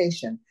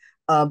exploitation.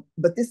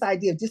 But this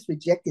idea of just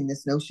rejecting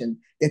this notion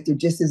that there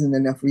just isn't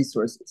enough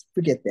resources,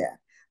 forget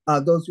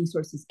that. Those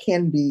resources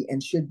can be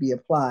and should be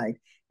applied.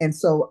 And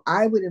so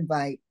I would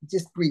invite,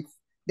 just brief,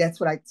 that's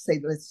what I'd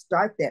say, let's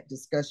start that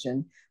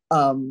discussion.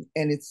 And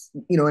it's,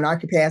 in our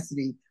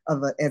capacity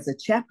as a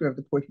chapter of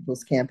the Poor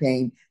People's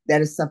Campaign,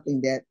 that is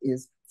something that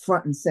is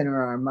front and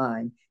center in our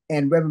mind.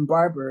 And Reverend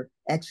Barber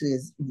actually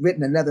has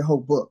written another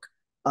whole book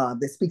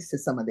that speaks to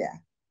some of that.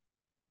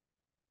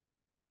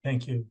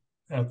 Thank you,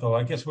 Ethel.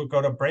 I guess we'll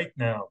go to break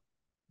now.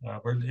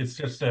 It's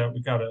just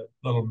we got a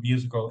little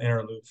musical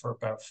interlude for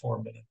about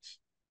 4 minutes.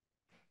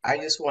 I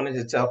just wanted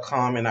to tell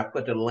Carmen, I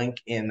put the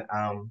link in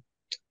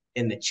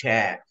the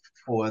chat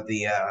for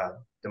the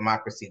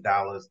democracy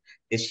dollars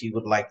if she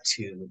would like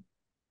to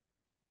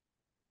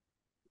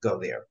go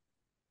there.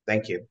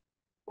 Thank you.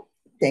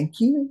 Thank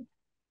you.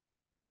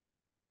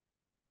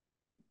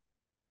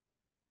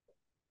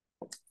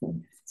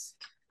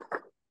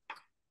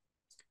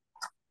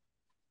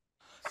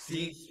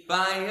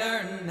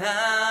 Ceasefire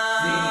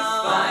now.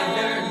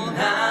 Ceasefire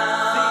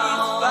now.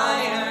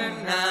 Ceasefire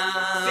now.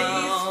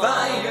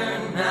 Ceasefire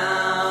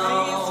now.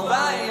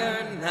 Ceasefire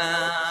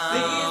now.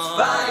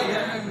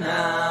 Ceasefire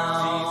now.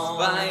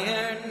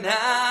 Ceasefire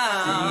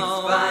now.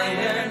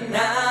 Ceasefire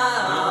now.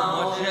 No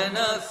more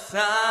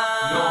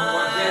genocide. No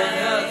more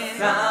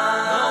genocide.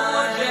 No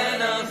more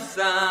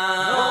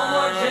genocide. No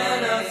more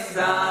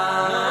genocide.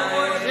 No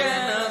more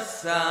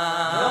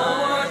genocide. No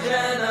more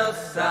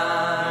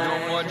genocide. No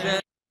more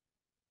genocide.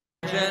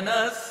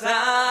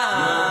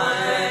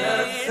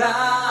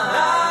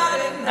 Not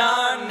in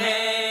our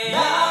name.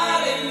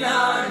 Not in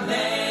our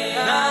name.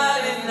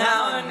 Not in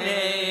our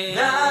name.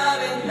 Not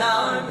in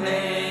our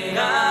name.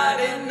 Not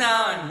in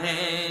our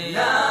name.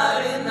 Not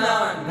in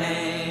our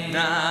name.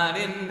 Not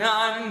in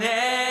our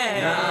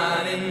name.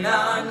 Not in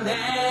our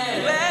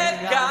name.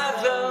 Let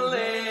Gaza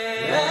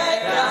live.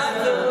 Let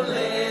Gaza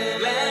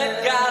live.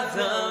 Let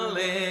Gaza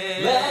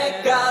live.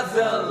 Let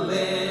Gaza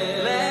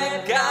live.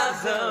 Let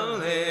Gaza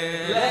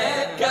live.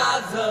 Let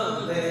Gaza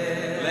live.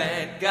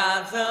 Let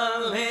Gaza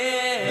live.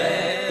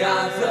 Let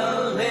Gaza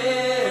live.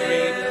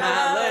 Free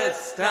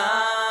Palestine.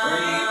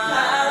 Free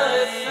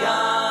Palestine.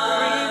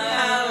 Free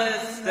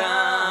Palestine.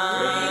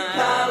 Free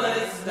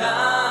Palestine.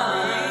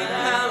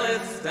 Free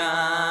Palestine.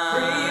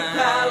 Free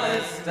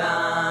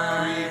Palestine.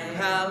 Free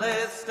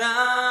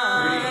Palestine.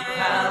 Free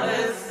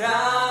Palestine.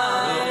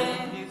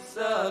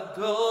 Lo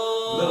Yisago.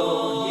 Lo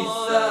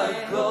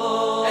Yisago.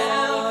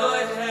 El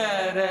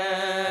Goyhere.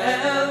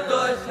 El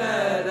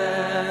Goyhere.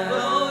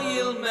 Lo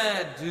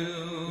Yilmedu.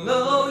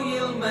 Lo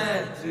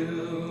Yilmedu.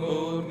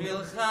 Od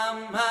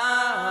Milchama.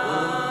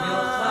 Od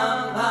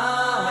Milchama.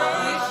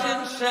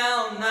 Nation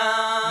shall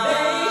not.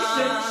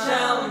 Nation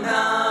shall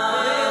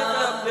not. Lift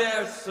up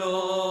their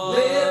sword.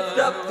 Lift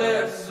up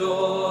their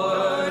sword.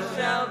 Nor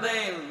shall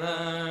they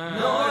learn.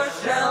 Nor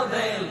shall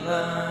they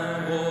learn.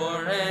 War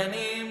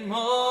anymore.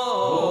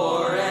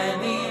 War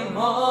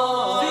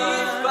anymore.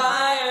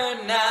 Ceasefire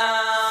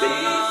now.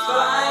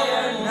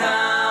 Ceasefire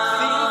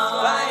now.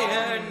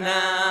 Ceasefire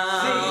now.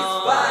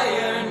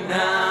 Ceasefire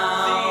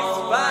now.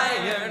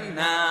 Ceasefire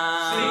now.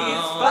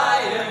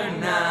 Ceasefire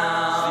now.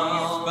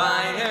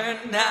 Ceasefire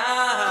now.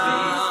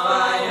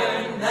 Ceasefire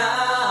now.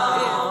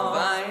 If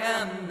I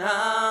am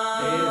now.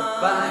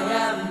 If I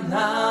am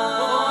now.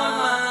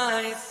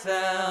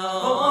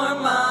 For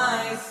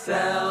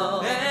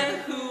myself. Then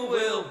who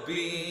will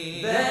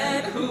be?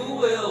 Then who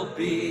will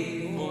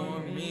be? For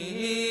me.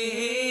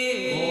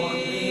 For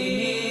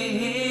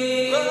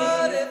me.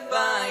 But if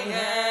I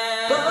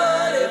am.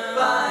 But if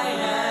I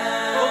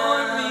am. For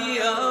me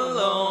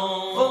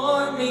alone. For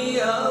me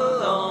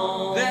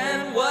alone.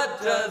 Then what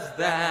does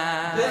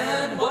that?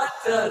 Then what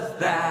does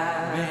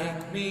that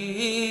make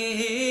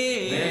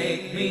me?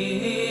 Make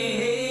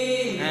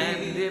me.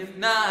 And if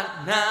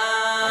not now.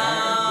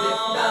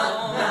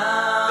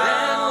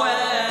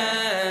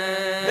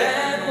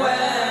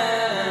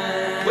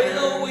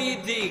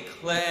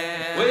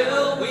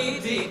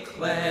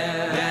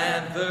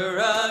 Never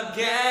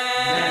again.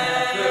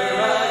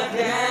 Never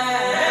again.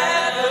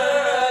 Never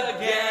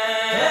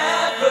again.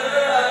 Never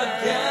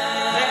again.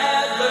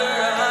 Never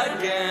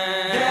again.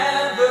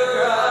 Never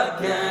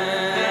again.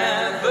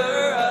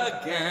 Never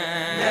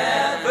again.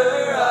 Never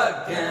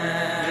again.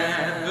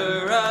 Never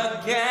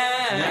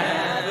again.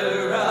 Never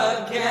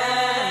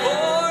again.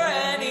 For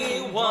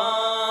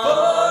anyone.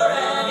 For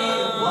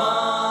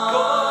anyone.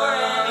 For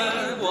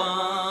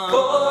anyone.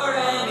 For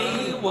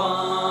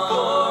anyone.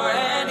 For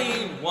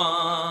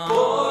anyone.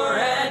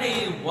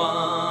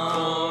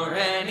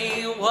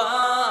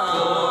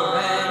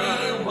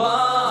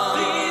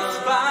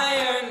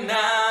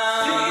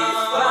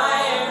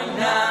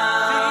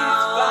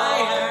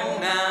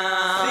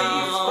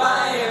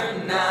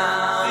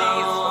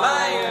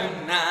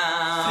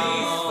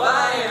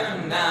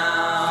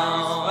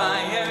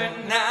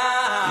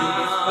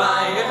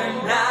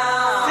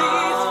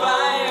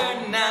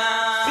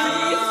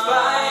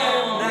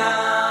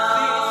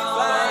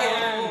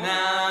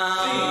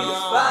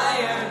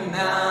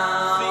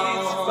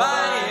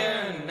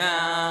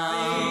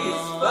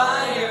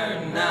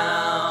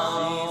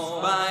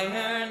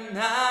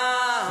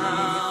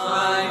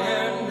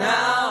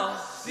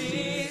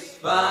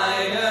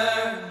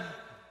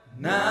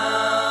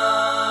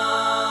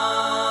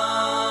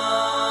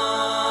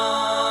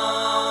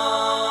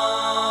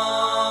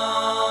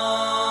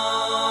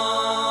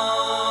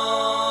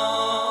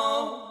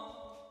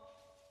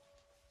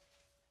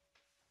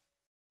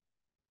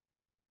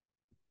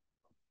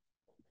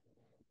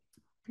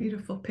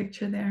 Beautiful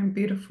picture there and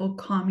beautiful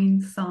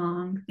calming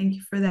song. Thank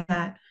you for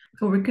that.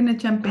 So we're going to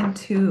jump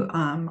into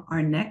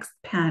our next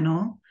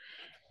panel,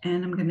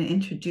 and I'm going to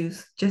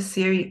introduce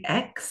Jasiri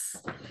X.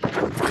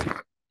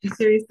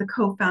 Jasiri is the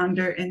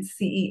co-founder and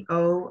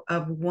CEO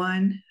of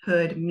One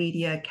Hood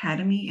Media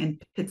Academy in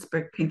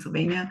Pittsburgh,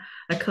 Pennsylvania,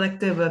 a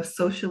collective of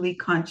socially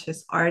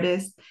conscious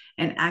artists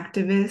and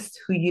activists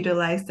who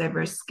utilize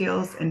diverse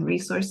skills and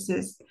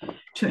resources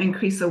to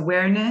increase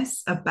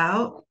awareness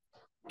about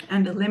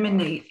and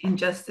eliminate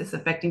injustice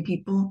affecting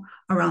people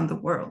around the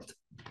world.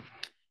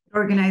 It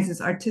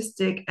organizes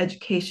artistic,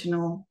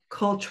 educational,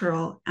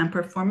 cultural, and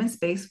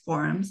performance-based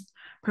forums,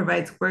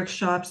 provides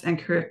workshops and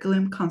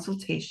curriculum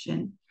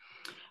consultation,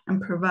 and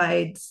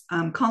provides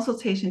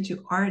consultation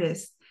to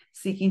artists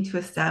seeking to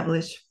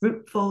establish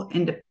fruitful,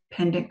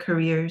 independent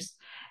careers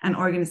and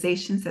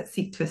organizations that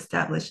seek to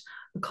establish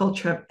a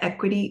culture of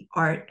equity,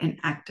 art, and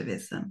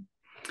activism.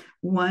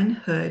 One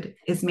Hood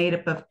is made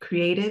up of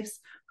creatives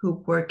who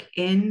work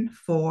in,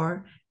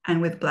 for,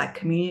 and with Black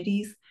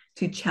communities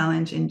to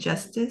challenge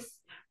injustice,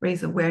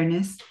 raise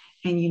awareness,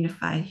 and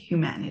unify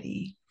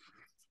humanity.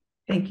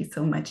 Thank you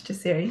so much,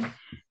 Jasiri.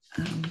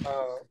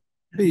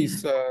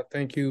 Peace.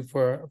 Thank you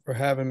for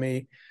having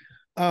me.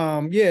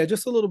 Yeah,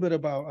 just a little bit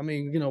about, I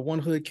mean, you know, One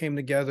Hood came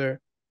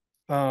together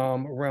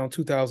around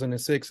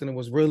 2006, and it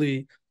was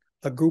really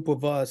a group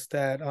of us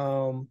that,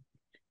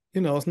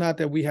 you know, it's not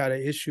that we had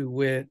an issue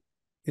with,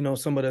 you know,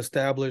 some of the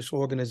established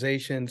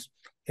organizations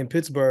in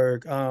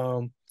Pittsburgh. They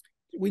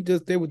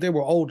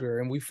were older,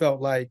 and we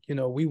felt like, you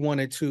know, we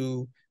wanted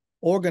to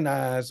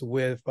organize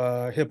with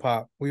hip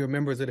hop. We were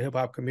members of the hip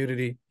hop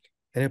community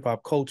and hip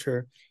hop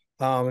culture.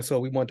 And so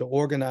we wanted to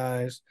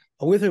organize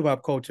with hip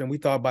hop culture. And we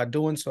thought by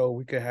doing so,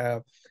 we could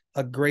have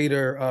a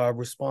greater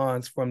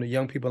response from the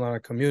young people in our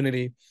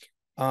community.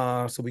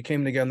 So we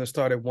came together and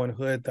started One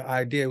Hood. The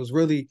idea was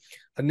really,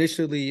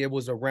 initially, it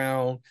was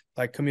around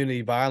like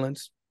community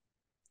violence.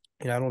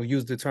 You know, I don't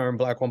use the term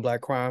Black on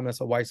Black crime.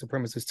 That's a white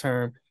supremacist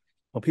term.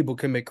 When people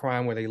commit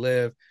crime where they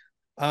live.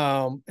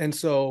 And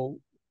so,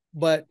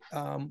 but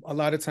a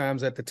lot of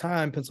times at the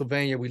time,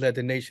 Pennsylvania, we led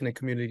the nation in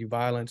community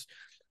violence.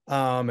 In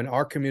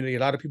our community, a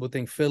lot of people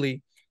think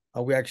Philly,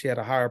 we actually had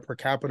a higher per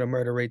capita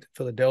murder rate than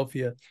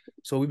Philadelphia.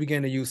 So we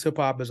began to use hip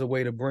hop as a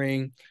way to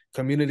bring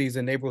communities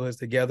and neighborhoods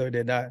together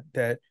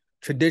that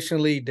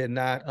traditionally did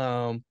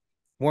not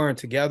weren't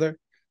together.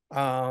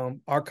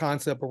 Our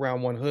concept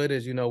around One Hood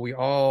is, you know, we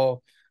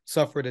all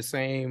suffer the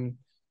same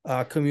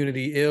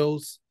community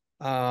ills.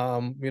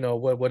 You know,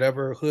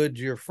 whatever hood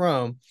you're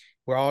from,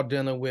 we're all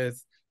dealing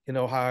with, you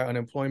know, high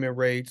unemployment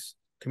rates,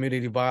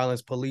 community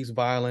violence, police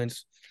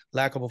violence,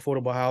 lack of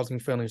affordable housing,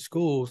 failing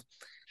schools.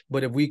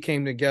 But if we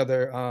came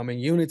together in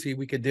unity,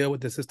 we could deal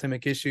with the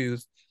systemic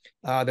issues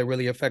that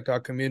really affect our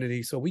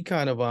community. So we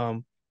kind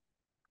of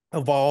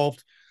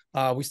evolved.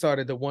 We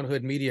started the One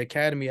Hood Media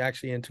Academy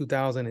actually in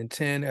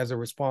 2010 as a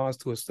response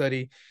to a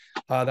study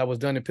that was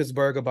done in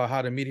Pittsburgh about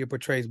how the media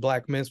portrays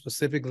Black men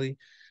specifically,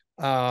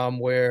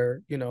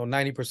 where, you know,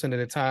 90% of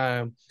the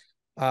time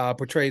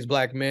portrays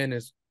Black men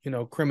as, you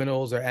know,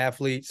 criminals or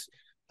athletes.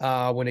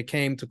 When it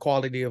came to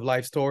quality of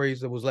life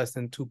stories, it was less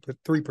than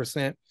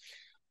 3%.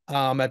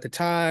 At the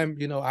time,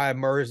 you know, I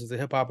emerged as a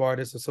hip hop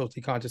artist, a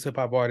socially conscious hip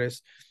hop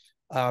artist,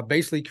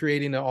 basically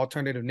creating an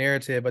alternative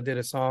narrative. I did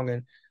a song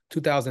in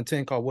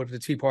 2010 called "What If the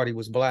Tea Party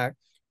Was Black?"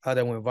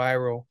 That went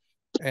viral,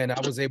 and I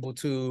was able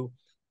to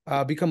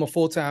become a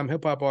full-time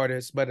hip hop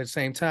artist. But at the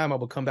same time, I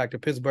would come back to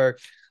Pittsburgh.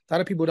 A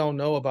lot of people don't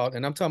know about,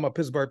 and I'm talking about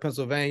Pittsburgh,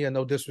 Pennsylvania.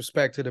 No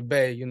disrespect to the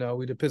Bay, you know,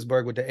 we did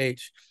Pittsburgh with the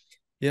H.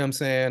 You know what I'm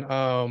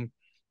saying?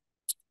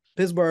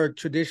 Pittsburgh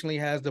traditionally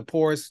has the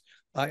poorest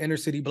inner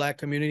city Black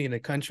community in the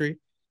country.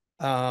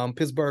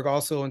 Pittsburgh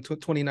also in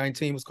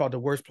 2019 was called the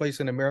worst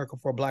place in America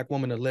for a Black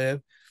woman to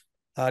live.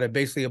 That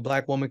basically a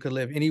Black woman could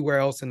live anywhere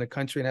else in the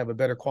country and have a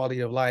better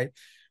quality of life.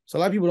 So a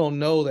lot of people don't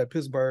know that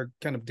Pittsburgh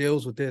kind of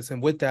deals with this.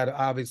 And with that,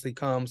 obviously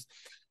comes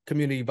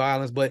community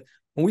violence. But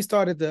when we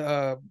started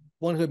the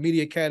One Hood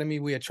Media Academy,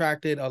 we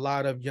attracted a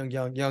lot of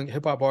young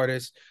hip hop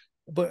artists.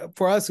 But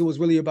for us, it was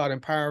really about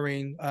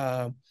empowering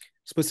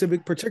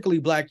particularly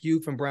Black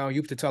youth and brown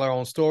youth to tell our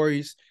own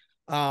stories.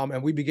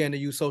 And we began to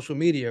use social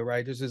media,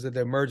 right? This is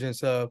the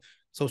emergence of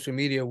social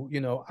media.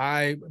 You know,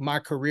 my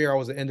career, I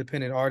was an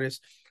independent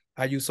artist.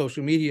 I used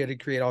social media to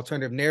create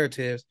alternative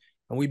narratives,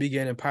 and we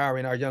began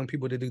empowering our young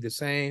people to do the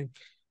same.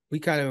 We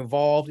kind of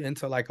evolved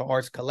into like an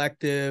arts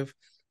collective.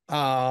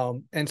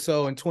 And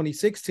so in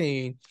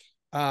 2016,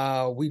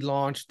 we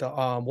launched the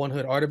One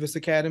Hood Artivist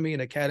Academy, an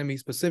academy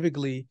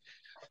specifically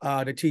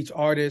to teach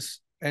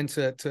artists and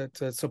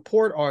to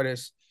support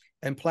artists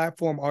and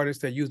platform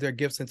artists that use their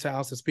gifts and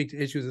talents to speak to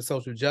issues of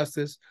social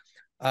justice.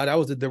 That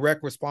was a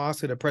direct response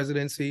to the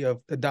presidency of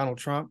Donald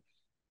Trump.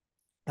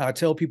 I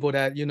tell people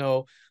that, you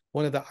know,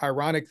 one of the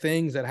ironic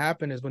things that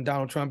happened is when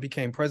Donald Trump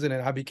became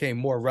president, I became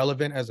more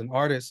relevant as an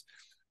artist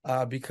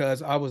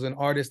because I was an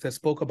artist that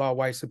spoke about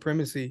white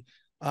supremacy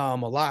a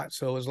lot.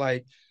 So it was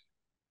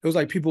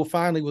like people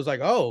finally was like,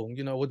 oh,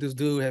 you know, what this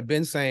dude had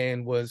been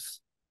saying was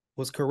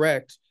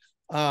correct.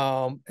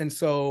 And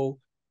so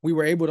we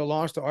were able to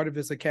launch the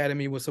Artifice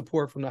Academy with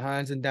support from the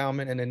Heinz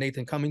Endowment and the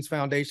Nathan Cummings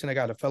Foundation. I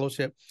got a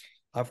fellowship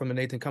from the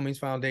Nathan Cummings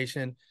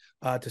Foundation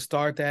to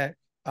start that,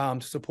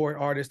 to support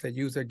artists that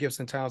use their gifts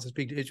and talents to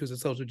speak to issues of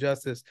social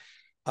justice.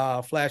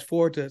 Flash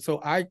forward to,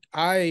 so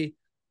I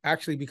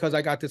actually, because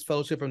I got this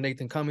fellowship from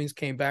Nathan Cummings,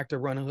 came back to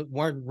run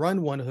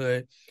One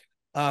Hood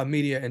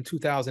Media in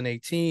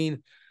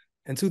 2018.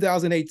 In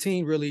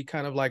 2018, really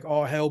kind of like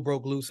all hell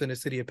broke loose in the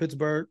city of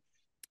Pittsburgh.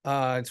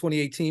 In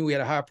 2018, we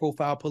had a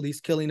high-profile police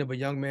killing of a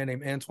young man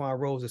named Antoine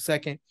Rose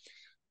II.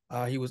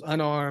 He was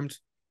unarmed.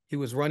 He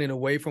was running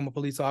away from a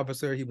police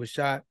officer. He was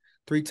shot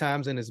 3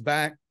 times in his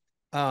back.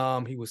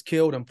 He was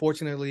killed,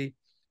 unfortunately.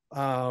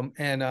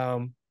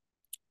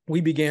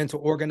 We began to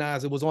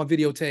organize. It was on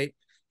videotape.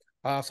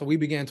 So we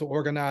began to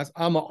organize.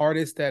 I'm an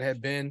artist that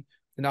had been,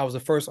 and I was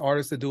the first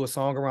artist to do a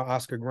song around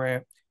Oscar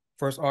Grant,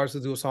 first artist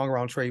to do a song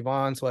around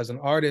Trayvon. So as an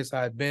artist,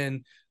 I've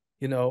been,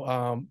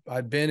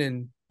 I've been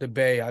in the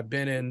Bay. I've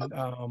been in,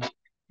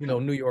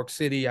 New York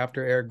City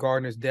after Eric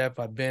Gardner's death.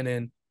 I've been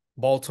in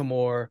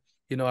Baltimore,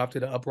 after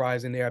the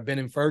uprising there. I've been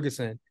in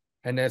Ferguson.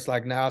 And that's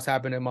like, now it's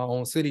happening in my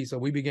own city. So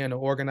we began to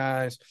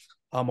organize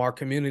our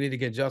community to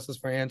get justice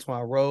for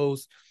Antoine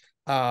Rose.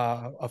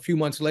 A few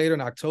months later,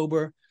 in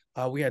October,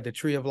 we had the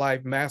Tree of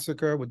Life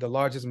massacre, with the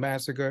largest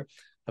massacre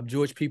of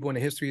Jewish people in the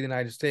history of the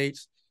United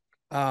States.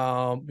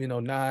 A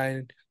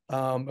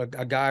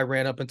guy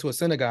ran up into a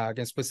synagogue,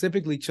 and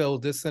specifically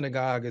chose this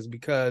synagogue is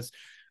because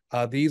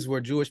these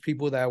were Jewish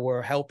people that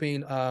were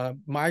helping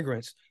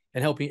migrants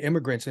and helping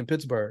immigrants in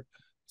Pittsburgh.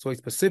 So he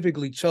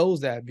specifically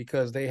chose that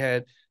because they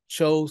had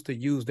chose to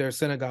use their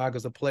synagogue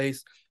as a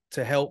place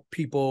to help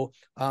people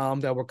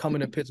that were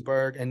coming to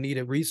Pittsburgh and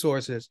needed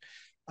resources.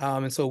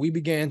 And so we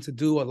began to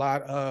do a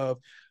lot of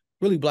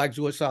really Black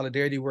Jewish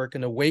solidarity work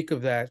in the wake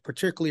of that,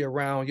 particularly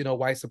around,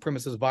 white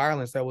supremacist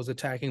violence that was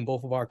attacking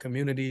both of our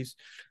communities,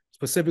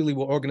 specifically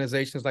with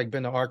organizations like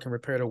Bend the Arc and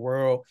Repair the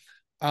World.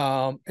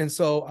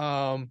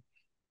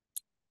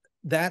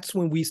 That's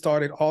when we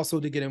started also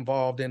to get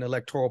involved in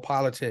electoral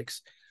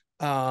politics.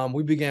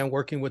 We began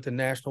working with a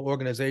national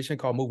organization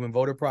called Movement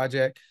Voter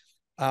Project.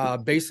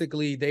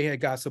 Basically, they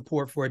had got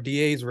support for a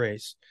DA's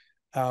race.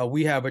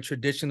 We have a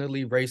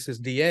traditionally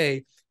racist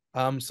DA.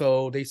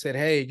 So they said,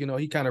 hey,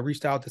 he kind of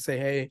reached out to say,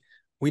 hey,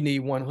 we need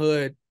One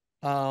Hood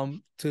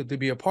to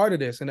be a part of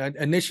this. And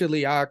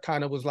initially I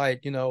kind of was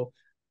like,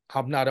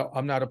 I'm not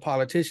a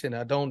politician.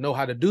 I don't know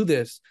how to do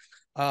this.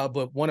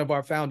 But one of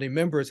our founding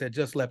members had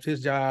just left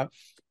his job.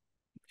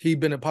 He'd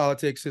been in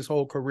politics his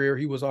whole career.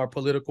 He was our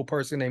political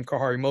person named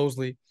Kahari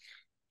Mosley.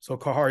 So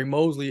Kahari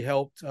Mosley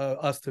helped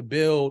us to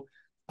build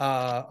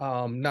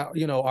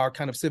our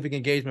kind of civic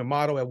engagement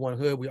model at One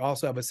Hood. We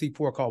also have a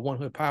C4 called One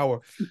Hood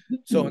Power.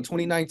 So in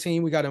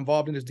 2019, we got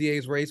involved in this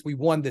DA's race. We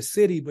won the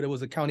city, but it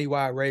was a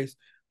countywide race.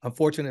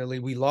 Unfortunately,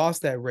 we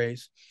lost that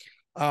race.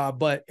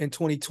 But in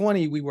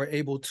 2020, we were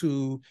able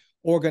to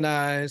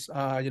organize,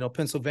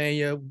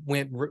 Pennsylvania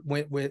went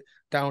with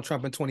Donald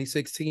Trump in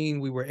 2016.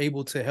 We were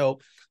able to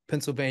help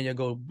Pennsylvania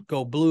go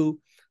blue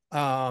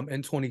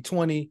in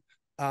 2020.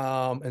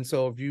 And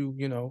so if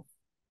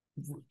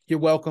you're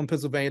welcome,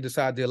 Pennsylvania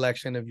decide the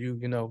election if you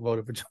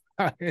voted for Joe.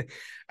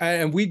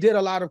 And we did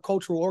a lot of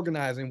cultural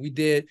organizing.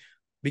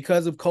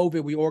 Because of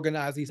COVID, we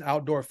organized these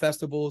outdoor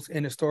festivals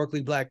in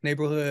historically Black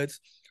neighborhoods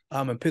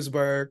in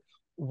Pittsburgh,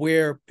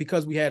 where,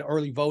 because we had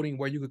early voting,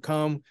 where you could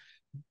come,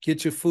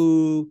 get your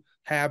food,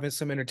 have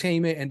some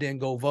entertainment, and then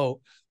go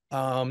vote.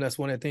 That's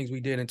one of the things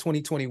we did. In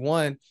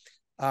 2021,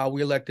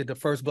 we elected the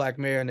first Black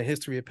mayor in the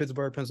history of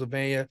Pittsburgh,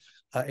 Pennsylvania,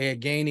 Ed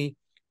Gainey,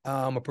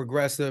 a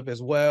progressive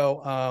as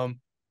well.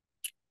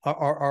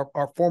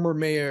 Our former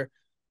mayor,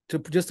 to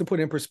put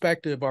in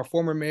perspective, our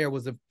former mayor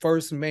was the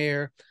first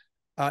mayor,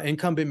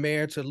 incumbent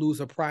mayor, to lose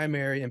a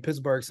primary in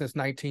Pittsburgh since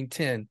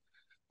 1910.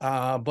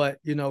 But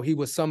he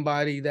was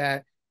somebody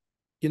that,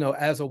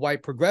 as a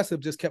white progressive,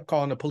 just kept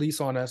calling the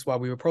police on us while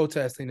we were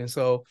protesting. And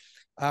so,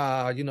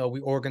 we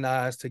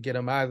organized to get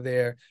him out of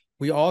there.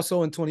 We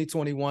also in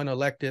 2021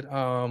 elected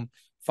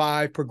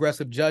 5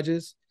 progressive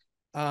judges,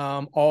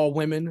 all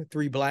women,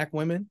 3 Black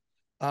women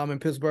in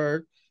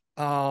Pittsburgh.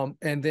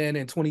 And then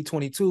in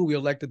 2022, we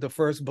elected the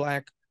first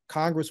Black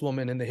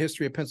congresswoman in the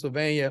history of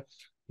Pennsylvania,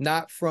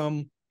 not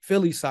from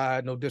Philly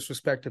side, no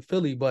disrespect to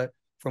Philly, but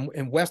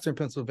in Western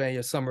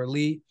Pennsylvania, Summer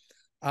Lee.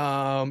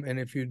 And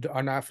if you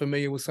are not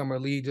familiar with Summer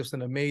Lee, just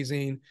an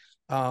amazing,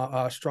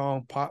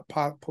 strong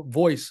pop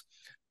voice,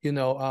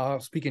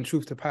 speaking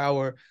truth to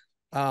power.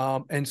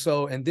 And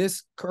so in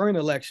this current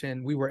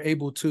election, we were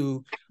able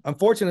to,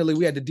 unfortunately,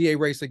 we had the DA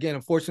race again.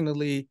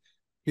 Unfortunately,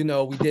 we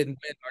didn't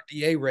win our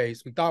DA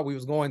race. We thought we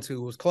was going to.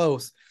 It was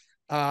close.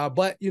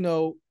 But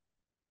the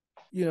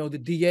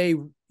DA,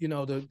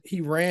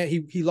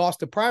 he lost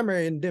the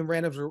primary and then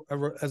ran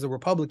as a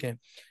Republican,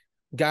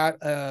 got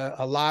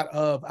a lot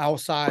of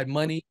outside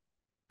money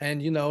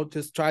and,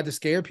 just tried to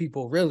scare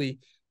people, really.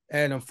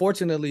 And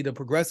unfortunately, the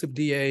progressive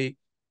DA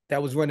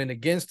that was running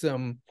against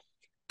him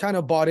kind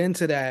of bought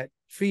into that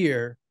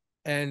fear.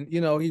 And,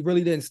 he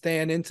really didn't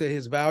stand into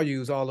his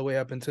values all the way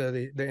up until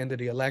the end of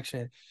the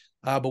election.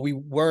 but we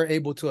were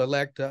able to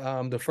elect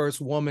the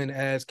first woman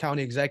as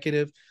county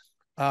executive,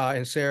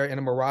 and Sarah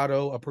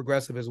Innamorato, a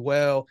progressive as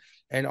well.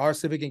 And our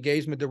civic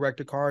engagement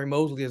director, Kari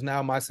Mosley, is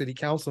now my city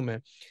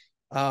councilman.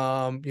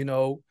 You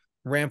know,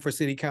 ran for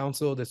city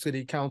council. The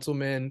city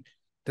councilman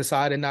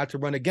decided not to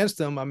run against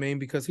him. I mean,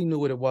 because he knew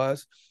what it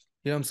was.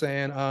 You know what I'm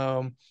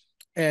saying?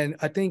 And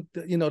I think,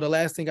 you know, the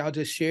last thing I'll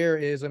just share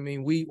is, I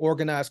mean, we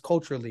organize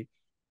culturally.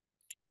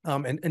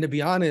 And to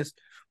be honest,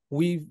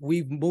 we've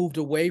moved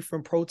away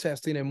from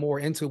protesting and more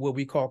into what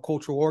we call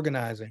cultural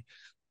organizing.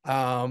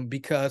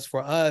 Because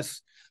for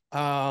us,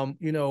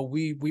 you know,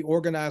 we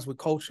organize with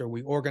culture.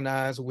 We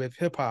organize with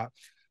hip hop.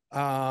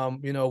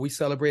 You know, we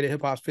celebrated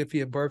hip hop's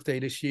 50th birthday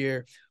this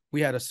year.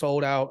 We had a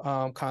sold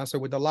out concert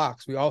with the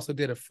Locks. We also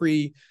did a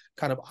free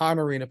kind of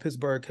honoring of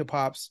Pittsburgh hip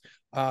hop's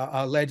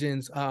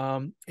legends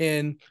in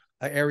an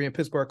area in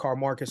Pittsburgh called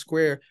Market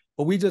Square.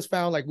 But we just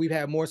found like we've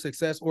had more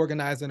success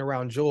organizing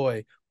around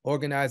joy,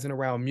 organizing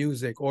around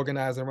music,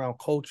 organizing around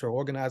culture,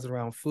 organizing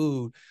around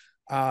food,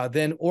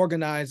 than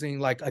organizing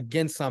like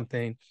against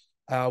something.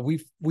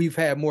 We've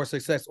had more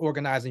success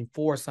organizing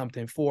for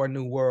something, for a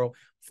new world,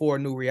 for a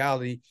new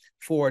reality,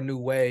 for a new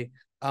way.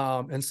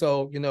 And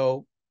so, you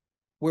know,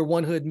 we're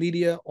One Hood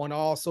Media on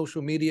all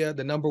social media,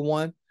 the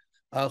 #1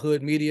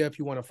 Hood Media, if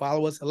you want to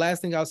follow us. The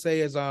last thing I'll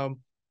say is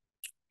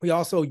we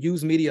also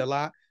use media a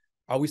lot.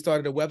 We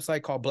started a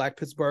website called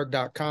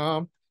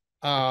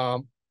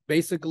blackpittsburgh.com.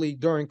 Basically,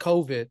 during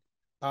COVID,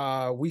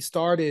 we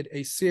started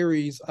a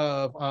series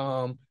of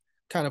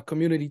kind of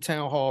community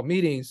town hall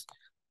meetings.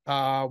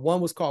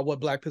 One was called What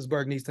Black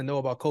Pittsburgh Needs to Know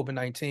About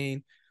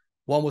COVID-19.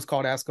 One was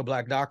called Ask a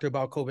Black Doctor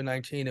About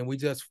COVID-19. And we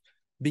just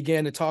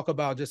began to talk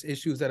about just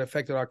issues that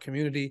affected our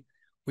community.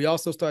 We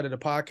also started a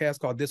podcast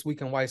called This Week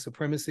in White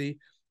Supremacy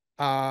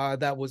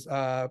that was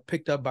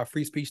picked up by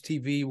Free Speech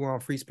TV. We're on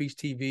Free Speech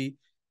TV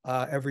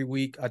every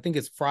week. I think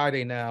it's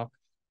Friday now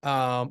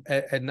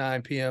at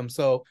 9 p.m.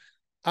 So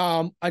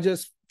I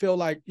just feel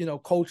like, you know,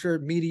 culture,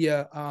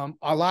 media,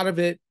 a lot of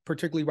it,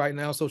 particularly right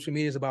now, social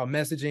media is about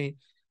messaging.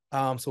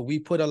 So we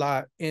put a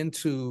lot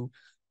into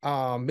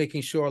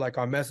making sure like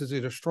our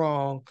messages are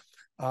strong,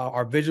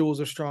 our visuals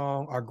are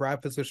strong, our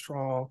graphics are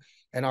strong,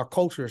 and our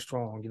culture is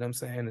strong. You know what I'm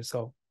saying? And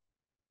so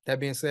that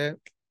being said,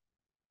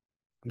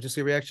 I'm just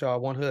here to react,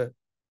 y'all. One Hood.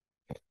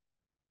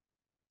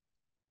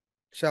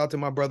 Shout out to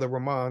my brother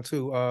Ramon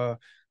too,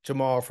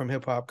 Jamal from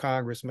Hip Hop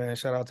Congress, man.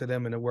 Shout out to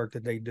them and the work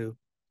that they do.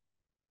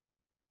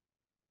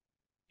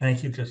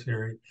 Thank you,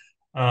 Jasiri.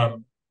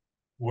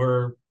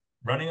 We're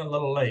running a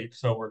little late,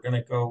 so we're going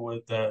to go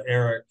with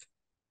Eric.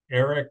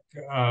 Eric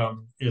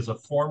is a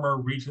former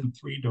Region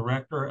 3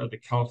 director of the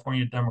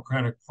California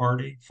Democratic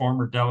Party,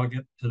 former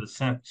delegate to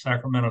the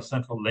Sacramento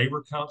Central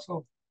Labor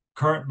Council,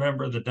 current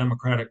member of the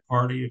Democratic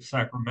Party of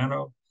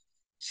Sacramento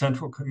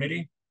Central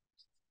Committee.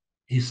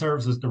 He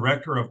serves as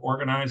director of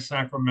Organized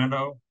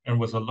Sacramento and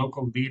was a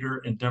local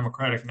leader and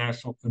Democratic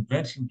National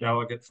Convention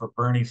delegate for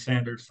Bernie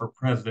Sanders for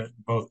president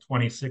in both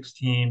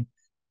 2016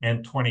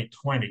 and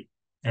 2020.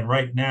 And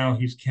right now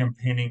he's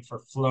campaigning for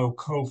Flo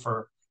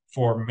Kofer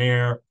for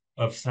mayor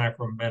of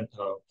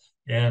Sacramento.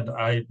 And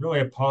I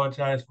really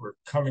apologize. We're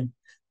coming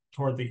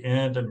toward the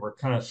end and we're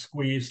kind of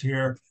squeezed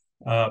here,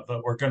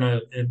 but we're going to,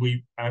 and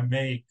I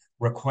may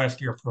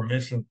request your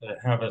permission to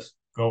have us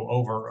go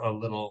over a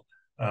little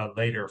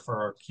later for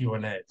our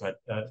Q&A, but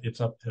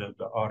it's up to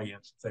the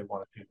audience if they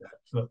want to do that.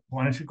 So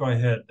why don't you go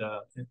ahead,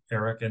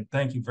 Eric, and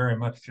thank you very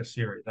much,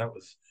 Jasiri. That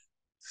was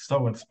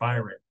so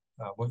inspiring,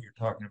 what you're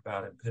talking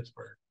about in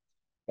Pittsburgh.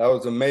 That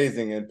was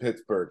amazing in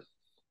Pittsburgh.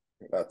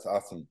 That's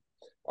awesome.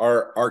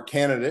 Our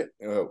candidate,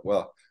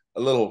 well,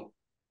 I'll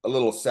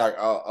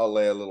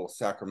lay a little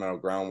Sacramento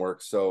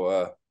groundwork.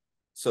 So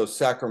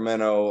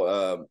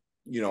Sacramento,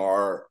 you know,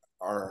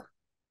 our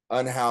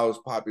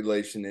unhoused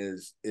population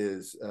is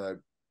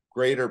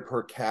greater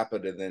per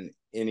capita than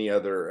any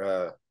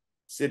other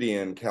city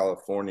in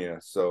California.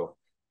 So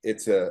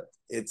it's the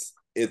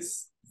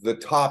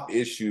top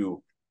issue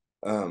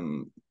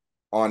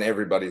on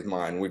everybody's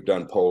mind. We've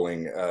done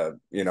polling.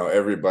 You know,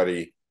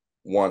 everybody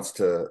wants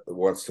to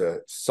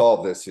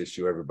solve this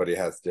issue. Everybody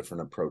has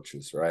different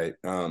approaches, right?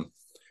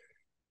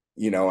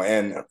 You know,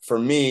 and for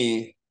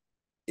me,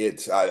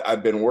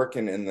 I've been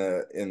working in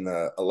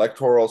the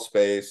electoral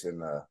space, in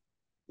the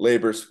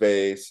labor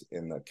space,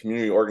 in the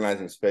community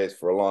organizing space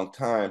for a long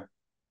time.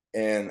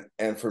 And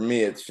for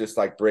me, it's just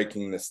like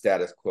breaking the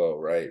status quo,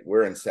 right?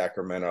 We're in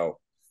Sacramento.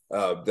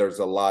 There's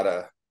a lot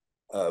of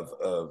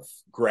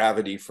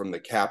gravity from the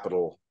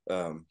Capitol.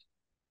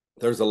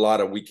 There's a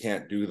lot of, we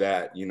can't do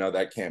that, you know,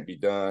 that can't be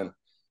done.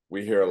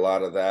 We hear a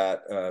lot of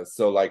that.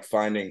 So like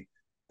finding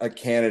a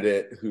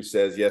candidate who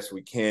says, yes,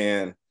 we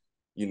can,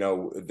 you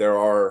know, there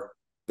are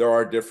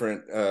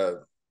different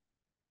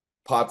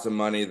pots of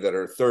money that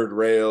are third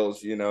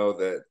rails, you know,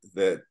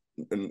 that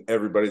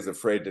everybody's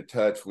afraid to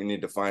touch. We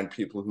need to find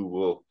people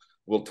who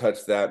will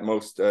touch that.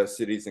 Most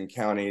cities and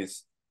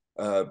counties,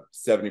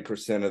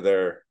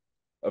 70%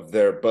 of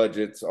their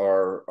budgets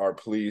are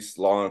police,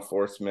 law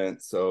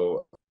enforcement.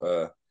 So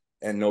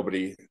and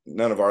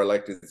none of our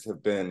electeds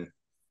have been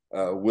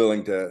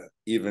willing to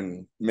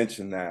even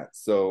mention that.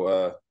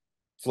 So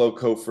Flo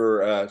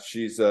Kofer,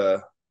 she's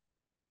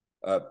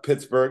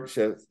Pittsburgh.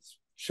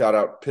 Shout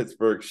out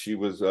Pittsburgh. She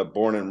was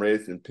born and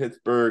raised in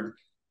Pittsburgh.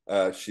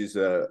 She's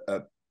a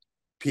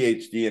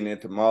PhD in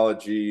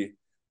entomology,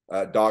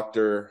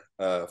 doctor,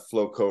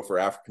 Flo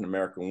Kofer, African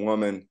American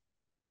woman,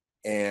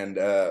 and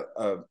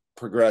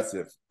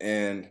progressive.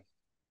 And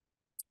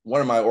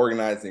one of my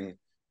organizing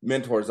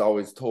mentors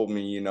always told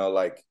me, you know,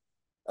 like,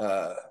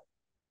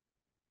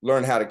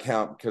 learn how to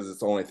count because it's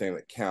the only thing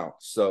that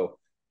counts. So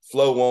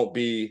Flo won't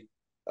be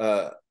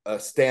a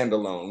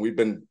standalone. We've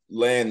been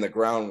laying the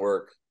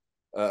groundwork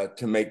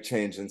to make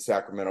change in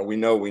Sacramento. We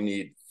know we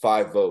need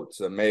 5 votes,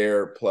 a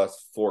mayor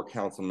plus 4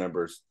 council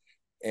members.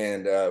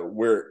 And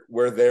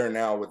we're there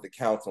now with the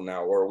council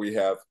now, where we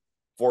have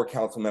 4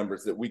 council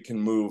members that we can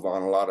move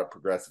on a lot of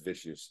progressive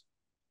issues.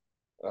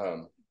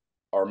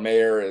 Our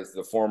mayor is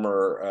the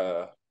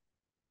former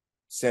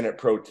Senate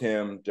Pro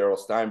Tem Darrell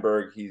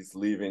Steinberg. He's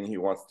leaving. He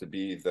wants to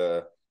be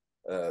the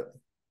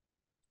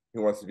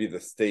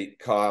state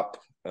cop.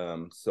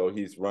 So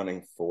he's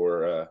running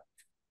for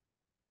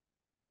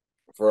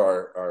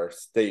our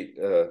state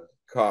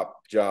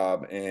cop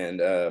job,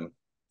 and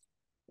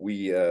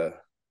we have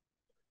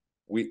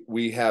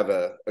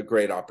a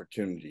great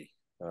opportunity.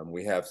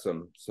 We have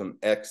some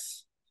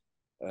ex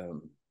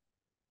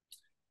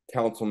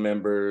council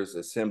members,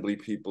 assembly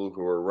people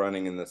who are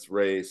running in this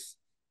race,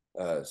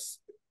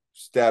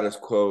 status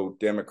quo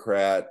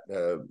Democrat,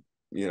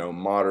 you know,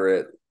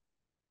 moderate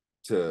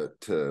to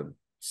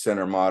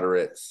center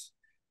moderates,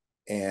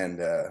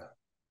 and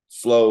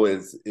Flo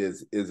is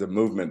a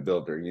movement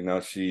builder. You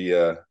know,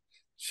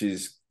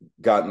 she's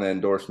gotten the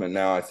endorsement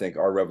now. I think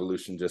Our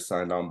Revolution just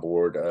signed on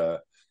board,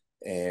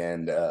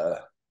 and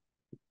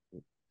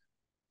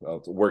well,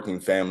 the Working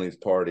Families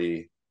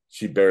Party.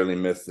 She barely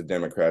missed the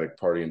Democratic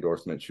Party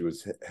endorsement. She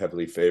was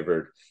heavily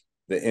favored.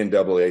 The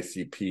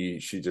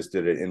NAACP, she just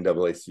did an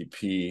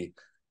NAACP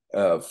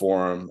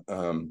forum,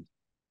 and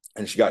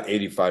she got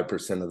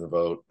 85% of the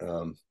vote.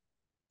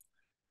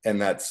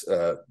 And that's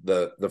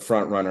the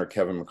front runner,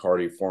 Kevin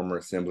McCarty, former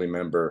assembly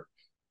member,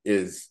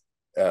 is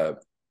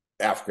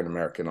African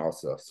American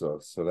also.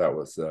 So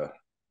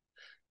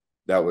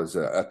that was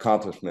an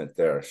accomplishment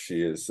there.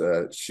 She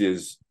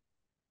is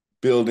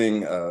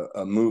building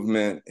a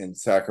movement in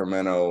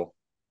Sacramento,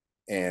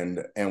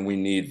 and we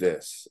need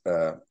this.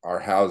 Our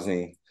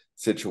housing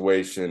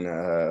situation,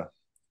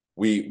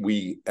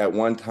 we at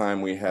one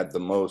time we had the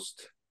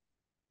most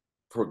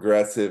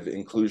progressive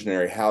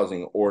inclusionary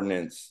housing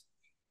ordinance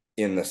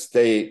in the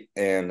state,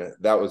 and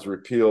that was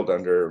repealed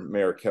under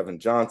Mayor Kevin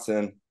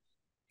Johnson,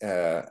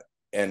 and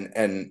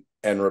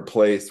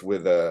replaced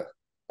with a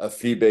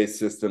fee-based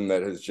system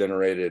that has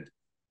generated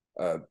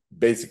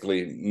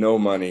basically no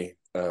money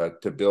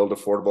to build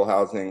affordable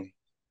housing.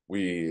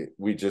 We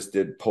just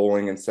did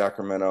polling in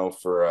Sacramento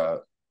for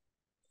a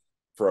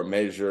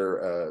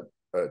measure,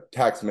 a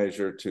tax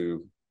measure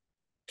to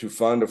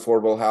fund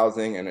affordable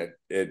housing, and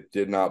it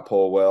did not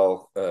poll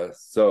well.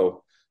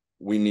 So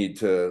we need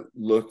to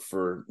look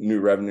for new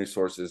revenue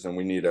sources, and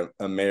we need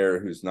a mayor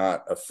who's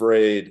not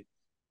afraid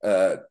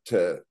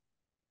to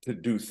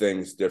do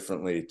things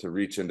differently, to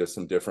reach into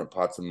some different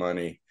pots of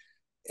money.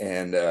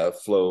 And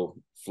Flo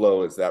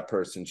is that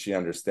person. She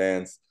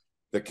understands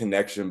the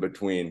connection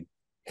between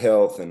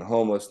health and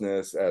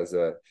homelessness. As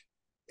a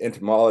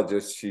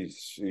entomologist,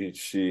 she's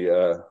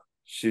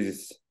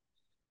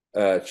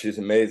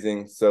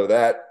amazing. So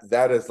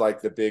that is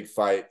like the big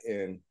fight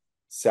in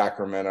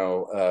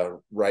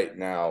Sacramento right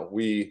now.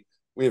 We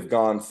have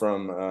gone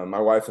from my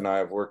wife and I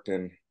have worked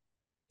in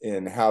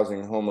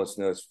housing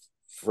homelessness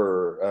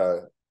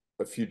for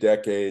a few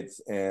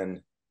decades,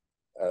 and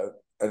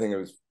I think it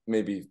was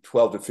maybe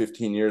 12 to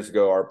 15 years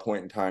ago, our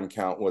point in time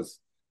count was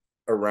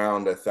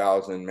around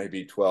 1,000,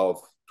 maybe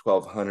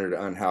 1,200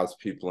 unhoused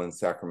people in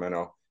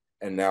Sacramento,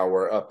 and now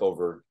we're up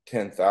over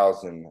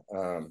 10,000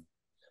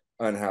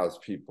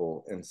 unhoused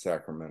people in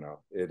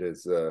Sacramento. It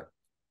is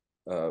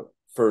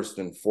first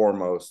and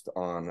foremost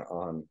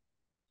on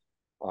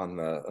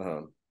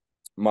the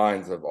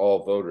minds of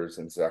all voters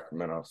in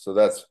Sacramento. So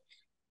that's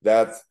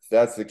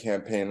the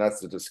campaign.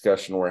 That's the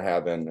discussion we're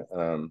having.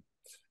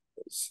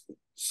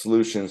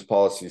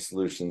 Policy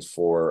solutions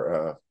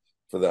for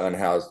the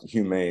unhoused,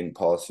 humane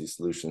policy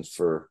solutions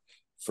for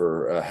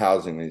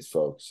housing these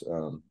folks,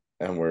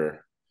 and we're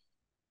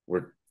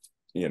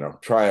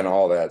trying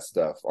all that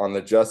stuff. On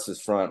the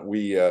justice front,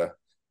 we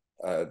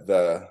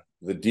the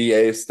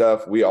DA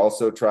stuff, we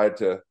also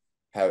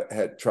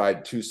had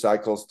tried 2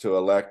 cycles to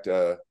elect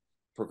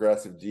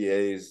progressive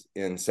DAs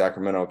in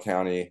Sacramento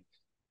County,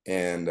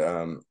 and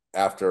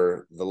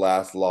after the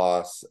last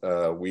loss,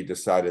 we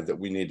decided that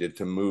we needed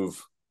to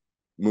move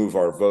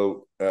our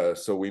vote.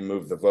 So we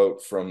moved the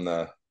vote from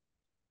the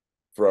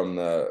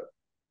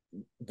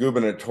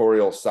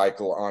gubernatorial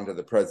cycle onto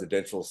the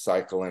presidential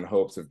cycle in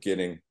hopes of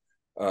getting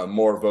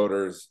more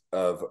voters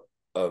of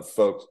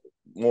folks,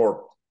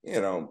 more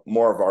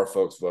of our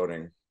folks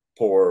voting,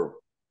 poor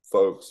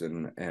folks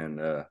and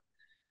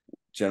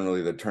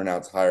generally the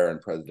turnout's higher in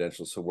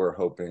presidential. So we're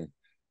hoping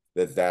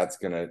that that's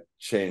going to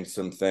change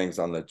some things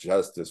on the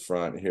justice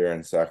front here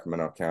in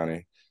Sacramento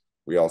County.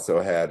 We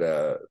also had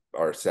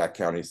our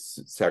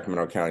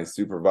Sacramento County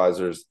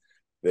supervisors.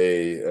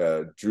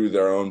 They drew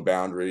their own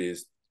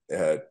boundaries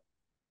to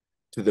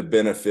the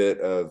benefit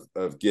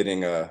of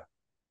getting a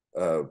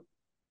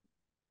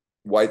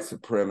white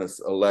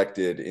supremacist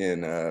elected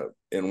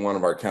in one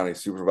of our county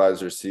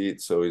supervisor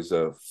seats. So he's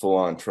a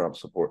full-on Trump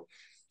support.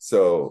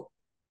 So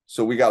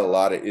we got a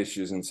lot of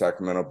issues in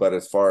Sacramento, but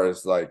as far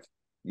as like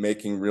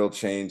making real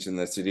change in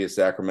the city of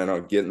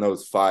Sacramento, getting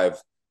those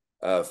five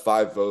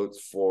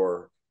votes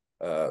for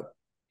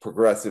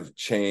progressive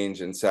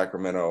change in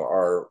Sacramento,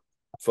 our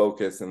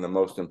focus and the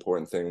most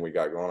important thing we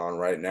got going on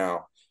right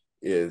now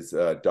is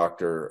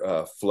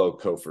Dr. Flo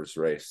Kofer's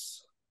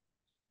race.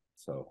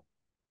 So.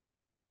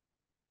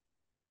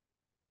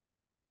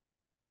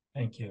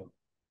 Thank you.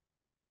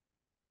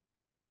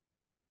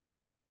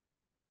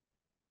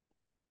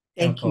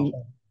 Thank you.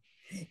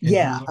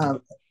 Yeah,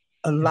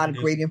 a lot of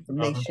great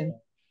information.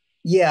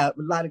 Yeah, a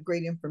lot of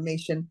great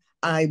information.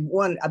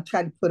 I've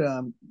tried to put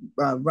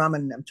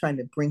Raman, I'm trying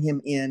to bring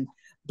him in,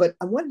 but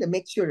I wanted to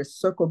make sure to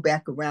circle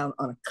back around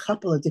on a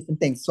couple of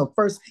different things. So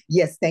first,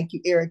 yes, thank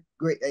you, Eric,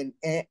 great,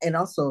 and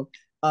also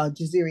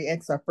Jaziri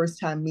X, our first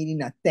time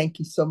meeting. I thank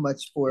you so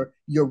much for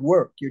your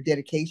work, your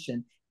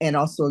dedication, and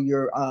also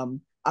your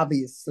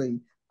obviously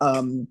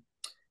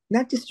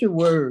not just your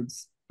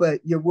words, but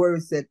your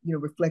words that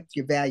reflect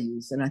your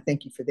values. And I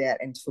thank you for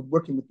that, and for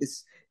working with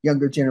this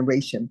younger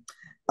generation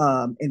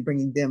and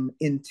bringing them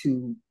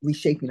into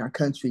reshaping our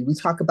country. We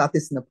talk about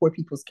this in the Poor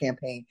People's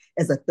Campaign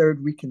as a third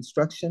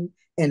reconstruction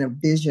and a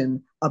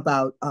vision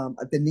about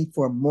the need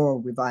for a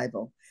moral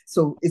revival.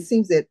 So it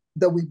seems that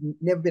though we've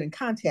never been in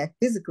contact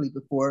physically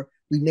before,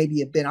 we maybe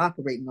have been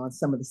operating on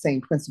some of the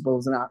same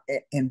principles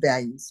and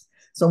values.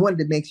 So I wanted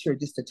to make sure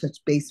just to touch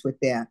base with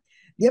that.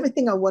 The other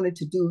thing I wanted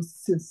to do,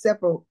 since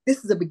this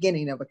is the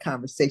beginning of a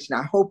conversation,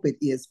 I hope it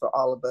is for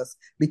all of us,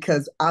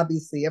 because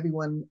obviously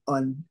everyone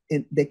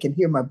that can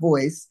hear my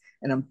voice,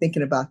 and I'm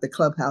thinking about the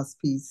Clubhouse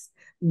piece,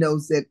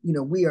 knows that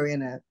we are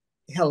in a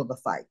hell of a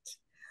fight.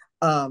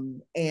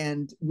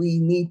 And we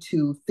need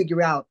to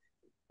figure out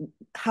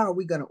how are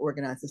we going to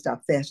organize to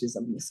stop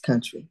fascism in this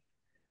country.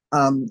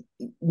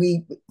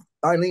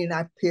 Arlene and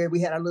I prepared,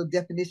 we had our little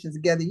definitions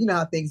together. You know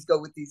how things go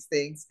with these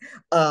things,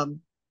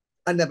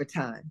 another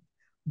time.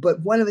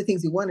 But one of the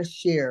things we want to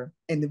share,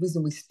 and the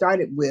reason we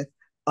started with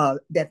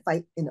that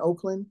fight in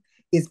Oakland,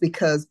 is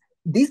because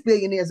these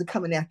billionaires are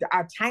coming after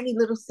our tiny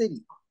little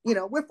city.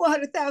 We're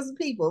 400,000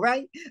 people,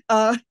 right?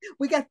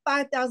 We got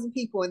 5,000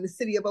 people in the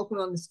city of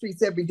Oakland on the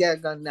streets every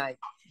daggone night.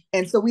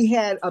 And so we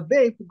had a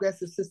very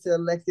progressive sister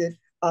elected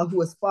who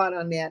was fought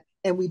on that.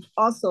 And we've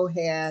also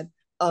had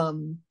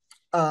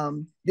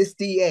this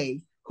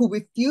DA who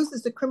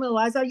refuses to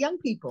criminalize our young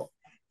people.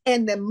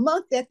 And the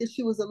month after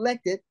she was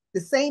elected, the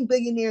same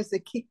billionaires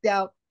that kicked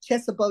out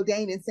Chesa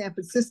Boudin in San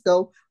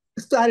Francisco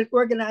started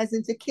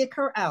organizing to kick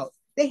her out.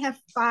 They have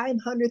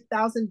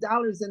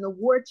 $500,000 in the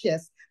war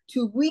chest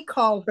to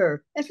recall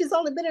her. And she's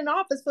only been in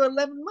office for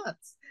 11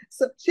 months.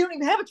 So she don't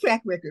even have a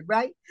track record,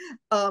 right?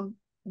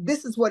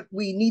 This is what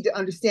we need to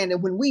understand.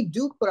 And when we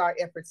do put our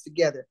efforts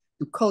together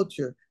through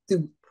culture,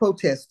 through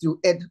protests, through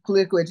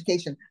political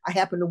education, I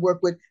happen to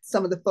work with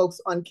some of the folks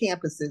on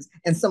campuses,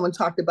 and someone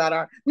talked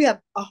about we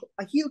have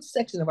a huge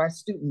section of our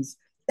students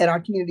at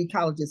our community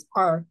colleges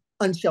are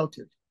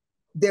unsheltered.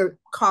 Their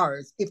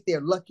cars, if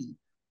they're lucky,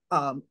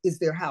 is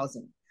their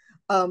housing.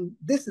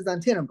 This is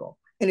untenable,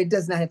 and it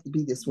does not have to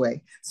be this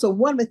way. So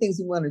one of the things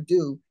we want to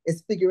do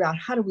is figure out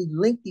how do we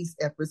link these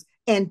efforts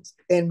and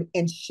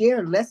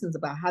share lessons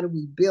about how do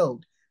we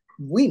build.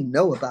 We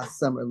know about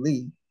Summer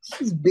Lee.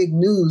 She's big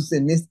news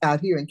in this out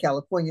here in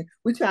California.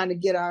 We're trying to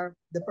get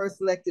the first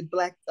elected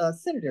Black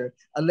senator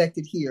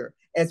elected here,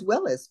 as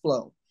well as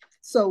Flo.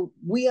 So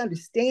we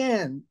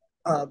understand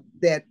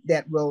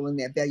that role and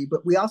that value,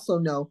 but we also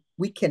know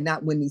we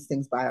cannot win these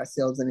things by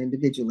ourselves and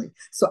individually.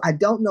 So I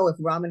don't know if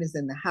Raman is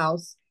in the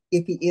house.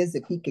 If he is,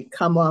 if he could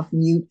come off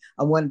mute,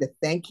 I wanted to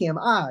thank him.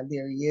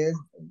 There he is.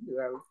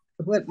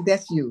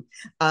 That's you.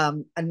 I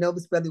know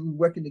this brother, we're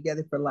working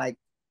together for like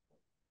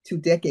 2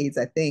 decades,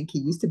 I think. He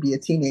used to be a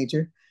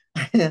teenager.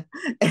 And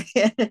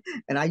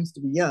I used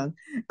to be young.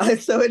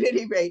 So at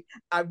any rate,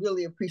 I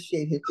really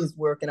appreciate his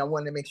work, and I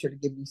wanted to make sure to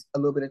give you a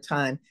little bit of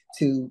time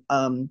to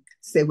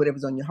say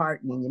whatever's on your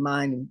heart and in your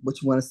mind and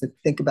what you want us to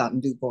think about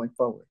and do going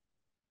forward.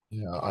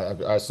 Yeah,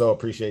 I so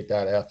appreciate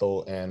that,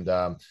 Ethel, and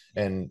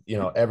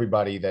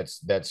everybody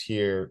that's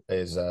here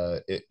is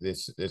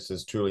this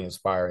is truly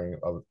inspiring.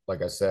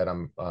 Like I said,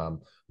 I'm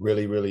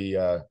really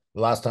the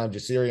last time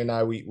Jaziri and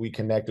I we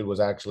connected was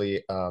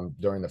actually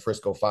during the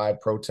Frisco 5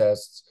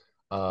 protests.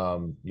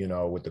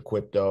 With the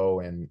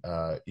Quipto and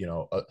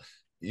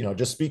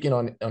just speaking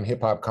on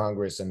Hip Hop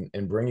Congress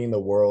and bringing the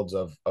worlds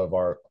of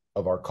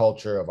our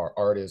culture, of our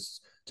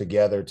artists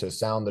together to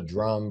sound the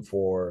drum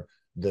for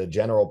the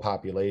general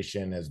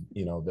population, as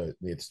you know,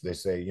 they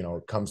say, you know,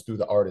 it comes through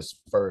the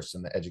artists first,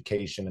 and the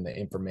education and the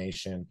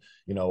information,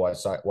 you know,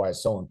 why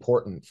it's so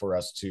important for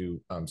us to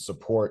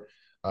support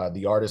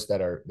the artists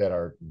that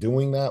are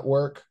doing that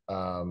work,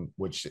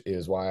 which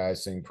is why I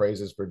sing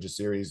praises for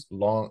Jasiri's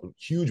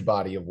huge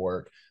body of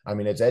work. I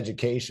mean, it's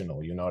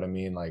educational, you know what I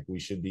mean? Like, we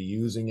should be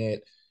using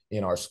it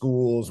in our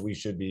schools. We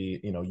should be,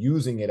 you know,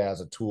 using it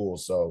as a tool.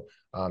 So,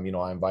 you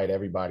know, I invite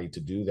everybody to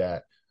do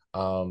that.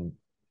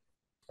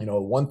 You know,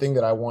 one thing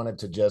that I wanted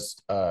to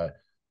just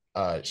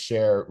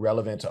share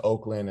relevant to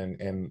Oakland,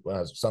 and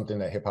something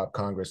that Hip Hop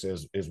Congress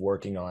is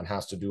working on,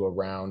 has to do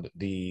around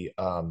the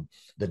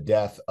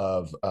death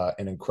of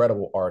an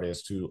incredible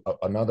artist,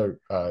 another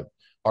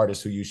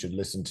artist who you should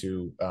listen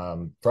to,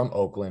 from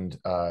Oakland,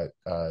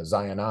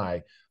 Zion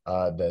I.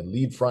 The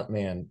lead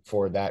frontman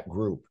for that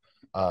group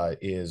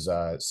is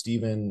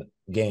Stephen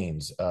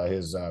Gaines.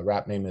 His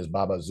rap name is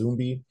Baba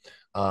Zumbi.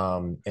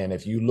 And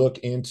if you look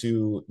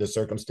into the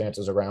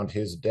circumstances around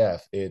his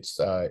death, it's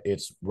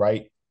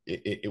right.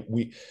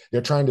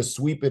 They're trying to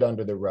sweep it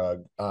under the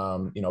rug.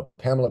 You know,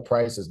 Pamela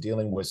Price is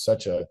dealing with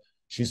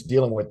she's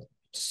dealing with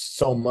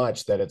so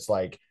much that it's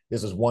like,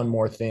 this is one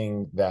more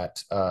thing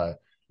that,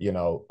 you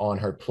know, on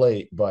her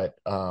plate. But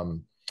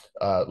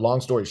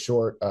long story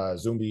short,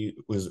 Zumbi,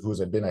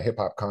 who's been a Hip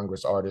Hop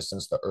Congress artist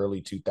since the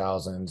early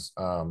 2000s.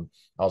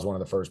 I was one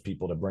of the first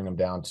people to bring him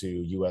down to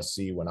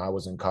USC when I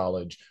was in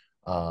college.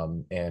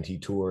 And he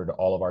toured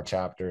all of our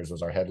chapters,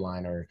 was our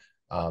headliner.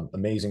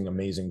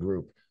 Amazing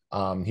group.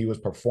 He was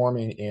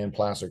performing in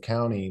Placer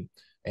County,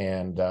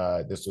 and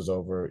this was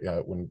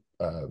over when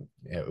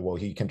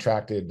he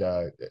contracted.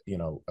 You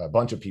know, a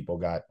bunch of people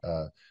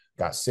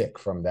got sick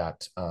from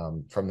that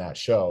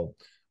show,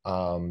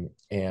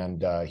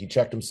 and he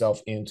checked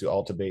himself into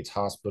Alta Bates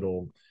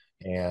Hospital,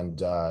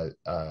 and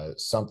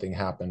something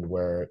happened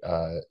where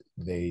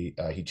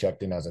he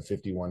checked in as a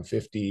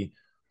 5150.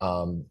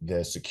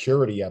 The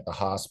security at the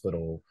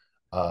hospital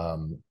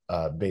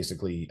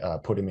basically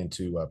put him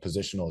into a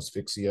positional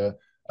asphyxia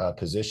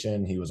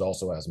position. He was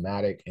also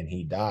asthmatic, and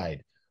he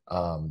died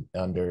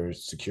under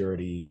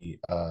security,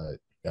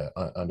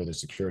 under the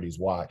security's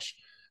watch.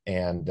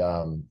 And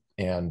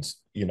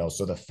you know,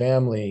 so the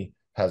family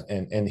has,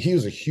 and he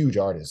was a huge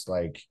artist.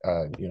 Like,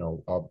 you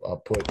know,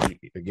 I'll put,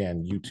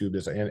 again, YouTube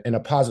is, and a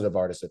positive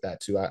artist at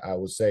that too. I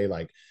would say,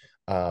 like,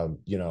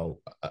 you know,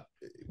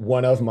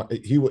 one of my,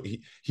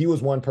 he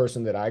was one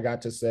person that I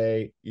got to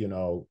say, you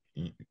know,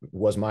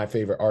 was my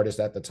favorite artist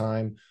at the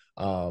time.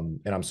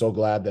 And I'm so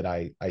glad that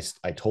I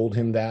told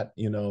him that,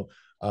 you know,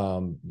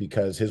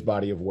 because his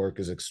body of work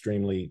is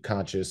extremely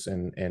conscious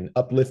and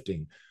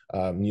uplifting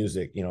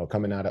music, you know,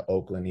 coming out of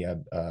Oakland. He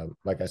had,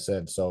 like I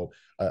said, so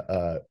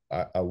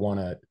I want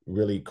to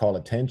really call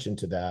attention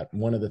to that.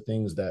 One of the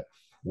things that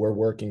we're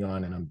working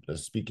on, and I'm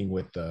speaking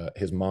with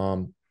his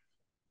mom,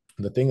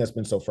 the thing that's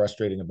been so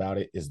frustrating about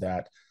it is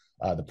that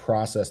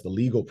the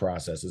legal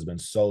process has been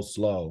so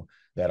slow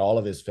that all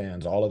of his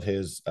fans, all of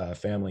his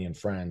family and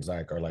friends,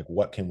 like, are like,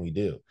 what can we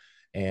do?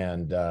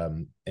 And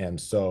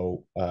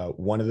so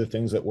one of the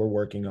things that we're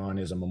working on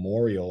is a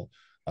memorial,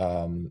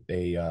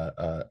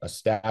 a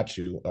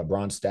statue, a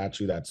bronze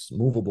statue that's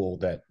movable,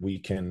 that we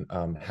can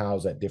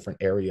house at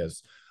different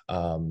areas,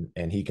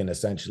 and he can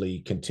essentially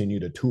continue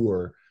to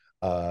tour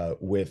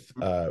with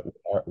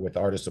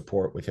artist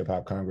support, with Hip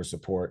Hop Congress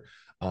support.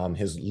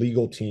 His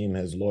legal team,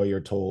 his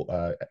lawyer told,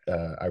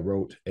 I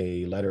wrote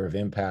a letter of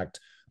impact,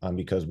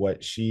 because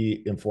what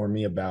she informed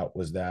me about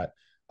was that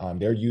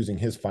they're using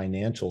his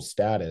financial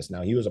status.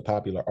 Now, he was a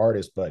popular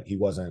artist, but he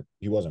wasn't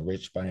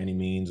rich by any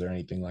means or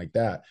anything like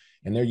that.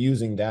 And they're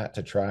using that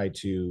to try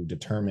to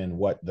determine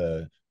what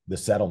the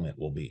settlement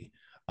will be.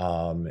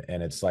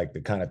 And it's like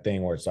the kind of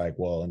thing where it's like,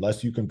 well,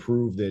 unless you can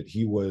prove that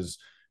he was,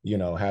 you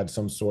know, had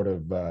some sort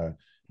of,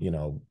 you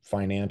know,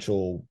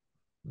 financial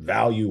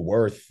value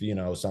worth, you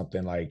know,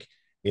 something like,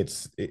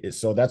 it's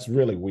so that's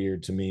really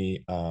weird to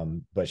me.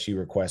 But she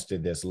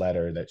requested this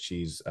letter that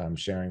she's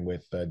sharing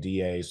with the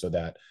DA, so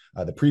that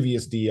the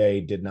previous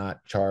DA did not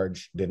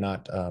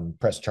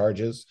press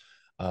charges.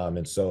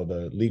 And so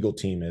the legal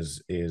team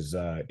is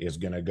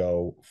going to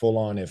go full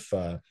on. If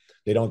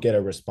they don't get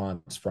a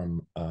response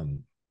from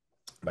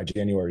by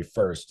January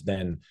 1st,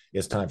 then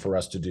it's time for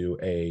us to do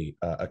a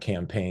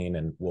campaign,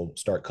 and we'll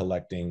start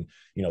collecting,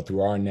 you know, through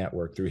our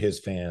network, through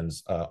his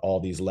fans, all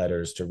these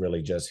letters to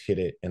really just hit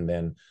it. And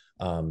then,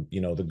 you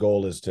know, the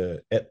goal is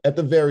to, at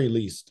the very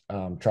least,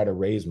 try to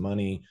raise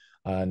money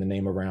in the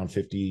name around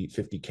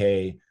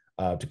 50K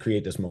to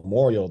create this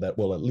memorial that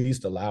will at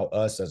least allow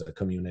us as a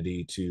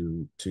community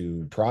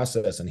to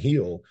process and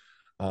heal,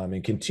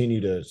 and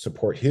continue to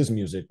support his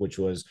music, which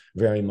was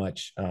very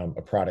much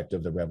a product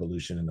of the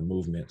revolution and the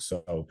movement.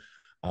 So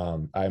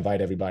I invite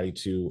everybody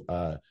to,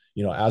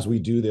 you know, as we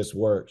do this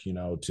work, you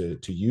know, to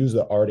use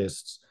the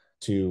artists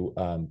to,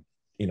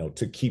 you know,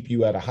 to keep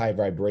you at a high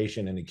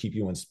vibration and to keep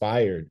you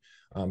inspired,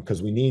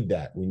 because we need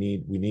that. We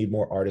need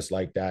more artists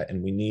like that,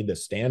 and we need the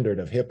standard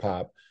of hip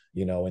hop,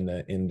 you know, in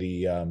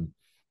the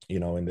you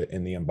know,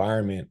 in the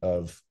environment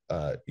of,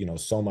 you know,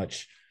 so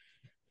much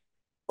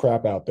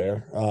crap out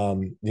there,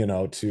 you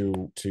know,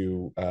 to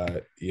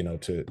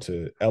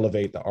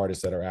elevate the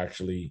artists that are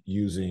actually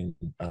using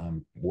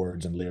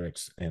words and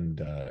lyrics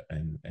and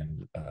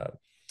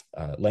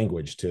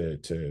language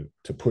to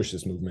push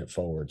this movement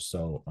forward.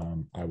 So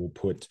I will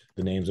put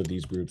the names of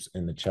these groups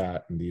in the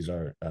chat, and these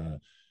are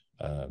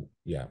on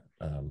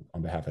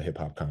behalf of Hip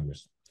Hop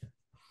Congress.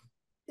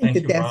 Thank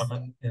you,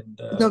 Raman.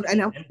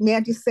 May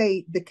I just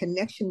say the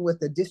connection with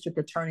the district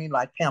attorney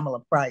like Pamela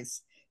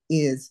Price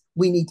is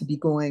we need to be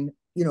going,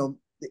 you know,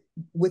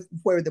 with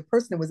where the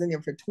person that was in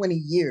there for 20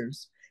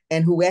 years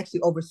and who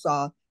actually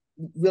oversaw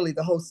really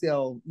the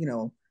wholesale, you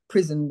know,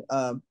 prison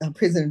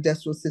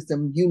industrial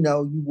system, you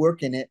know, you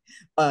work in it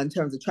in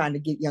terms of trying to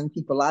get young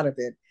people out of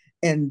it.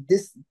 And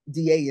this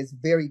DA is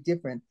very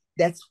different.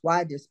 That's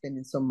why they're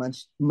spending so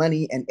much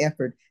money and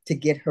effort to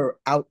get her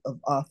out of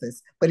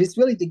office. But it's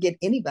really to get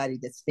anybody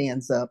that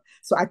stands up.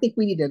 So I think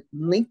we need to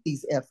link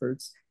these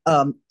efforts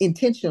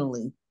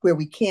intentionally where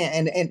we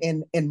can,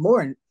 and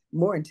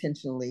more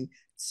intentionally,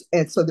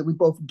 and so that we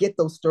both get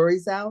those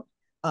stories out.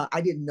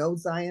 I didn't know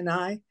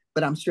Zion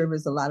but I'm sure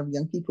there's a lot of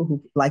young people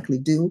who likely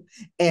do,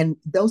 and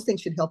those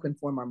things should help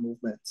inform our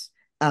movements.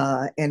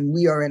 And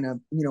we are in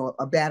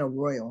a battle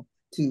royal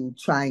to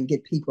try and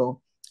get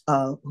people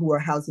who are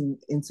housing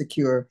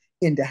insecure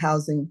into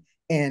housing.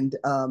 And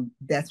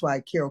that's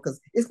why, Carol,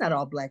 because it's not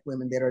all Black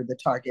women that are the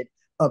target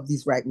of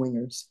these right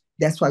wingers.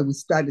 That's why we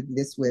started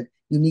this with,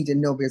 you need to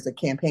know there's a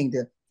campaign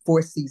to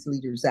force these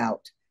leaders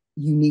out.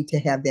 You need to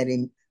have that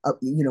in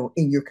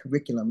your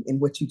curriculum, in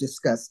what you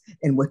discuss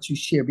and what you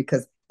share,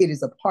 because it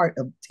is a part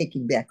of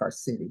taking back our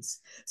cities.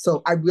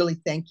 So I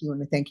really thank you,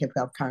 and I thank Hip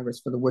Hop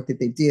Congress for the work that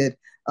they did,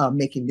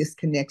 making this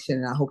connection.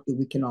 And I hope that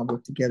we can all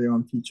work together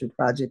on future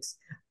projects.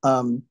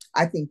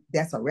 I think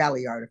that's a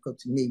rally article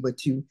to me,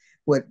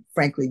 what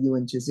frankly you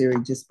and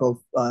Jaziri just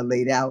both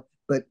laid out.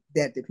 But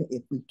that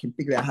if we can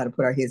figure out how to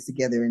put our heads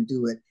together and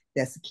do it,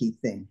 that's the key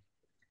thing.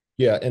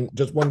 Yeah, and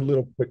just one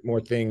little quick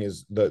more thing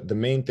is the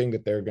main thing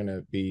that they're going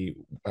to be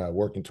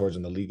working towards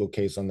in the legal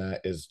case on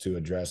that is to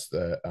address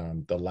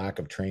the lack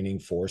of training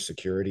for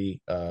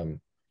security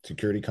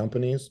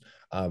companies.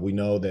 We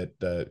know that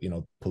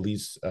the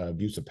police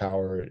abuse of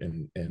power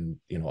and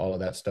all of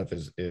that stuff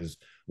is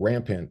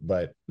rampant,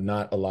 but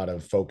not a lot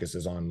of focus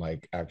is on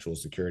like actual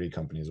security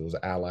companies. It was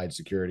an Allied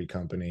security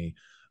company,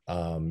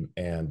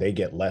 and they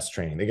get less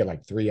training. They get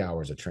like 3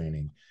 hours of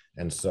training.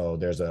 And so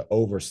there's an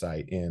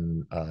oversight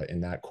in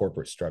that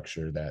corporate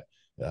structure that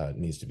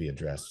needs to be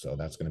addressed. So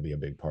that's going to be a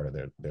big part of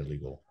their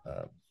legal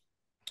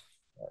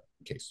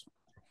case.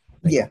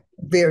 Yeah,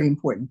 very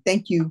important.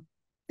 Thank you.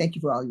 Thank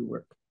you for all your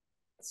work.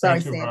 Sorry,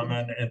 thank you,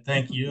 Raman, and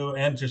thank you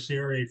and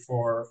Jasiri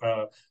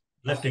for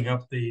lifting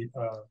up the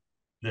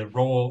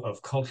role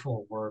of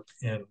cultural work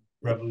in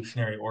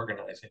revolutionary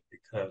organizing,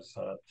 because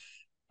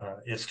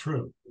it's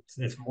true.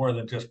 It's more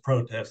than just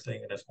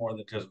protesting, and it's more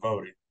than just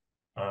voting.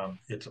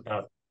 It's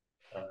about,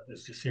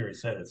 as Jasiri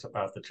said, it's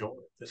about the joy.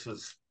 This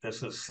is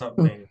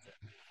something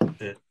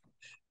that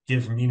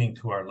gives meaning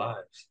to our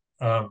lives.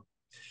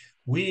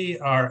 We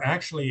are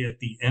actually at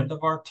the end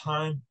of our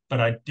time, but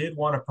I did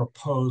want to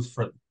propose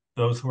for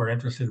those who are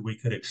interested, we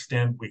could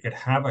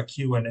have a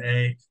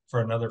Q&A for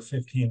another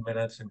 15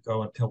 minutes and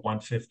go until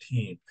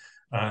 1:15.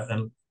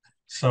 And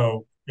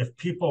so if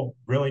people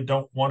really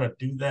don't want to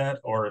do that,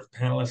 or if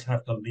panelists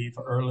have to leave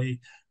early,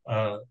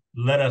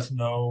 let us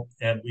know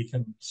and we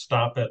can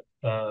stop it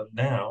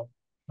now.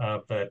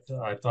 But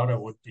I thought it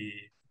would be,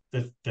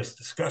 this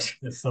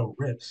discussion is so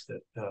rich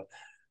that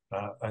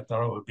I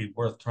thought it would be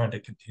worth trying to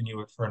continue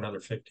it for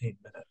another 15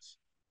 minutes.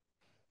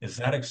 Is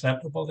that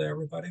acceptable to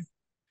everybody?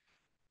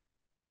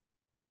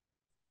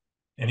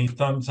 Any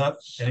thumbs up?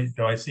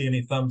 Do I see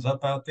any thumbs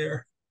up out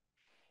there?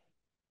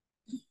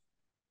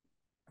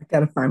 I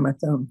gotta find my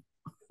thumb.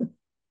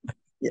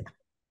 Yeah.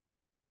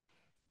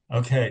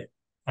 Okay,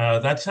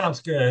 that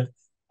sounds good.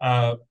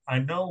 I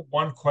know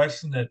one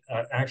question that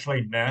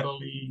actually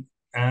Natalie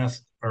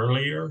asked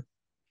earlier,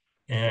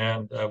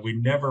 and we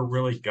never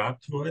really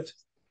got to it,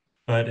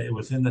 but it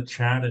was in the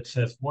chat. It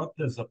says, what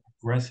does a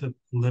progressive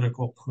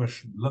political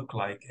push look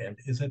like, and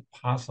is it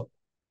possible?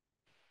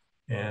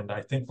 And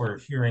I think we're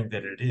hearing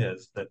that it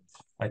is, but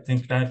I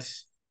think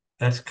that's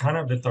kind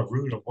of at the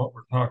root of what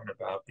we're talking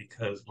about,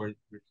 because we've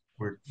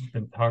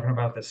been talking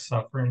about this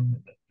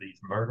suffering,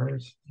 these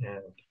murders,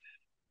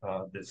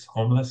 and this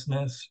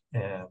homelessness,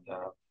 and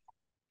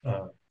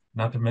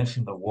not to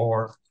mention the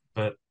war,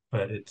 but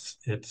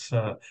it's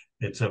a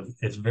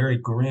very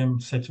grim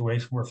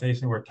situation we're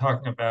facing. We're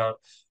talking about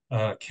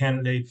a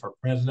candidate for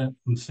president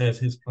who says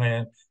his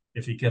plan,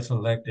 if he gets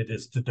elected,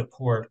 is to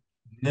deport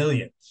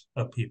millions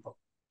of people.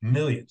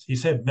 Millions. He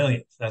said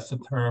millions. That's the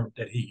term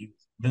that he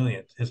used.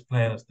 Millions. His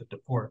plan is to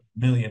deport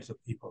millions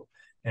of people.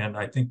 And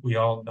I think we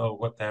all know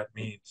what that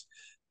means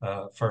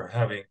for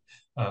having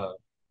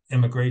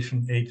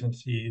immigration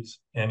agencies,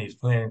 and he's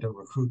planning to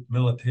recruit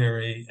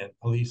military and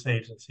police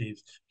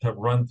agencies to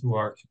run through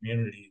our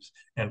communities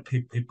and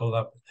pick people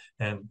up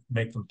and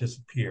make them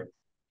disappear.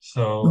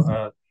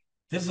 So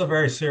this is a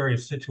very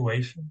serious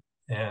situation.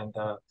 And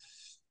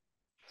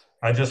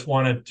I just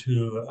wanted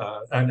to,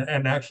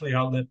 and actually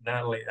I'll let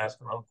Natalie ask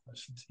her own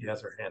questions. She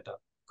has her hand up.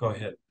 Go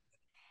ahead.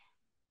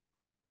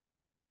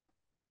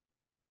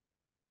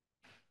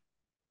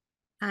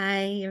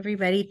 Hi,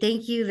 everybody.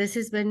 Thank you. This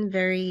has been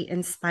very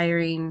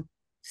inspiring.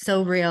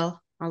 So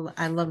real.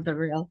 I love the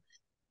real.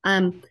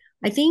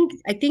 I think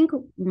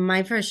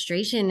my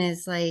frustration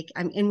is like,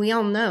 and we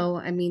all know,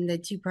 I mean, the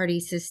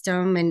two-party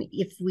system, and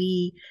if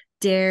we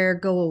dare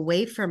go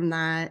away from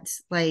that,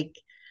 like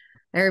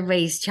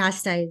everybody's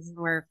chastised and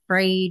we're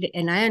afraid,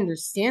 and I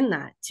understand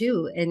that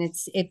too. And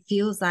it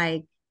feels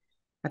like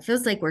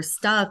we're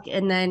stuck.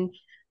 And then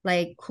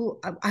like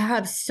cool, I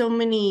have so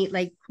many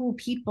like cool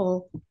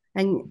people,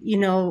 and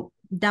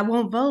that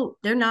won't vote.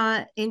 They're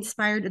not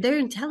inspired. They're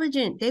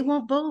intelligent. They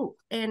won't vote.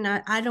 And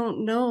I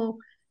don't know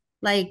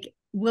like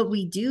what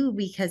we do,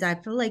 because I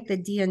feel like the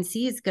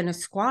DNC is going to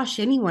squash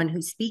anyone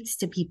who speaks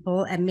to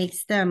people and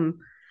makes them,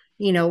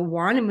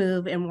 want to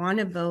move and want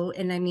to vote.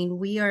 And I mean,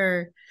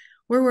 we're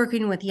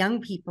working with young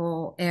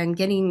people and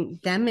getting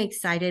them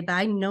excited. But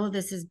I know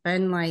this has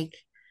been like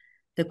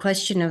the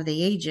question of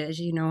the ages,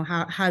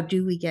 how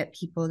do we get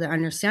people to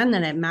understand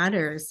that it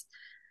matters?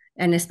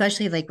 And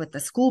especially like with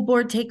the school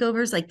board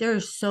takeovers, like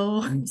there's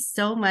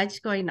so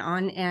much going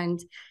on.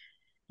 And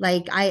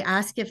like I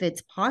ask if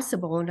it's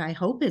possible, and I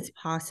hope it's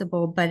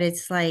possible, but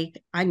it's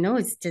like I know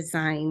it's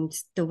designed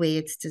the way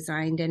it's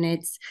designed. And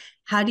it's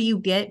how do you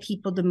get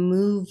people to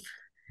move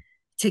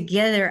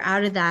together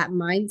out of that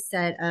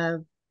mindset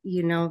of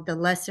the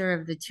lesser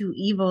of the two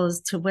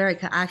evils to where it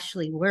could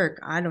actually work?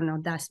 I don't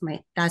know. That's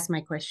my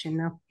question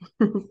though.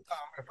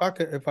 If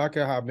I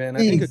could hop in, I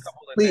think a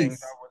couple of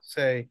things I would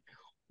say.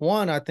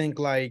 One, I think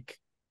like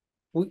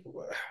what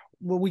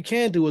we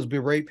can do is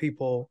berate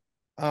people.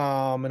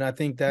 And I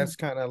think that's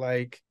kind of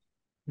like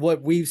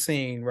what we've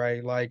seen,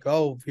 right? Like,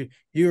 oh,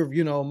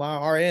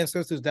 our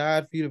ancestors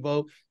died for you to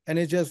vote. And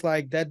it's just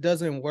like, that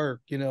doesn't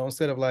work,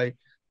 instead of like,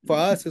 for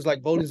us, it's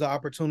like voting is an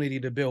opportunity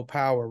to build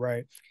power,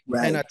 right?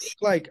 Right. And I think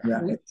like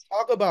we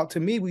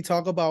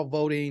talk about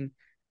voting,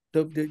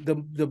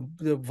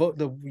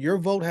 your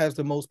vote has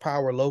the most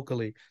power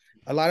locally.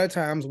 A lot of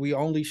times we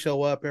only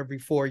show up every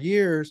 4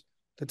 years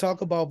to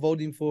talk about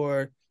voting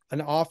for an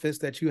office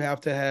that you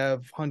have to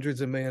have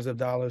hundreds of millions of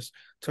dollars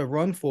to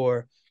run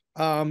for.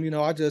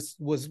 I just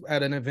was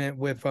at an event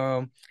with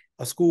a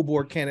school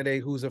board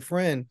candidate who's a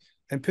friend.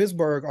 In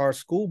Pittsburgh, our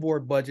school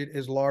board budget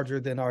is larger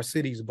than our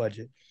city's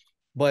budget.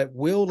 But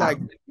we'll like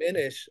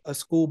diminish a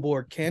school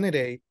board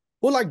candidate.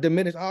 We'll like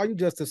diminish, oh, you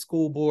just a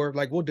school board.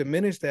 Like we'll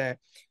diminish that.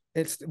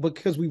 It's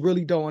because we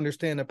really don't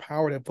understand the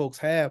power that folks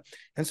have.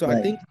 And so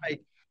I think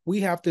like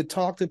we have to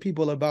talk to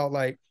people about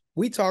like,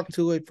 we talk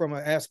to it from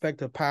an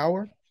aspect of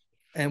power,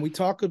 and we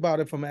talk about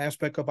it from an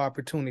aspect of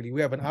opportunity.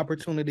 We have an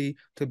opportunity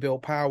to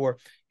build power.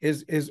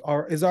 Is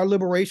our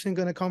liberation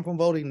going to come from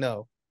voting?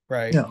 No,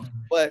 right? No.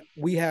 But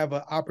we have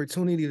an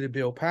opportunity to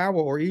build power,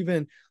 or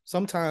even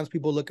sometimes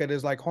people look at it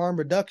as like harm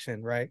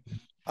reduction, right?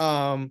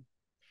 And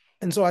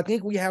so I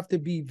think we have to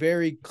be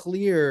very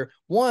clear,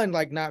 one,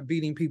 like not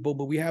beating people,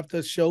 but we have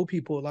to show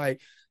people like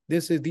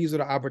these are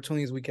the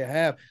opportunities we can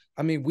have.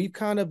 I mean, we've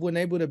kind of been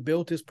able to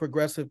build this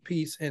progressive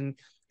piece in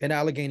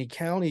Allegheny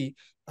County,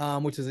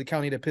 which is the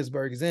county that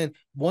Pittsburgh is in.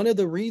 One of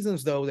the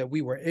reasons, though, that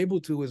we were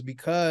able to is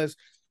because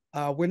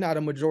we're not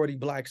a majority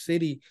Black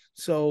city.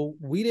 So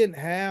we didn't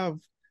have,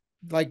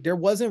 like, there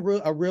wasn't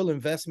a real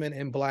investment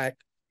in Black.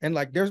 And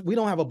like, we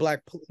don't have a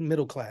Black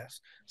middle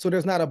class. So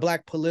there's not a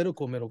Black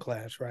political middle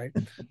class, right?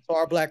 So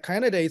our Black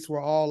candidates were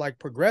all like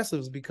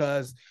progressives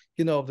because,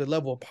 of the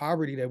level of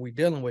poverty that we're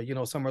dealing with.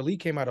 Summer Lee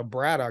came out of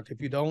Braddock.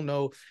 If you don't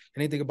know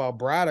anything about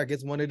Braddock,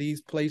 it's one of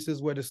these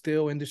places where the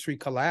steel industry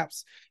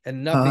collapsed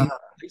and nothing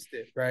replaced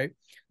it, right?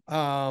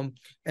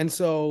 And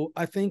so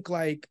I think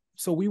like,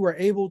 so we were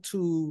able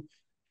to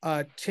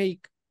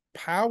take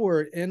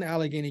power in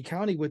Allegheny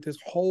County with this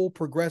whole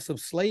progressive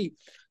slate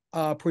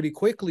pretty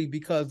quickly,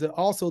 because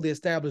also the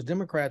established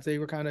Democrats, they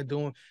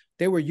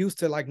were used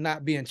to like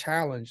not being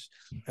challenged.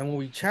 And when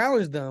we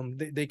challenged them,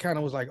 they kind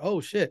of was like, oh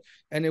shit.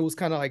 And it was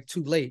kind of like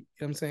too late. You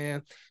know what I'm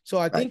saying? So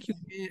I think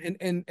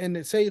and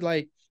to say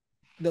like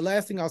the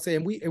last thing I'll say,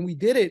 and we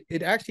did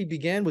it actually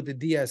began with the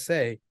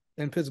DSA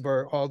in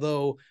Pittsburgh,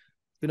 although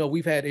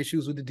we've had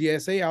issues with the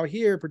DSA out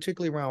here,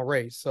 particularly around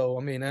race. So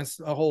I mean,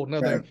 that's a whole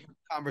nother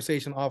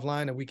conversation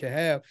offline that we could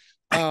have.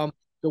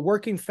 The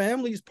Working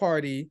Families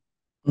Party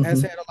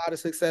has had a lot of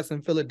success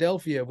in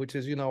Philadelphia, which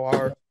is,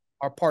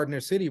 our partner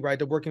city, right?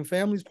 The Working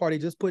Families Party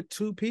just put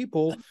 2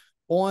 people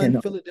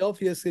on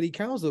Philadelphia City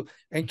Council.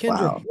 And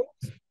Kendra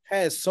Brooks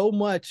has so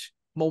much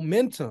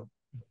momentum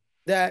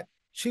that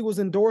she was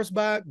endorsed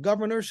by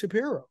Governor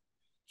Shapiro.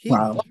 He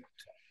blocked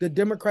the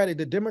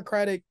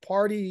Democratic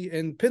Party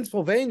in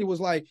Pennsylvania was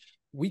like,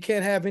 we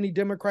can't have any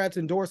Democrats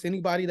endorse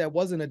anybody that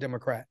wasn't a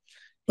Democrat.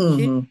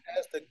 He,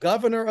 as the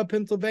governor of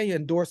Pennsylvania,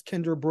 endorsed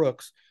Kendra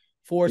Brooks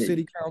for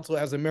city council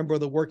as a member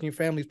of the Working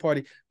Families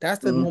Party.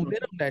 That's the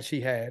momentum that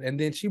she had. And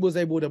then she was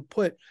able to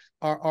put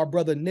our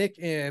brother Nick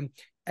in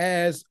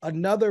as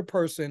another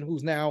person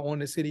who's now on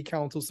the city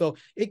council. So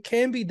it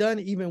can be done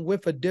even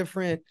with a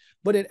different,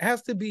 but it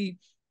has to be,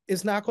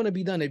 it's not going to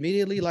be done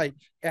immediately. Like,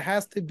 it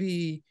has to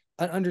be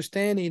an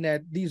understanding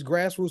that these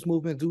grassroots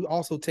movements do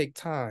also take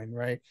time,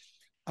 right?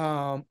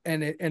 And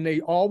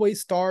they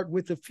always start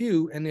with a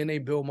few and then they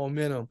build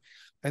momentum.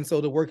 And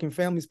so the Working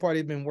Families Party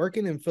has been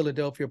working in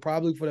Philadelphia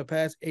probably for the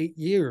past 8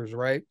 years,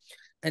 right?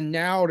 And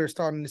now they're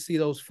starting to see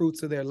those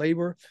fruits of their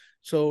labor.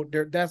 So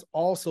that's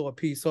also a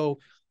piece. So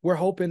we're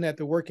hoping that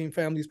the Working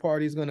Families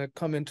Party is going to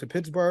come into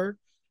Pittsburgh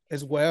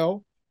as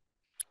well.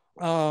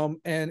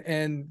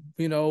 And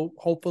you know,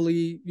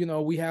 hopefully, you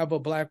know, we have a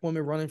Black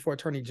woman running for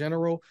Attorney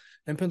General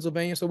in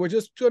Pennsylvania. So we're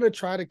just going to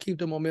try to keep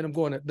the momentum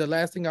going. The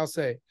last thing I'll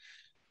say,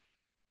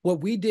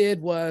 what we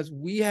did was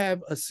we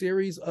have a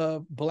series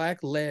of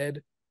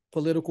Black-led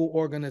political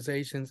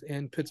organizations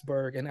in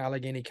Pittsburgh and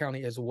Allegheny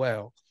County as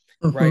well,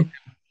 right?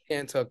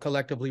 And to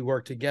collectively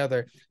work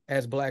together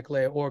as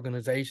Black-led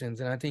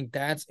organizations. And I think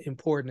that's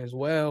important as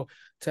well,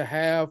 to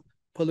have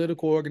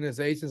political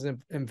organizations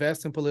and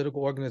invest in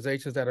political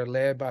organizations that are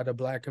led by the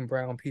Black and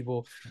brown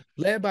people,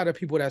 led by the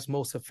people that's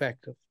most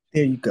effective.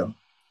 There you go.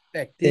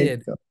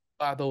 Affected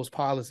by those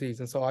policies.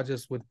 And so I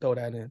just would throw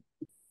that in.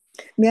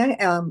 May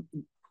I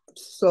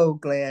so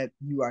glad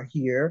you are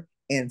here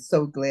and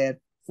so glad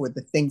for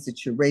the things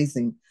that you're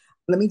raising.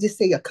 Let me just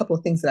say a couple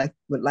of things that I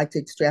would like to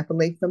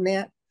extrapolate from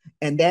that,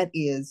 and that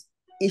is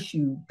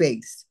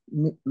issue-based,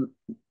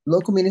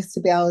 local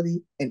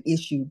municipality and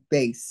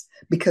issue-based,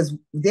 because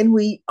then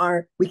we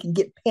can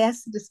get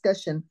past the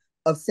discussion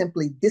of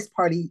simply this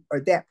party or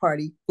that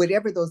party,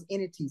 whatever those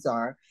entities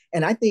are.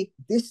 And I think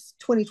this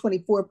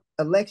 2024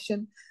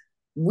 election,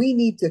 we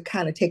need to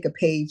kind of take a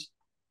page.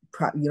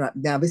 You know,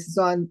 now this is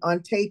on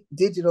tape,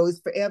 digital is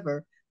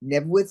forever,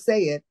 never would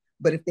say it,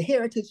 but if the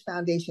Heritage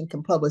Foundation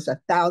can publish a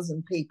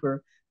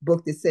 1,000-paper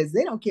book that says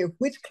they don't care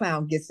which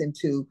clown gets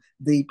into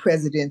the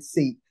president's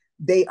seat,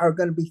 they are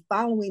going to be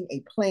following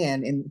a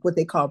plan in what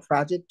they call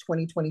Project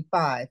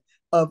 2025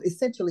 of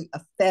essentially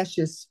a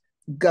fascist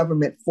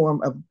government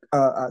form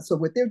of, so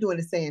what they're doing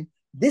is saying,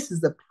 this is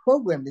the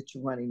program that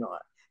you're running on.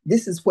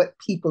 This is what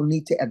people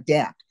need to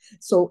adapt.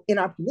 So in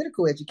our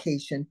political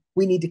education,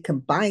 we need to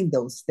combine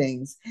those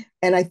things.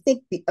 And I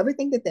think the other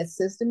thing that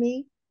says to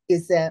me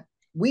is that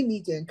we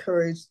need to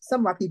encourage,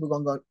 some of our people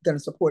are going to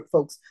support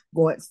folks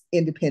going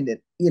independent,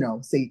 you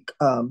know, say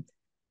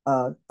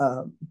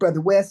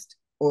Brother West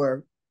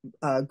or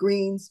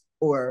Greens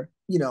or,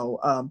 you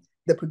know,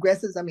 the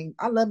progressives. I mean,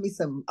 I love me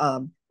some,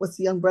 what's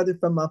the young brother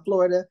from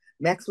Florida,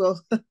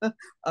 Maxwell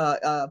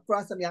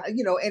Frost, I mean,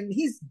 you know, and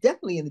he's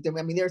definitely in the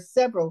Democrat. I mean, there are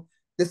several.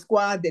 The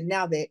squad that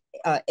now that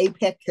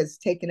APEC has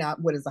taken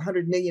out, what is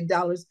 $100 million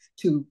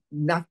to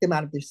knock them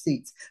out of their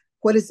seats.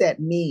 What does that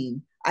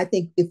mean? I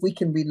think if we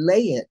can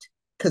relay it,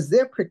 because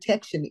their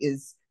protection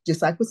is,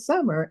 just like with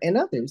Summer and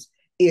others,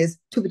 is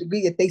to the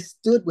degree that they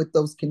stood with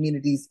those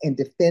communities and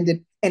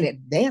defended and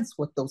advanced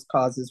what those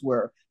causes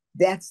were.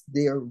 That's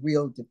their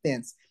real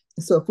defense.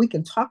 So if we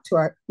can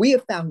we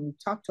have found when we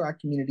talk to our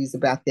communities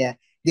about that,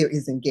 there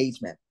is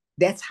engagement.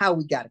 That's how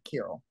we got a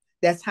Carol.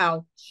 That's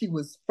how she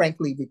was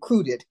frankly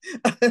recruited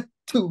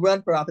to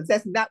run for office.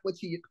 That's not what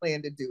she had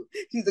planned to do.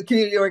 She's a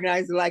community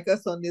organizer like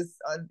us on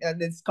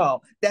this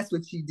call. That's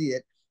what she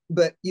did.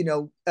 But, you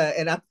know,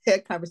 and I've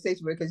had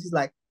conversation with her because she's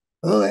like,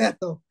 oh,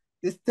 Ethel,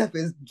 this stuff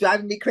is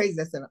driving me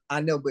crazy. I said,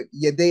 I know, but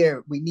you're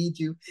there. We need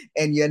you.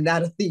 And you're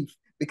not a thief,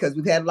 because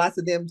we've had lots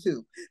of them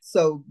too.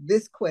 So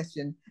this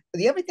question,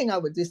 the other thing I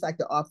would just like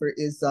to offer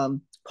is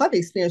part of the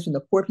experience from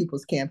the Poor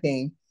People's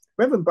Campaign.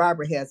 Reverend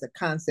Barber has a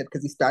concept,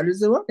 because he started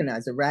as an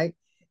organizer, right?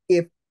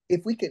 If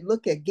we could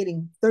look at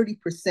getting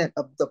 30%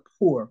 of the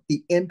poor,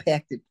 the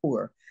impacted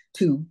poor,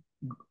 to,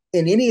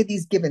 in any of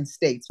these given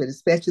states, but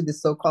especially the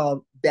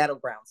so-called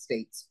battleground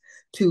states,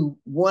 to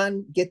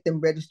one, get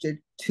them registered,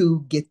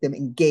 two, get them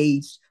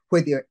engaged,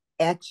 where they're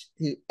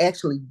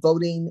actually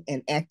voting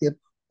and active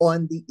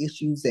on the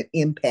issues that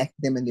impact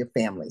them and their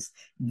families.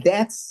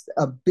 That's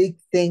a big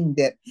thing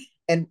that,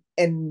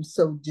 and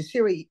so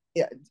Jashiri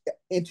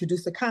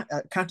introduced a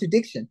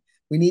contradiction.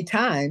 We need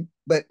time,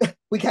 but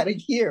we got a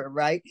year,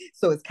 right?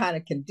 So it's kind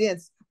of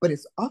condensed, but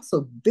it's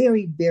also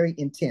very, very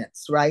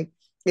intense, right?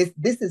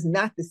 This is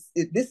not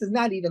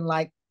even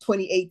like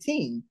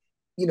 2018.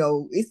 You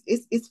know,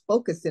 it's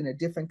focused in a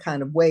different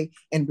kind of way,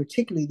 and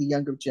particularly the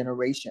younger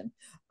generation.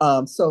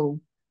 And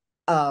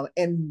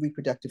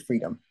reproductive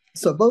freedom.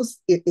 So those,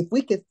 if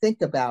we could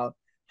think about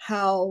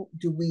how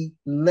do we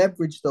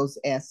leverage those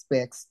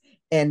aspects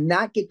and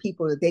not get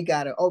people that we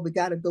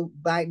gotta go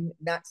Biden,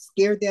 not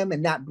scare them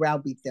and not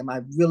browbeat them.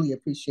 I really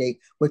appreciate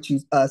what you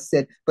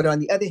said. But on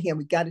the other hand,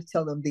 we got to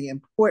tell them the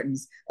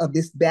importance of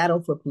this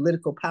battle for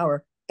political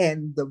power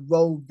and the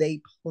role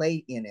they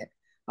play in it.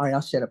 All right,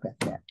 I'll shut up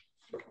after that.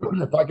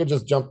 If I could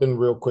just jump in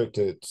real quick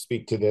to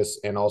speak to this,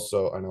 and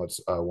also I know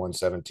it's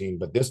 1:17,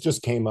 but this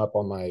just came up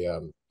on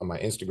my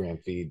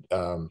Instagram feed.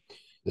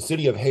 The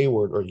city of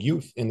Hayward, or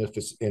youth in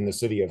the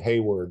city of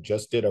Hayward,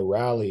 just did a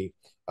rally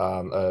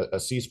a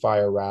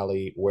ceasefire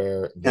rally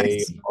where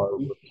they are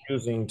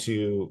refusing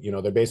to,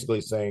 they're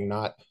basically saying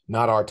not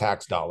our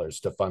tax dollars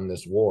to fund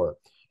this war,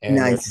 and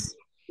they're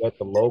at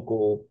the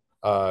local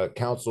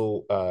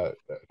council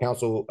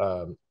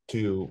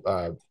to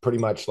pretty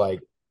much like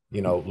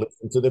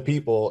listen to the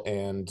people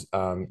and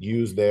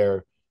use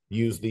the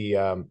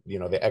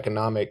the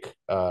economic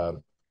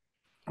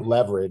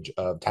leverage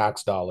of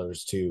tax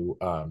dollars to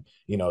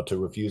to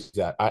refuse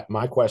that.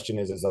 My question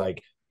is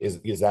like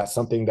is that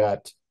something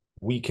that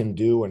we can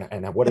do,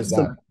 and what does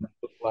that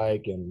look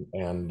like,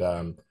 and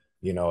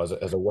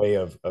as a way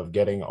of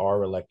getting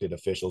our elected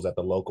officials at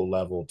the local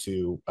level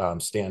to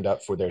stand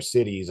up for their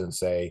cities and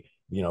say,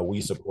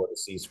 we support a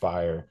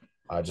ceasefire.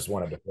 I just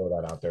wanted to throw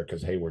that out there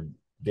because Hayward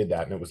did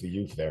that, and it was the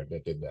youth there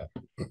that did that.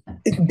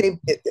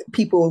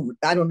 People,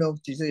 I don't know if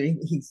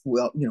he's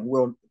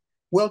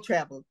well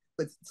traveled,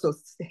 but so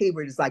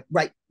Hayward is like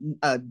right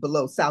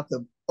below south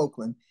of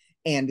Oakland,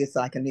 and it's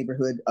like a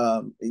neighborhood.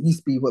 It used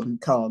to be what we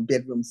call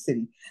bedroom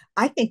city.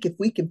 I think if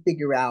we can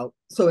figure out,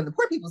 so in the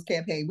Poor People's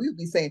Campaign, we would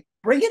be saying,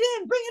 bring it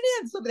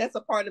in. So that's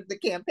a part of the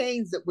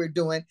campaigns that we're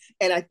doing.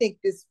 And I think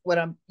this, what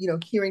I'm,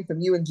 hearing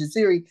from you and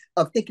Jaziri,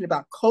 of thinking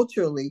about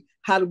culturally,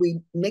 how do we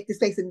make the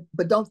space,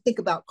 but don't think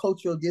about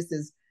cultural just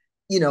as,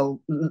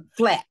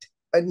 flat,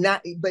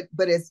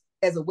 but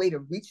as a way to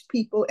reach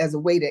people, as a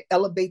way to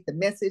elevate the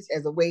message,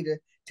 as a way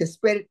to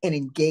spread it and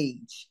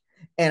engage.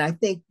 And I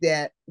think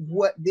that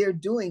what they're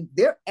doing,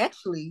 they're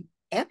actually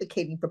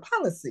advocating for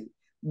policy.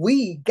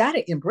 We got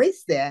to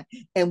embrace that,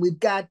 and we've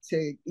got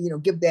to,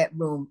 give that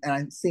room. And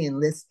I'm seeing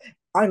Liz,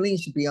 Arlene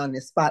should be on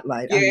this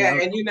spotlight. Yeah,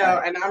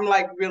 and I'm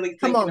like really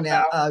thinking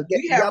about.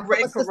 We have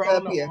Ray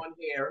Corona on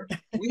here.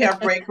 We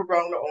have Ray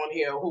Corona on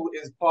here, who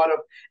is part of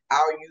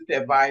our youth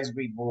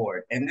advisory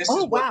board, and this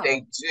is what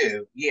they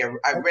do. Yeah,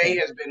 Ray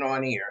has been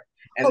on here,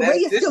 and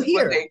this is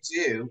what they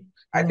do.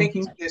 I think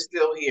they're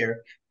still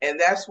here, and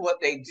that's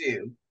what they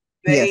do.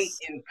 They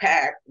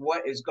impact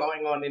what is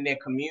going on in their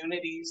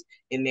communities,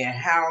 in their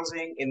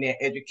housing, in their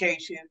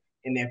education,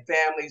 in their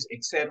families,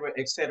 et cetera,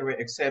 et cetera,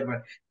 et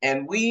cetera.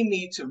 And we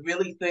need to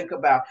really think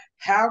about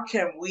how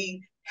can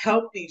we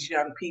help these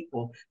young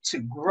people to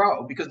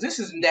grow, because this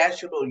is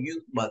National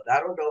Youth Month. I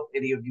don't know if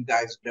any of you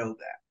guys know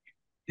that.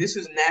 This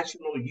is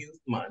National Youth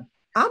Month.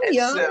 I'm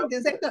young. So,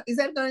 is that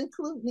going to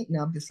include me?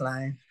 No, I'm just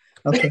lying.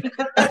 Okay.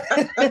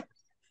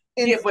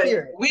 But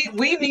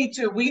we need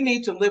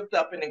to lift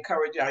up and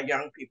encourage our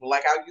young people,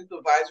 like our youth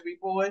advisory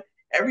board.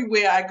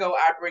 Everywhere I go,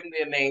 I bring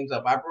their names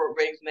up. I brought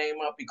Ray's name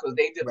up because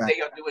they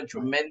are doing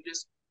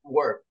tremendous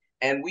work,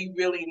 and we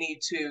really need.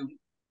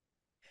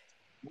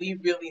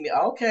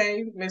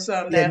 Okay, Miss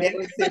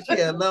Natalie.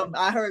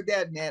 I heard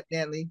that,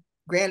 Natalie.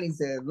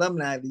 Granny's an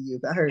alumni of the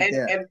youth. I heard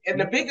that. And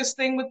the biggest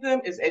thing with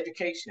them is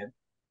education.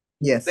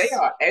 Yes, they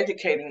are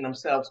educating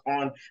themselves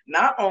on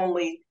not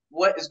only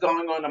what is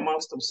going on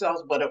amongst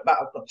themselves, but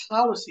about the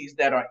policies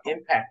that are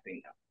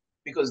impacting them,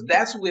 because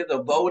that's where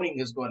the voting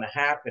is going to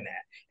happen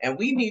at. And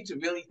we need to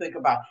really think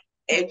about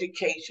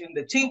education.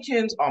 The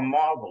teachings are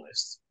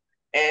marvelous.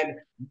 And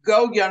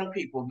go young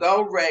people,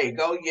 go Ray,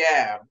 go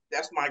Yab.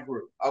 That's my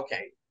group.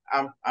 Okay,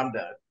 I'm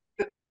done.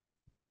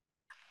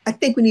 I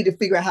think we need to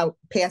figure out how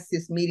past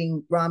this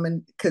meeting,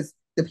 Raman, because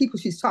the people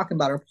she's talking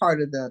about are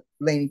part of the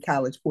Laney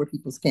College Poor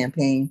People's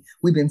Campaign.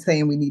 We've been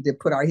saying we need to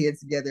put our heads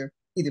together,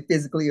 either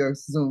physically or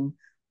Zoom.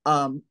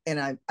 And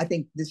I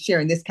think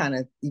sharing this kind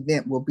of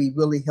event will be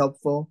really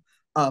helpful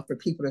for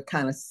people to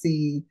kind of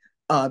see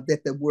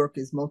that the work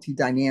is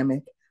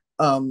multi-dynamic.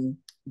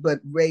 But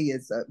Ray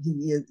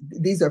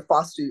these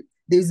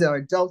are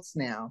adults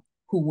now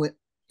who went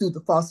through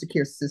the foster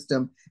care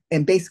system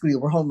and basically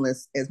were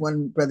homeless. As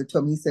one brother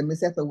told me, he said,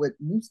 Miss Ethel, what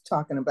you're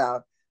talking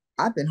about,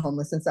 I've been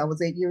homeless since I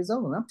was 8 years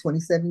old, and I'm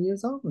 27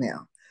 years old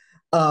now.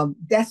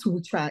 That's who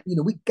we try,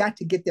 we got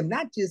to get them,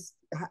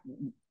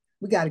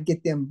 we got to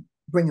get them,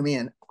 bring them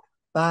in.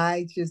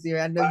 Bye, Jazir.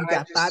 I know you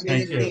got 5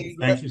 minutes.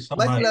 Thank you so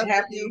much.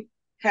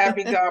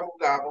 Happy gobble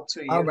gobble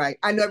to you. All right.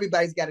 I know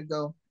everybody's got to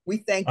go. We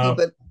thank you,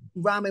 but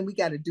Raman, we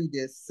got to do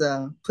this,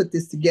 put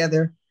this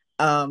together.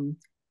 And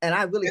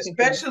I really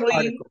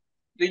especially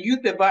the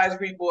Youth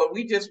Advisory Board.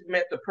 We just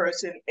met the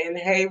person in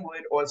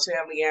Haywood or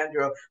San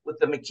Leandro with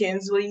the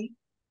McKinsley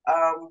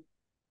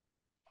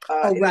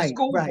the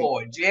school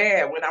board.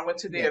 Yeah, when I went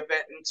to their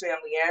event in San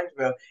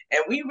Leandro.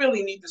 And we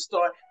really need to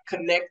start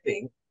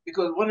connecting,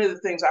 because one of the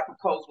things I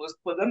proposed was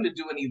for them to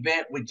do an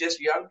event with just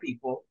young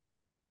people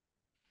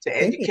to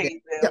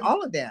educate them. Yeah,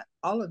 all of that.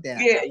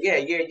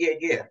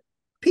 Yeah.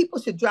 People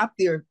should drop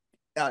their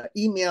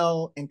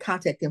email and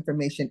contact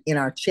information in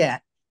our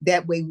chat.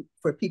 That way,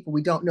 for people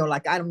we don't know,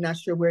 like I'm not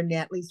sure where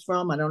Natalie's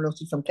from. I don't know if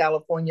she's from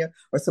California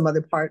or some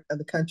other part of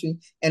the country.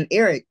 And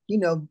Eric,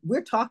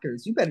 we're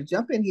talkers. You better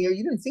jump in here.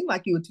 You didn't seem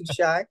like you were too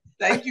shy.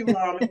 Thank you,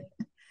 Mom.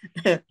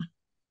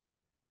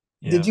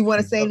 Did you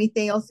want to say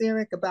anything else,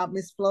 Eric, about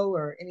Miss Flo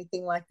or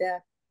anything like that?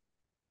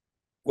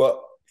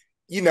 Well,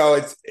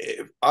 it's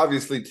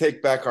obviously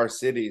take back our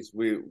cities.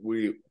 We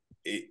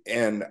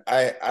and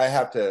I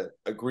have to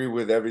agree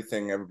with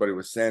everything everybody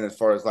was saying as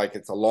far as like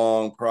it's a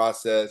long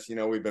process. You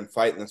know, we've been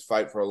fighting this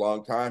fight for a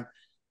long time.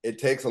 It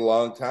takes a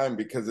long time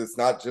because it's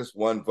not just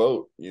one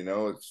vote. You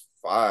know, it's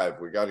 5.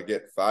 We got to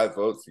get 5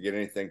 votes to get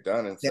anything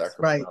done in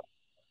Sacramento.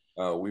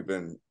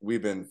 Right.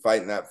 We've been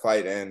fighting that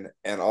fight,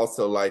 and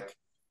also like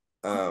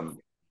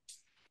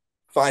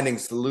finding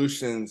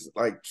solutions.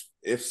 Like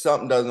if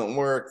something doesn't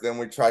work, then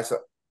we try some.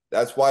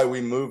 That's why we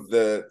moved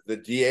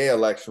the DA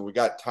election. We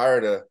got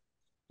tired of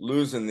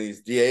losing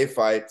these DA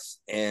fights,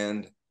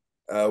 and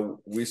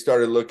we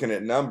started looking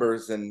at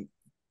numbers, and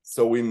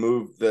so we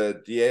moved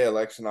the DA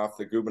election off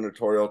the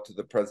gubernatorial to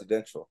the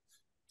presidential.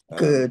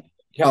 Good.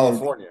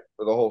 California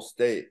for the whole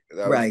state.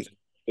 That was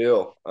the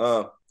deal.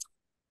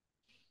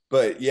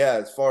 But yeah,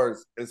 as far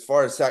as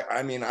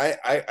I mean,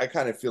 I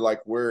kind of feel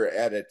like we're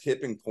at a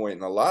tipping point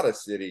in a lot of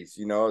cities.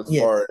 You know,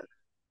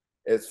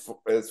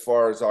 as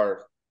far as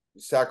our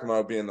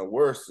Sacramento being the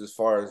worst, as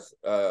far as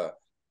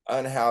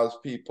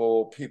unhoused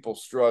people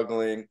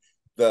struggling.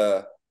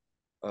 The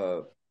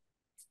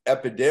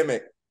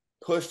epidemic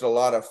pushed a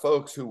lot of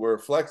folks who were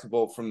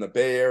flexible from the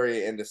Bay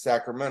Area into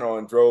Sacramento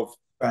and drove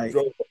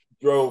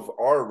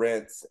our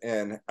rents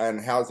and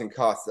housing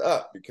costs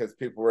up because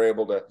people were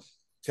able to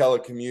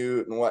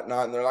telecommute and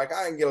whatnot. And they're like,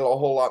 I can get a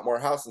whole lot more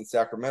house in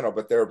Sacramento,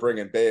 but they were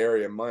bringing Bay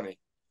Area money.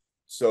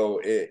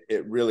 So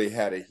it really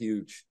had a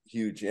huge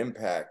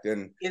impact.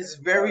 And it's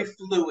very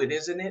fluid,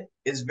 isn't it?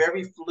 It's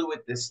very fluid,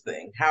 this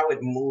thing, how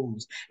it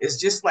moves. It's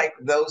just like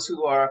those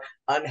who are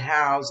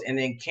unhoused in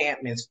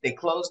encampments. They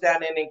close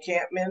down an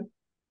encampment.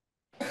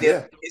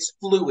 It's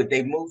fluid.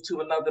 They move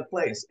to another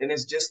place. And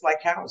it's just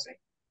like housing.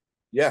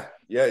 Yeah.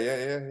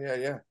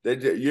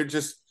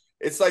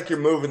 It's like you're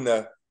moving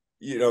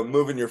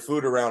moving your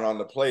food around on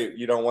the plate.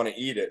 You don't want to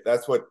eat it.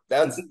 That's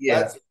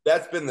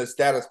been the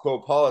status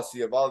quo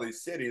policy of all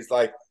these cities.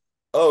 Like,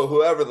 oh,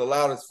 whoever the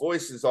loudest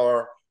voices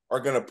are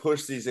going to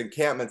push these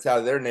encampments out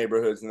of their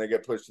neighborhoods, and they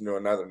get pushed into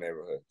another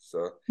neighborhood.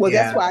 So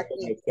that's why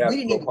we didn't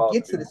even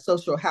get to the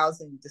social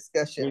housing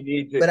discussion.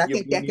 But I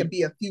think that could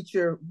be a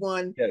future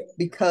one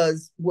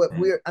because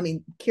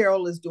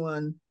Carol is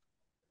doing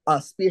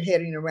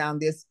spearheading around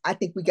this. I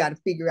think we got to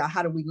figure out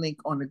how do we link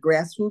on the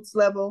grassroots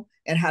level,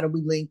 and how do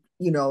we link,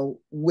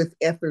 with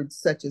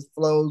efforts such as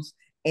Flo's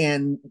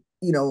and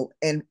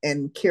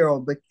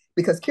Carol, but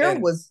because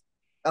Carol was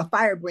a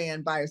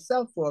firebrand by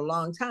herself for a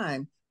long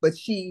time, but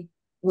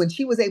when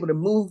she was able to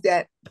move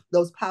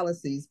those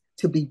policies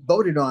to be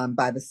voted on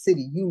by the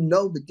city,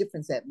 the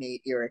difference that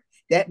made, Eric.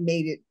 That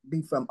made it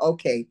be from,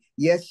 okay,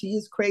 yes, she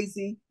is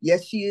crazy.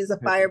 Yes, she is a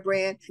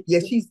firebrand.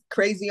 Yes, she's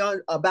crazy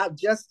about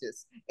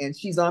justice, and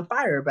she's on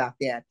fire about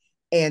that.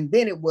 And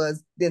then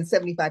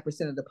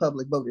 75% of the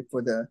public voted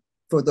for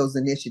those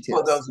initiatives.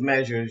 For those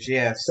measures,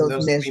 yes.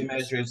 Those 3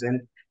 measures.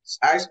 And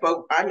I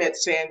met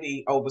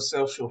Sandy over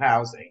social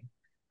housing,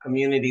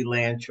 community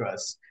land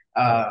trust,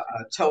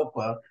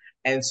 TOPA.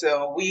 And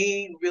so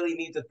we really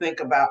need to think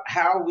about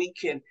how we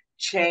can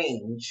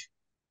change,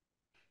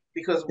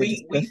 because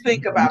we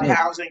think about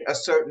housing a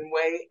certain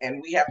way,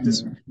 and we have to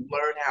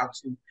learn how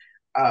to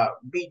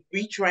be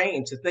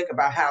retrained to think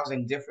about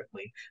housing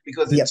differently.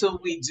 Because until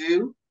we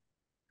do,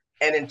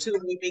 and until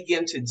we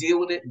begin to deal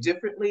with it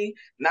differently,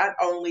 not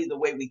only the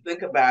way we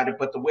think about it,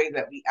 but the way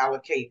that we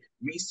allocate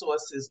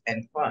resources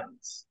and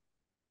funds.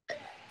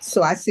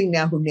 So I see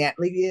now who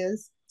Natalie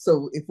is.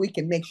 So if we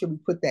can make sure we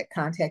put that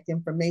contact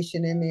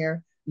information in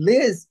there.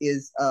 Liz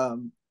is,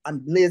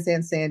 Liz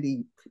and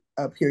Sandy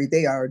up here,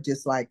 they are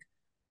just like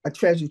a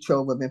treasure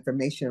trove of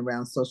information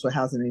around social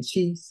housing. And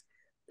she's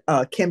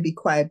can be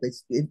quiet, but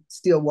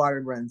still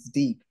water runs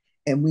deep.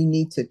 And we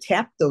need to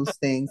tap those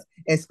things,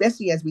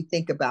 especially as we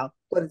think about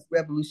what does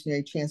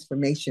revolutionary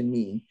transformation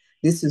mean.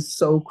 This is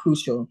so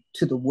crucial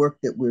to the work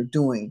that we're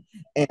doing.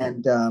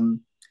 And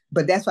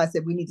but that's why I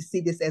said we need to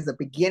see this as a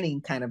beginning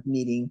kind of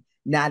meeting,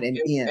 not an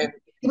end.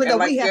 Even though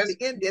we have to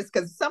end this,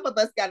 because some of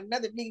us got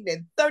another meeting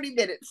in 30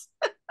 minutes.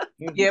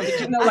 Yeah,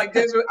 but like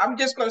Desiree, I'm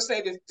just going to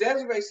say this.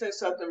 Desiree said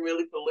something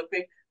really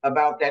prolific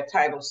about that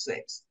Title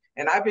VI.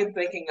 And I've been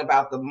thinking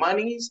about the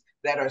monies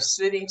that are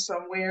sitting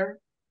somewhere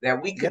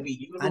that we could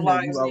be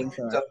utilizing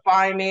to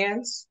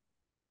finance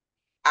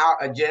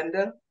our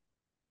agenda.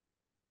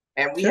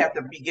 And we have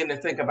to begin to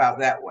think about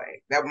that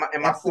way. That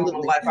in my former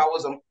life, I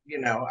was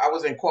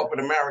in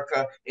corporate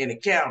America in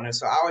accounting,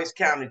 so I always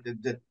counted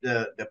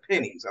the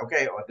pennies, or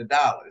the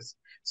dollars.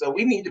 So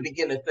we need to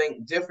begin to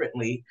think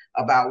differently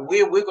about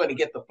where we're going to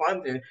get the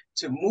funding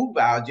to move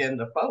our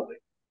agenda forward.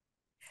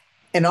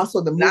 And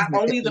also not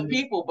only the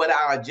people, but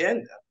our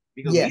agenda,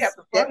 because we have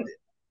to fund it.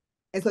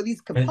 And so these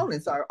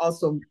components are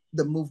also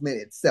the movement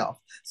itself.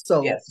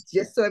 So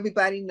just so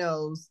everybody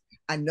knows,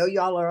 I know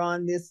y'all are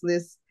on this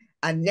list.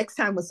 And next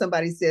time when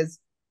somebody says,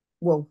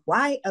 well,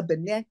 why a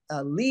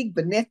League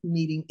Beneath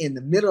meeting in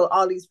the middle of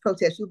all these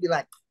protests, you'll be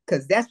like,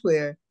 because that's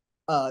where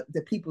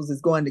the peoples is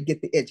going to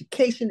get the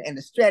education and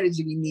the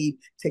strategy we need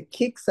to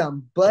kick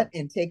some butt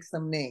and take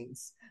some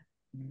names.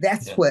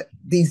 That's what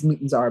these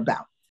meetings are about.